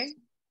 okay?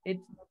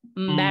 It's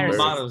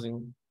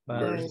embarrassing.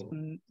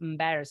 Embarrassing.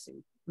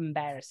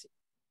 Embarrassing.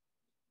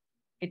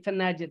 It's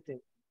an adjective.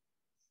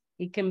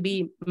 It can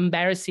be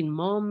embarrassing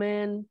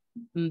moment,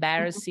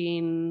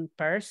 embarrassing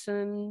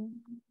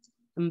person,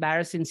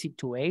 embarrassing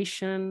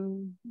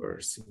situation,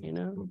 you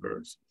know.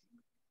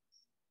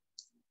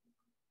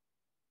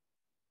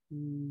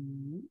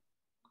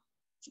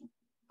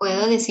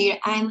 Puedo decir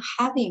I'm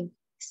having.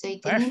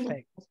 Estoy teniendo.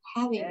 Perfect.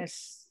 Having.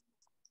 Yes.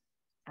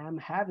 I'm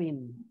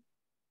having.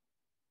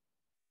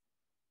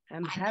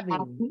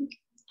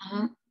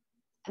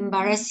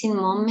 Embarrassing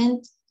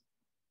moment.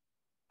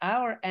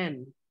 Our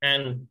N.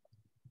 And.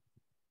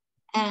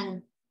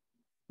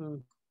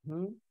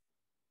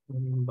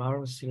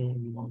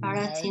 Embarrassing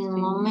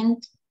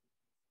moment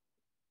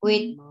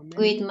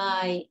with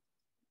my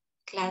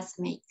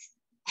classmates.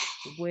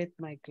 With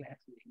my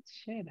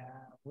classmates. Shut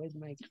up. With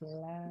my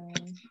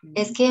classmates.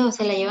 Es que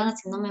se la llevan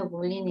haciéndome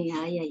bullying y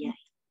ay.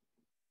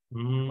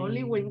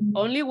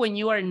 Only when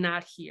you are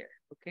not here,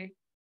 okay?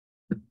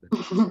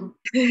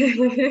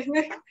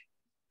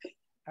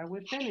 Are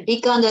we finished? Y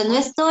cuando no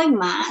estoy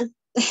más.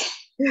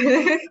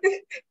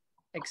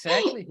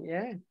 Exactly,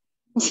 yeah.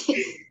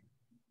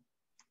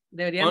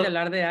 Deberían de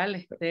hablar de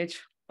Ale, de hecho.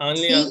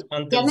 Sí,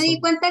 ya me di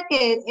cuenta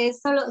que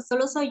es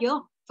solo soy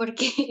yo,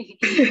 porque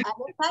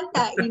hace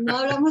falta y no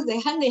hablamos de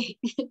Ale.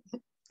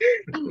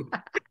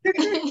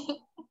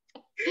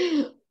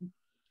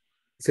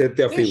 Se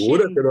te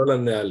afigura Fishing. que no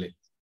hablan de Ale.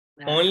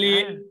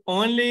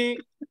 Only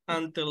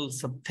until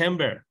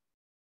September.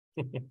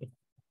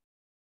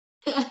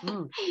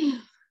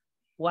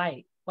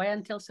 Why? Why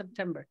until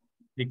September?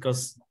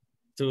 Because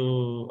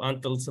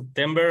until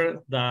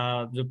September,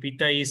 the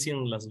Lupita is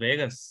in Las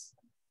Vegas.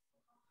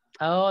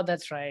 Oh,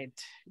 that's right.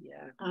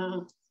 Yeah.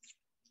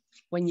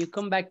 When you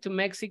come back to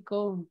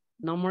Mexico,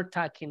 no more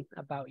talking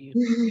about you.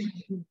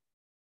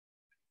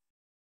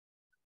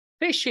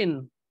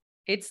 Fishing.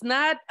 It's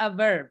not a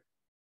verb.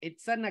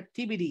 It's an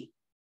activity.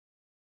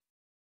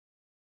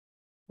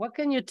 What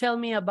can you tell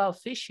me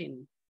about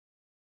fishing?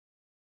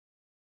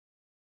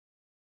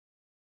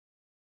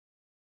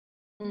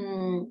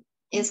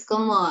 Es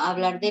como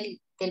hablar del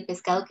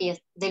pescado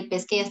del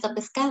pez que ya está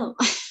pescado.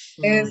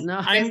 No.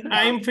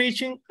 I'm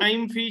fishing.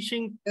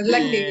 Es la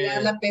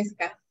actividad, la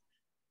pesca.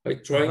 I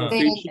try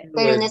fishing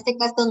Pero en este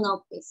caso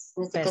no, pues.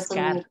 En este caso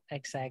Pescar, no.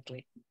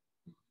 exactly.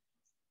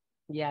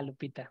 Yeah,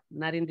 Lupita,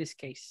 not in this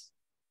case.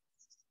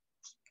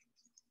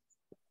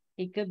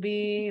 It could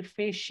be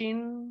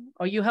fishing.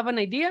 Or you have an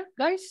idea,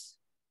 guys?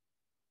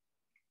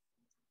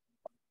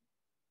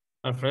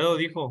 Alfredo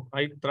dijo,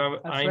 I'm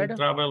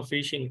travel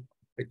fishing.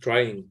 I'm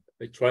trying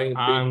fishing.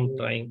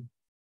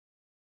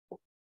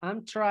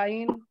 I'm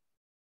trying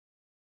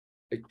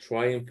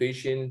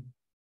Fishing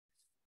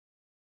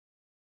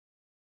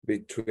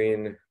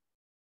between.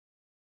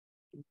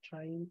 I'm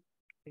trying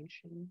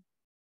fishing.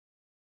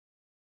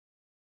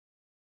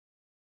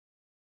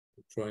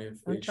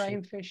 I'm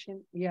trying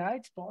fishing. Yeah,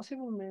 it's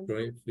possible, man.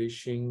 Trying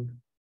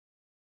fishing.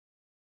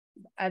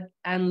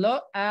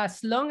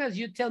 As long as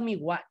you tell me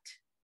what.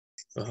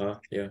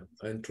 Yeah.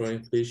 I'm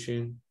trying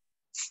fishing.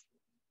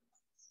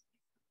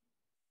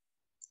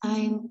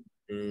 I'm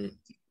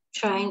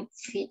trying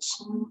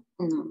fishing.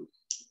 No.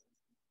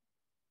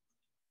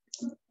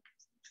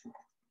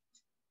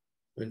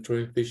 I'm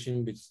trying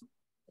fishing.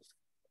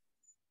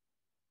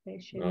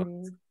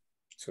 Fishing is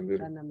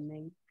Something. an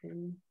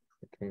amazing.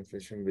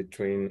 Fishing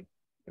between.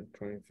 I'm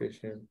trying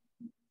fishing.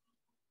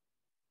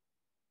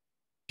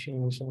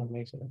 Fishing is an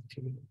amazing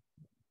activity.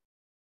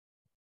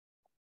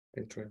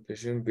 I'm trying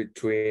fishing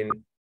between.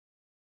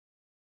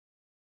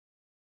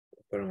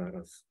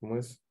 ¿Cómo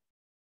es?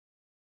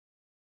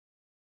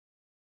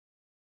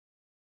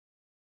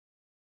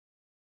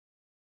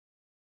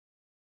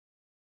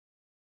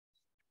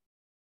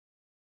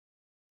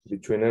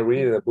 Between I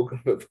read a book,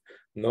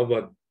 no,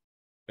 but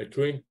I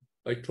try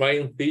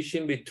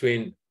fishing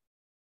between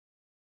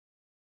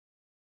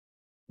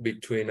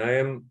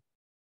I'm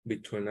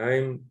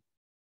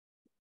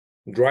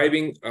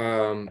driving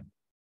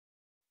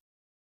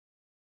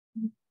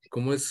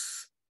 ¿cómo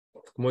es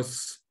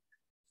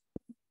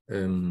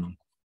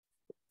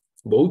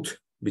boat,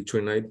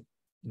 between I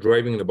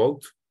driving the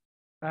boat.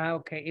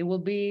 Okay, it will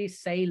be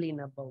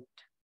sailing a boat.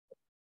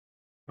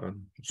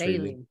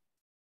 Sailing.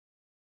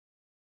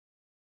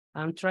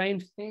 I'm trying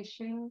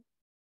fishing.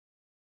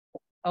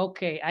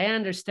 Okay, I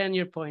understand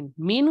your point.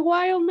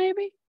 Meanwhile,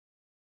 maybe?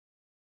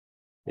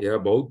 Yeah,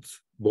 both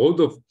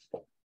of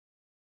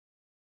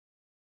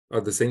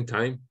at the same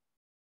time.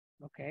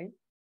 Okay.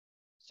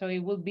 So it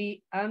will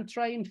be I'm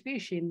trying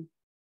fishing.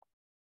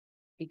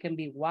 It can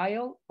be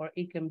while or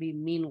it can be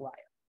meanwhile.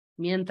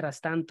 Mientras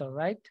tanto,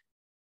 right?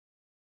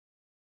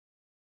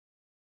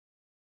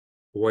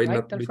 Why right,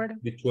 not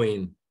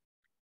between?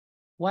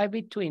 Why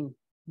between?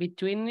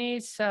 Between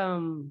is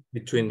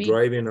between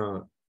driving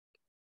a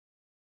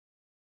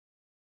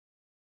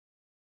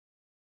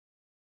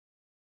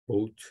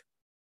boat.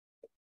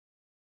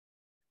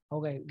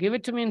 Okay, give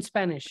it to me in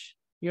Spanish.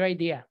 Your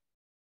idea.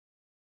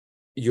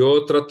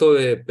 Yo trato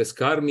de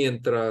pescar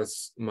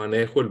mientras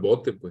manejo el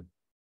bote, pues.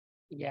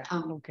 Yeah,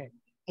 okay.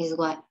 Is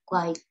while.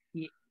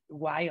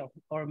 While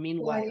or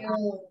meanwhile.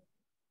 While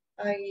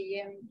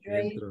I am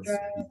driving.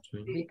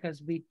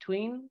 Because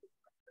between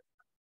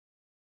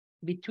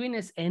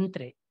is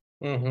entre.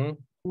 Right?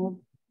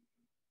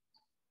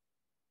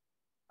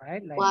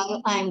 Like,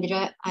 while I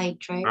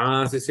drive.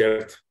 Sí,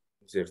 cierto.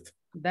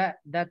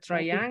 That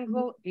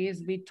triangle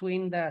is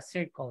between the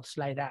circles,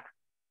 like that.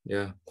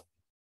 Yeah.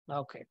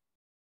 Okay.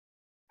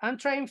 I'm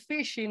trying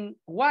fishing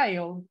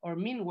while or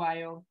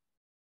meanwhile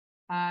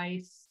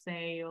I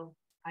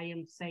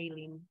am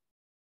sailing.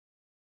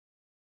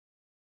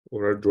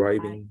 Or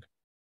driving.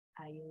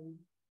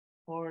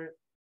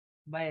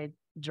 But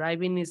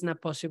driving is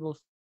not possible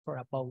for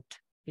a boat.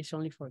 It's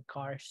only for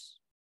cars.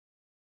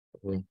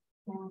 Okay.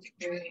 So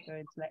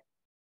it's like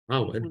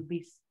It would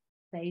be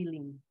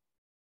sailing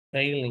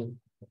a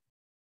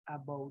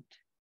boat.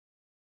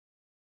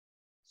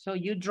 So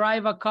you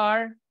drive a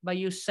car, but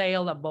you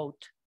sail a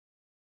boat.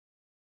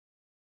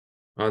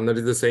 That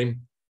is the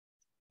same.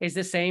 It's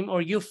the same,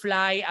 or you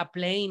fly a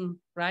plane,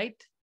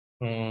 right?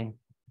 Okay.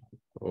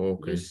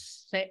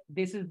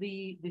 This is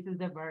the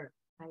verb.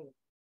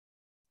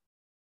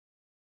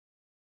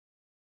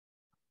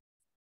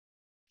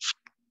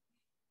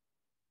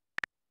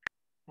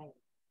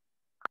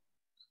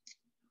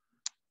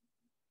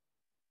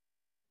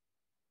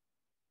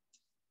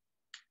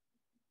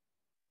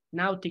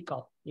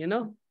 Nautical, you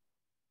know?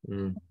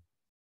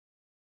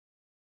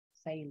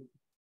 Sailing.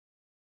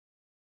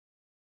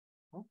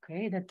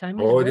 Okay, the time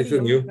is Oh, ready. this is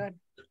my new. God.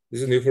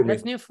 This is new for me.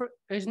 That's new for,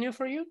 is new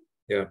for you?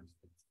 Yeah.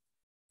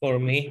 For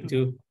me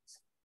too.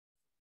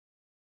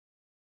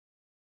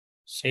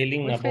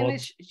 Sailing We a boat.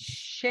 finish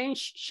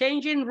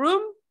changing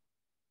room.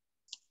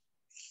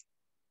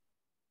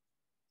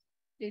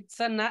 It's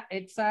an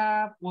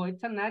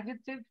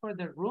adjective for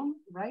the room,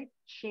 right?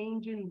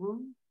 Changing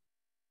room.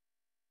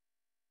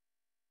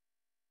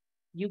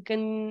 You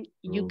can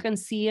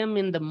see them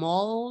in the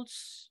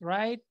malls,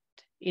 right?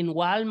 In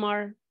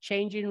Walmart,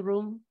 changing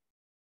room.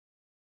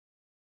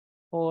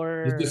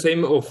 Or It's the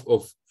same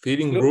of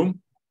feeding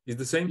room. It's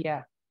the same.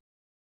 yeah.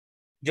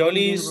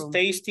 Jolly is room.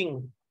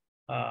 tasting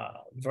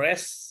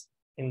dress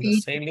in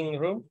the sailing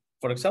room,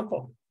 for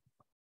example.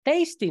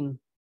 Tasting.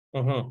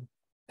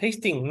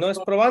 Tasting, no es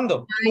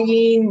probando.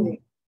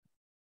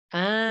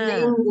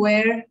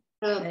 Where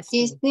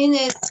Tasting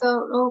es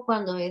solo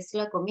cuando es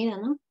la comida,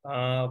 ¿no?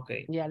 Ah,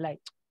 okay. Yeah, like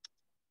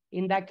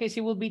in that case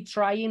it will be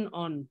trying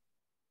on.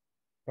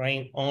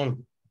 Trying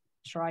on.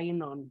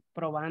 Trying on.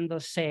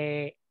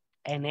 Probándose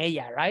en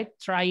ella, right?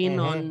 Trying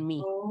on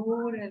me.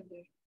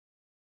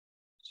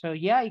 So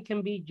yeah, it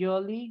can be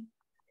Jolly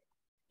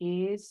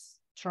is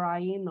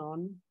trying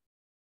on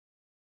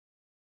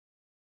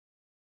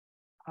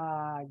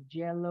a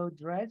yellow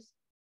dress.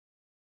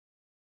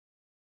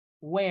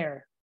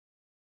 Where?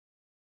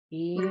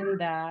 In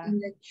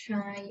the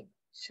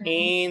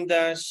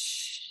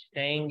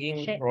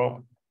changing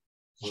room.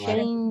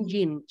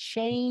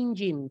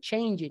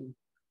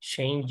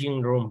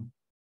 Changing room.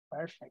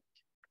 Perfect.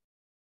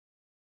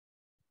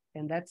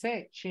 And that's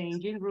it.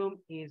 Changing room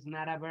is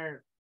not a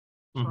verb.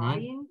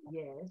 Trying,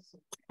 yes.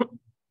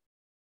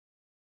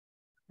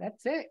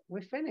 That's it.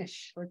 We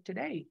finished for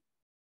today.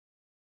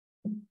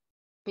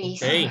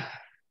 Okay.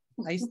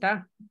 Ahí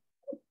está.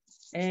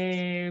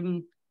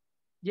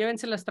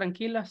 Llévenselas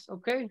tranquilas,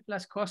 ¿ok?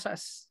 Las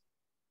cosas.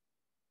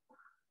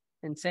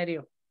 En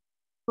serio.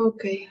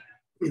 Ok.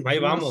 Ahí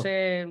vamos.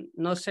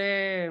 No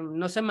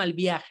se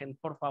malviajen,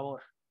 por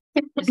favor.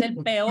 Es el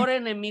peor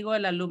enemigo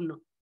del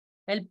alumno.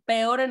 El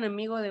peor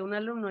enemigo de un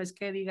alumno es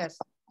que digas,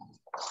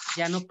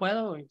 ya no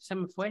puedo, se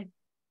me fue.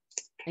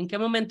 ¿En qué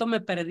momento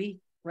me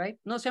perdí? Right?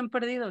 No se han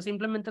perdido,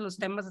 simplemente los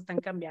temas están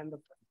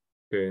cambiando.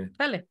 Okay.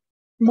 Dale.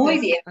 Muy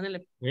bien.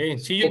 Hey,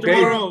 see you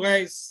tomorrow,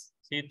 guys.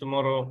 See you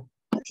tomorrow.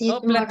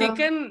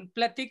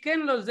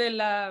 Platiquen los de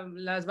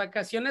las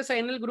vacaciones ahí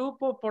en el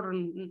grupo por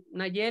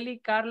Nayeli,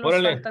 Carlos,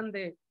 Órale. faltan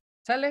de...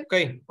 ¿Sale?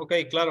 Ok,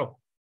 claro.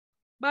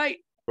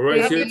 Bye. All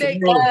right, see you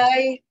tomorrow.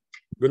 Bye.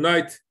 Good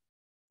night.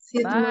 See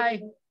you tomorrow.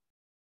 Bye.